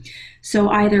outside.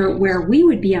 So either where we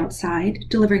would be outside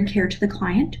delivering care to the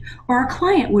client, or our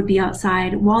client would be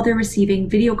outside while they're receiving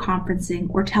video conferencing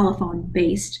or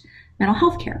telephone-based mental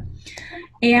health care.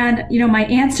 And, you know, my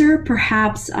answer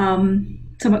perhaps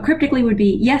somewhat cryptically would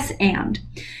be yes and.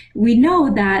 We know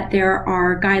that there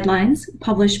are guidelines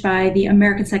published by the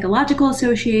American Psychological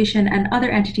Association and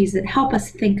other entities that help us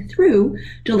think through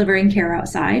delivering care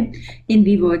outside. In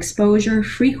vivo exposure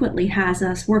frequently has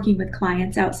us working with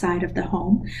clients outside of the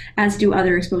home, as do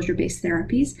other exposure-based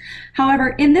therapies.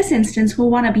 However, in this instance, we'll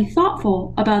want to be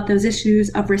thoughtful about those issues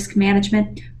of risk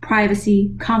management,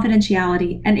 privacy,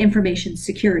 confidentiality, and information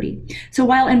security. So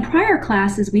while in prior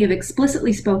classes we have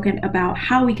explicitly spoken about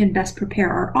how we can best prepare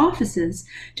our offices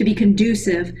to be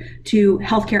conducive to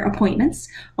healthcare appointments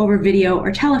over video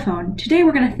or telephone, today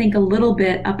we're going to think a little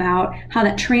bit about how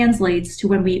that translates to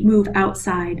when we move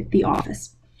outside the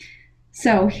office.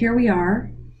 So here we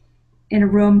are in a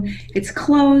room. It's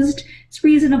closed, it's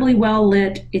reasonably well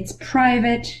lit, it's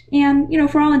private, and, you know,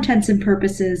 for all intents and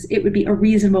purposes, it would be a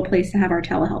reasonable place to have our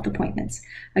telehealth appointments.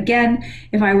 Again,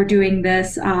 if I were doing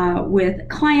this with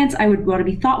clients, I would want to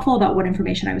be thoughtful about what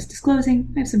information I was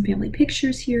disclosing. I have some family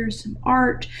pictures here, some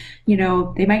art. You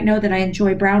know, they might know that I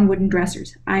enjoy brown wooden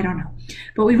dressers. I don't know.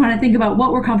 But we want to think about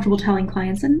what we're comfortable telling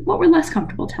clients and what we're less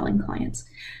comfortable telling clients.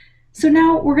 So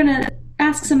now we're going to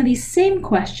ask some of these same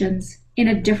questions in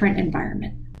a different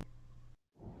environment.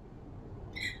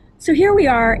 So here we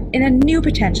are in a new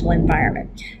potential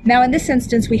environment. Now in this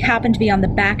instance, we happen to be on the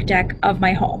back deck of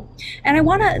my home. And I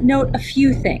want to note a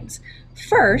few things.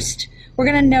 First, we're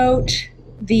going to note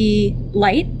the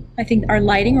light. I think our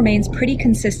lighting remains pretty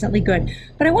consistently good,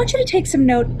 but I want you to take some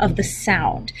note of the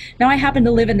sound. Now I happen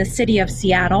to live in the city of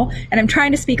Seattle, and I'm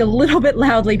trying to speak a little bit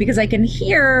loudly because I can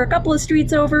hear a couple of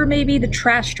streets over, maybe the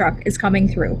trash truck is coming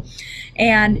through.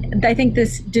 And I think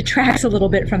this detracts a little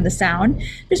bit from the sound.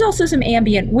 There's also some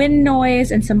ambient wind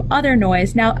noise and some other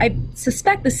noise. Now, I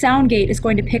suspect the sound gate is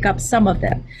going to pick up some of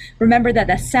them. Remember that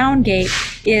the sound gate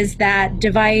is that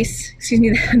device,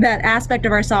 that aspect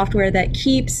of our software that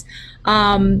keeps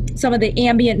some of the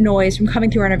ambient noise from coming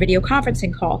through on our video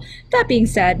conferencing call. That being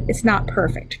said, it's not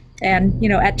perfect. And, you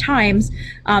know, at times,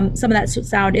 some of that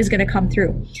sound is going to come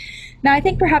through. Now, I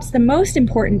think perhaps the most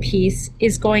important piece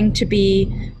is going to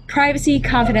be privacy,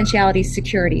 confidentiality,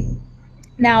 security.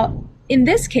 Now, in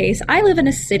this case, I live in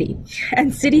a city,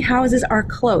 and city houses are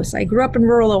close. I grew up in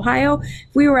rural Ohio.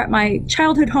 If we were at my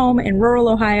childhood home in rural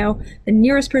Ohio, the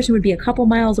nearest person would be a couple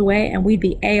miles away, and we'd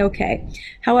be A-okay.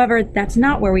 However, that's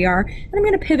not where we are, and I'm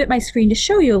going to pivot my screen to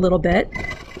show you a little bit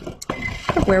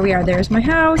of where we are. There's my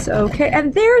house, okay,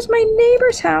 and there's my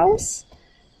neighbor's house.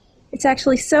 It's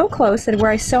actually so close that were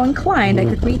I so inclined, I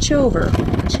could reach over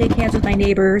and shake hands with my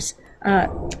neighbors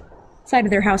side of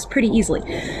their house pretty easily.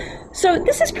 So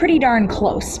this is pretty darn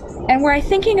close. And were I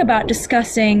thinking about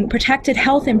discussing protected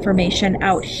health information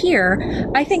out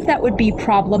here, I think that would be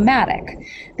problematic.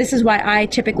 This is why I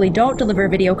typically don't deliver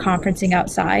video conferencing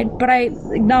outside, but I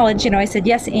acknowledge, I said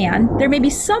yes and. There may be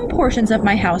some portions of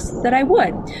my house that I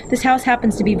would. This house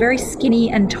happens to be very skinny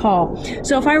and tall.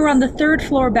 So if I were on the third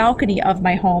floor balcony of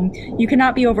my home, you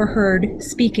cannot be overheard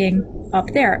speaking up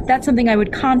there. That's something I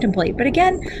would contemplate. But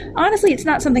again, honestly, it's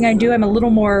not something I do. I'm a little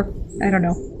more,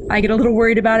 I get a little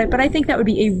worried about it, but I think that would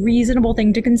be a reasonable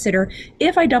thing to consider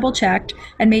if I double checked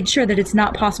and made sure that it's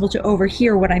not possible to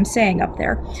overhear what I'm saying up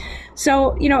there.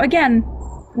 So, again,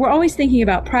 we're always thinking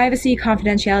about privacy,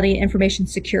 confidentiality, and information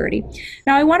security.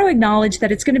 Now, I want to acknowledge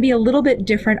that it's going to be a little bit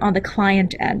different on the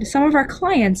client end. Some of our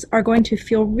clients are going to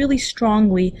feel really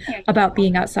strongly about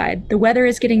being outside. The weather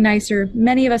is getting nicer.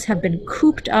 Many of us have been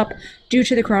cooped up due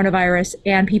to the coronavirus,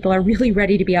 and people are really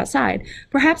ready to be outside.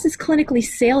 Perhaps it's clinically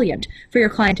salient for your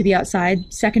client to be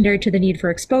outside, secondary to the need for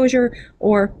exposure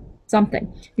or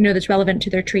something, that's relevant to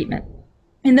their treatment.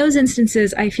 In those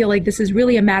instances, I feel like this is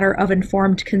really a matter of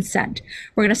informed consent.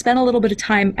 We're going to spend a little bit of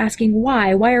time asking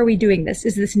why. Why are we doing this?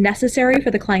 Is this necessary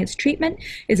for the client's treatment?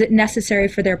 Is it necessary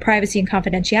for their privacy and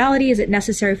confidentiality? Is it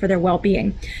necessary for their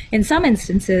well-being? In some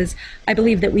instances, I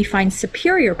believe that we find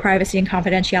superior privacy and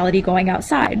confidentiality going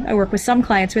outside. I work with some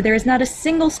clients where there is not a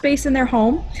single space in their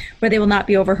home where they will not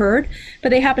be overheard, but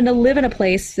they happen to live in a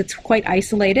place that's quite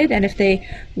isolated. And if they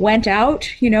went out,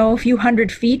 a few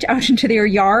hundred feet out into their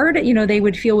yard, they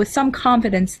would feel with some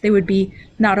confidence they would be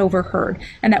not overheard,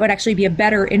 and that would actually be a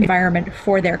better environment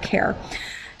for their care.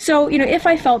 So, if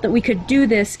I felt that we could do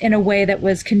this in a way that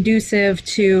was conducive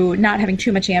to not having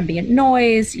too much ambient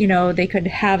noise, they could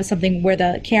have something where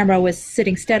the camera was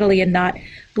sitting steadily and not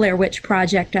Blair Witch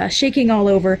Project shaking all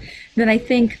over, then I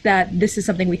think that this is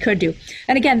something we could do.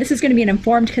 And again, this is going to be an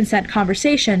informed consent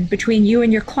conversation between you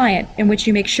and your client in which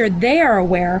you make sure they are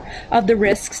aware of the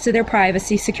risks to their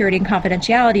privacy, security, and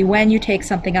confidentiality when you take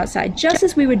something outside, just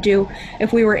as we would do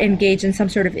if we were engaged in some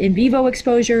sort of in vivo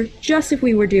exposure, just if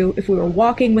we were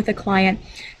walking with a client.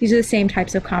 These are the same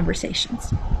types of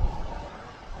conversations.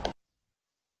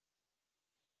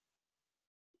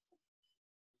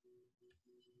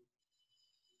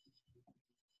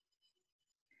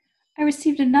 I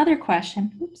received another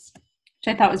question, which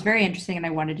I thought was very interesting and I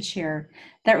wanted to share,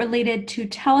 that related to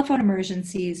telephone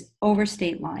emergencies over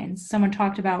state lines. Someone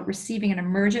talked about receiving an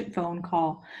emergent phone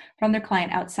call from their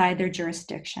client outside their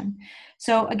jurisdiction.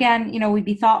 So again, we'd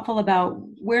be thoughtful about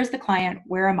where's the client,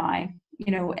 where am I,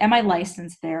 am I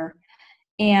licensed there?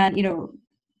 And,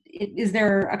 is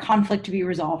there a conflict to be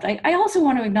resolved? I also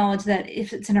want to acknowledge that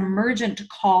if it's an emergent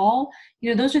call,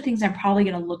 those are things I'm probably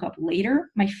going to look up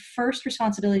later. My first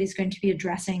responsibility is going to be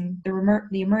addressing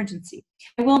the emergency.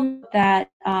 I will note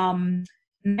that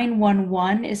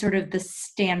 911 is sort of the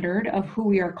standard of who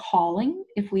we are calling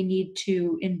if we need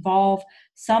to involve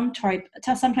some type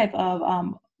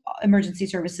of emergency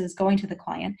services going to the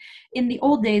client. In the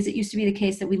old days, it used to be the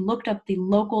case that we looked up the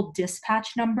local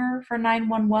dispatch number for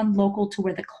 911 local to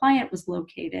where the client was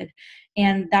located,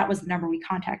 and that was the number we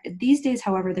contacted. These days,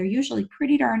 however, they're usually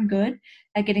pretty darn good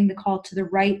at getting the call to the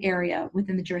right area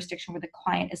within the jurisdiction where the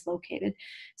client is located.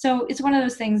 So it's one of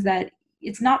those things that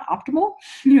it's not optimal,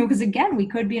 because again, we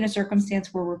could be in a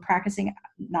circumstance where we're practicing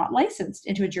not licensed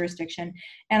into a jurisdiction.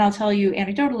 And I'll tell you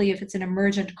anecdotally, if it's an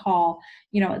emergent call,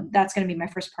 that's going to be my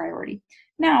first priority.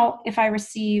 Now, if I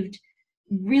received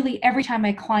really every time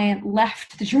my client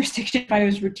left the jurisdiction, if I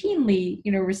was routinely,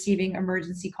 receiving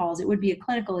emergency calls, it would be a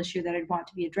clinical issue that I'd want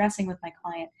to be addressing with my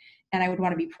client. And I would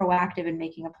want to be proactive in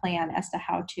making a plan as to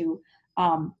how to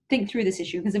think through this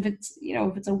issue, because if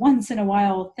it's a once in a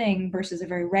while thing versus a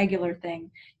very regular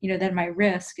thing, then my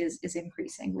risk is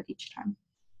increasing with each time.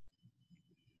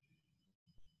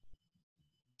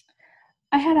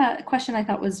 I had a question I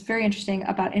thought was very interesting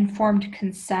about informed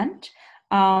consent.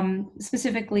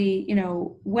 Specifically,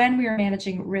 when we are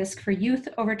managing risk for youth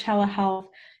over telehealth,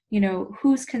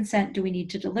 whose consent do we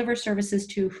need to deliver services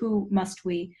to? Who must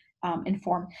we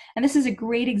inform? And this is a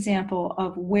great example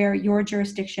of where your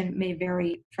jurisdiction may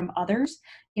vary from others.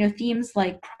 Themes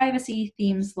like privacy,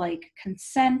 themes like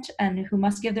consent and who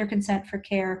must give their consent for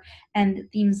care, and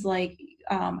themes like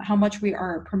how much we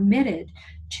are permitted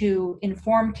to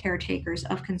inform caretakers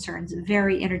of concerns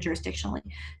vary interjurisdictionally.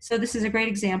 So this is a great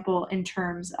example in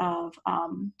terms of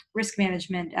risk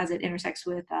management as it intersects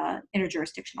with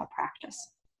interjurisdictional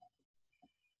practice.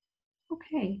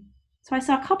 Okay. So I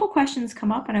saw a couple questions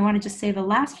come up, and I want to just save the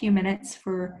last few minutes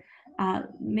for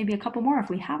maybe a couple more if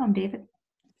we have them, David.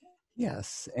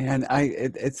 Yes, and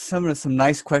it's some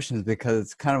nice questions,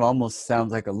 because it kind of almost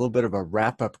sounds like a little bit of a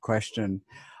wrap-up question.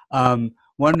 One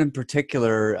in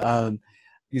particular,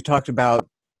 you talked about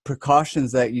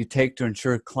precautions that you take to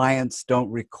ensure clients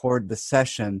don't record the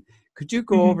session. Could you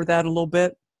go over that a little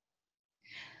bit?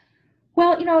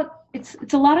 Well, it's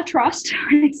a lot of trust,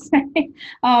 I'd say.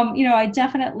 I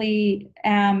definitely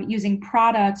am using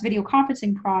video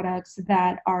conferencing products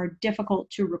that are difficult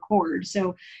to record.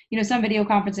 So, some video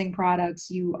conferencing products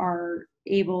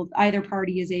either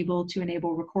party is able to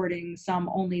enable recording, some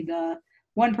only the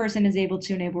one person is able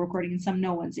to enable recording and some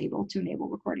no one's able to enable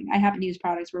recording. I happen to use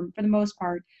products where, for the most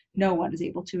part, no one is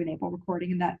able to enable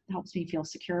recording, and that helps me feel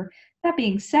secure. That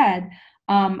being said,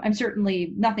 I'm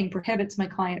certainly, nothing prohibits my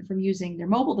client from using their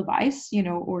mobile device,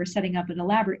 or setting up an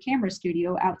elaborate camera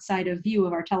studio outside of view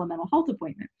of our telemental health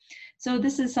appointment. So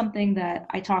this is something that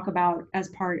I talk about as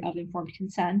part of informed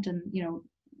consent. And,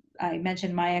 I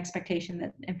mentioned my expectation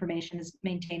that information is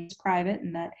maintained as private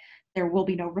and that there will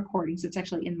be no recordings. It's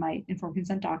actually in my informed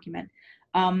consent document.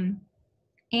 And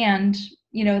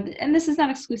this is not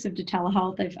exclusive to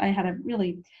telehealth. I had a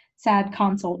really sad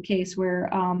consult case where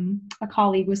a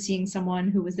colleague was seeing someone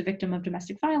who was the victim of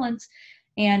domestic violence.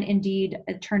 And indeed,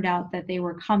 it turned out that they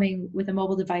were coming with a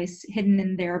mobile device hidden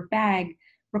in their bag,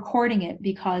 recording it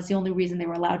because the only reason they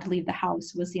were allowed to leave the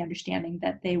house was the understanding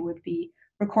that they would be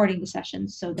recording the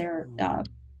sessions so their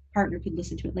partner could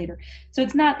listen to it later. So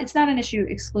it's not an issue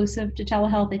exclusive to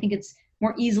telehealth. I think it's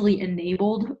more easily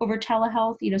enabled over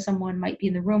telehealth. Someone might be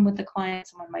in the room with the client,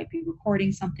 someone might be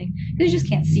recording something. They just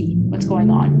can't see what's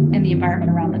going on in the environment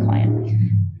around the client.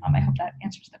 I hope that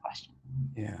answers the question.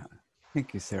 Yeah,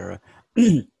 thank you, Sarah.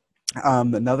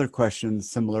 Another question,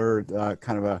 similar,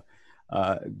 kind of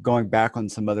going back on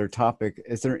some other topic.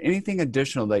 Is there anything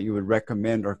additional that you would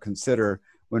recommend or consider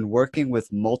when working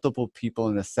with multiple people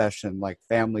in a session, like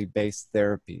family-based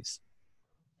therapies?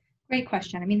 Great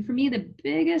question. I mean, for me, the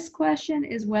biggest question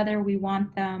is whether we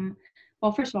want them,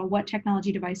 well, first of all, what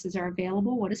technology devices are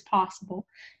available, what is possible,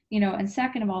 and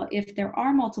second of all, if there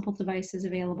are multiple devices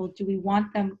available, do we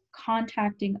want them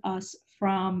contacting us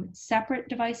from separate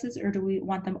devices, or do we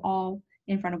want them all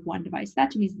in front of one device?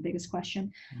 That to me is the biggest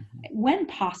question. When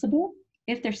possible,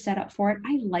 if they're set up for it,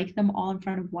 I like them all in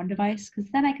front of one device, because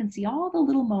then I can see all the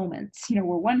little moments, where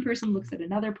one person looks at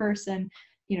another person,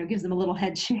 gives them a little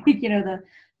head shake,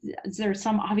 is there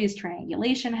some obvious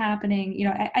triangulation happening?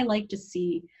 I like to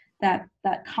see that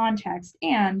context,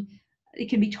 and it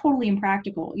can be totally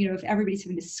impractical, if everybody's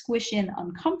having to squish in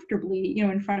uncomfortably,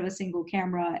 in front of a single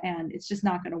camera, and it's just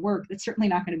not going to work. It's certainly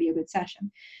not going to be a good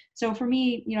session. So for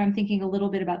me, I'm thinking a little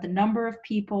bit about the number of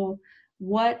people,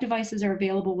 what devices are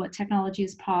available, what technology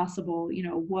is possible,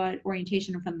 what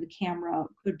orientation in front of the camera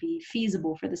could be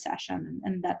feasible for the session.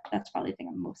 And that's probably the thing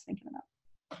I'm most thinking about.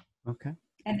 Okay.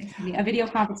 And a video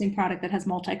conferencing product that has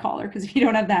multi-caller, because if you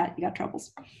don't have that, you got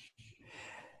troubles.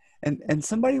 And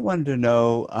somebody wanted to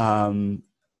know,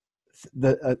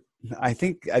 I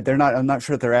think I'm not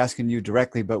sure if they're asking you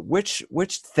directly, but which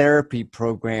therapy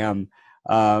program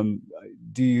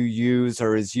do you use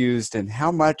or is used, and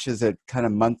how much is it kind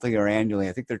of monthly or annually?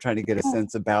 I think they're trying to get a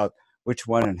sense about which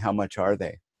one and how much are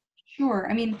they. Sure.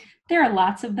 I mean, there are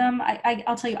lots of them.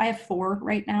 I'll tell you, I have 4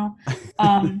 right now. So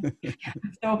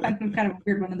I'm kind of a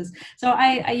weird one of this. So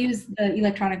I use the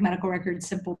electronic medical record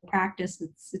Simple Practice.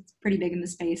 It's pretty big in the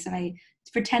space. And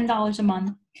for $10 a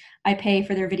month, I pay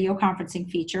for their video conferencing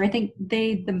feature. I think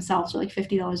they themselves are like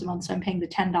 $50 a month. So I'm paying the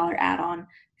 $10 add-on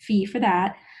fee for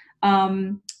that.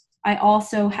 I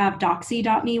also have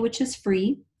Doxy.me, which is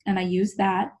free, and I use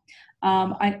that.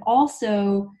 I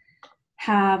also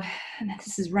have, and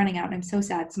this is running out and I'm so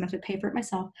sad because I'm going to have to pay for it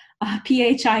myself,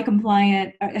 PHI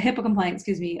compliant, HIPAA compliant,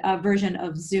 version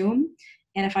of Zoom.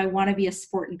 And if I want to be a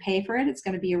sport and pay for it, it's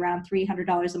going to be around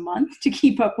 $300 a month to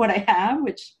keep up what I have,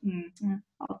 which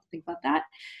I'll think about that.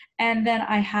 And then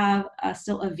I have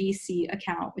still a VC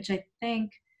account, which I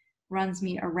think runs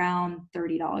me around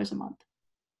 $30 a month.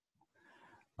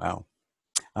 Wow.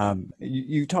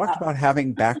 You talked about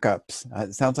having backups.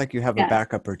 It sounds like you have a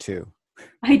backup or two.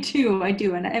 I do.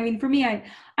 And I mean, for me,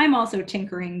 I'm also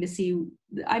tinkering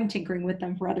I'm tinkering with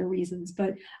them for other reasons,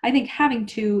 but I think having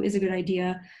 2 is a good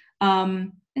idea.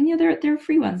 And there are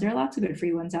free ones. There are lots of good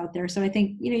free ones out there. So I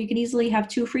think, you can easily have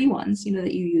 2 free ones,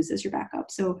 that you use as your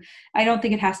backup. So I don't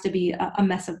think it has to be a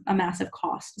massive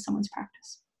cost to someone's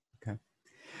practice. Okay.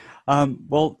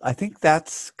 Well, I think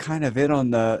that's kind of it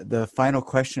on the final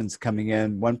questions coming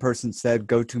in. One person said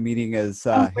GoToMeeting is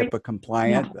HIPAA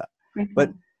compliant,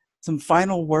 but some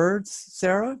final words,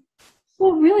 Sarah?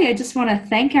 Well, really, I just want to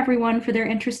thank everyone for their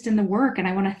interest in the work, and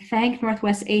I want to thank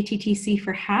Northwest ATTC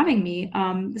for having me.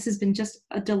 This has been just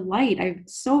a delight. I've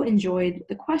so enjoyed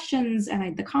the questions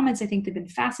and the comments. I think they've been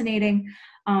fascinating.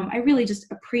 I really just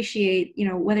appreciate,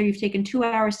 whether you've taken 2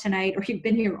 hours tonight or you've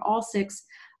been here all 6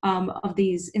 of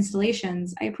these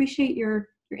installations. I appreciate your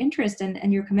interest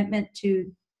and your commitment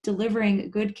to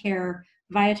delivering good care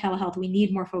via telehealth. We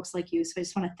need more folks like you. So I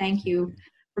just want to thank you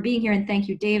for being here, and thank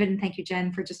you, David, and thank you,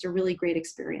 Jen, for just a really great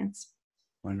experience.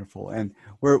 Wonderful. And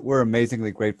we're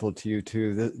amazingly grateful to you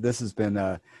too. This has been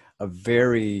a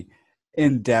very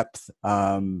in-depth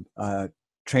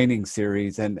training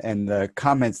series, and the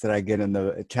comments that I get in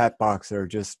the chat box are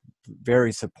just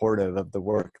very supportive of the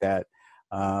work that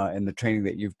and the training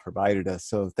that you've provided us.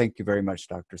 So thank you very much,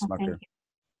 Dr. Smucker.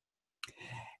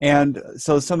 And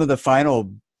so some of the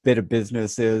final bit of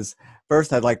business is,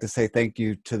 first, I'd like to say thank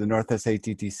you to the North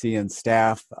SATTC and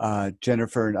staff,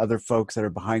 Jennifer and other folks that are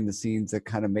behind the scenes that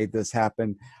kind of made this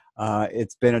happen.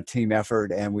 It's been a team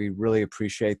effort, and we really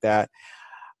appreciate that.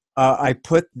 I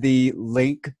put the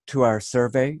link to our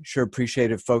survey. Sure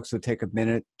appreciate if folks would take a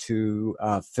minute to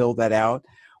fill that out.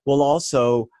 We'll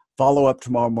also follow up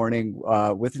tomorrow morning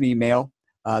with an email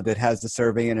that has the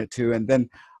survey in it too. And then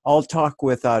I'll talk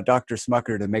with Dr.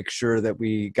 Smucker to make sure that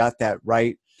we got that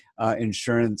right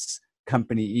insurance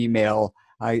company email.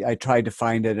 I tried to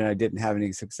find it and I didn't have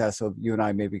any success. So you and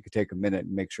I maybe could take a minute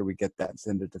and make sure we get that and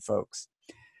send it to folks.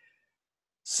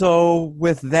 So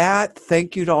with that,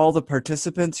 thank you to all the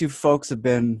participants. You folks have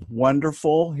been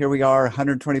wonderful. Here we are,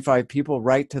 125 people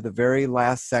right to the very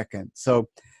last second. So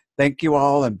thank you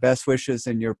all, and best wishes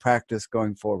in your practice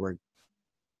going forward.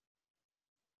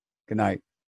 Good night.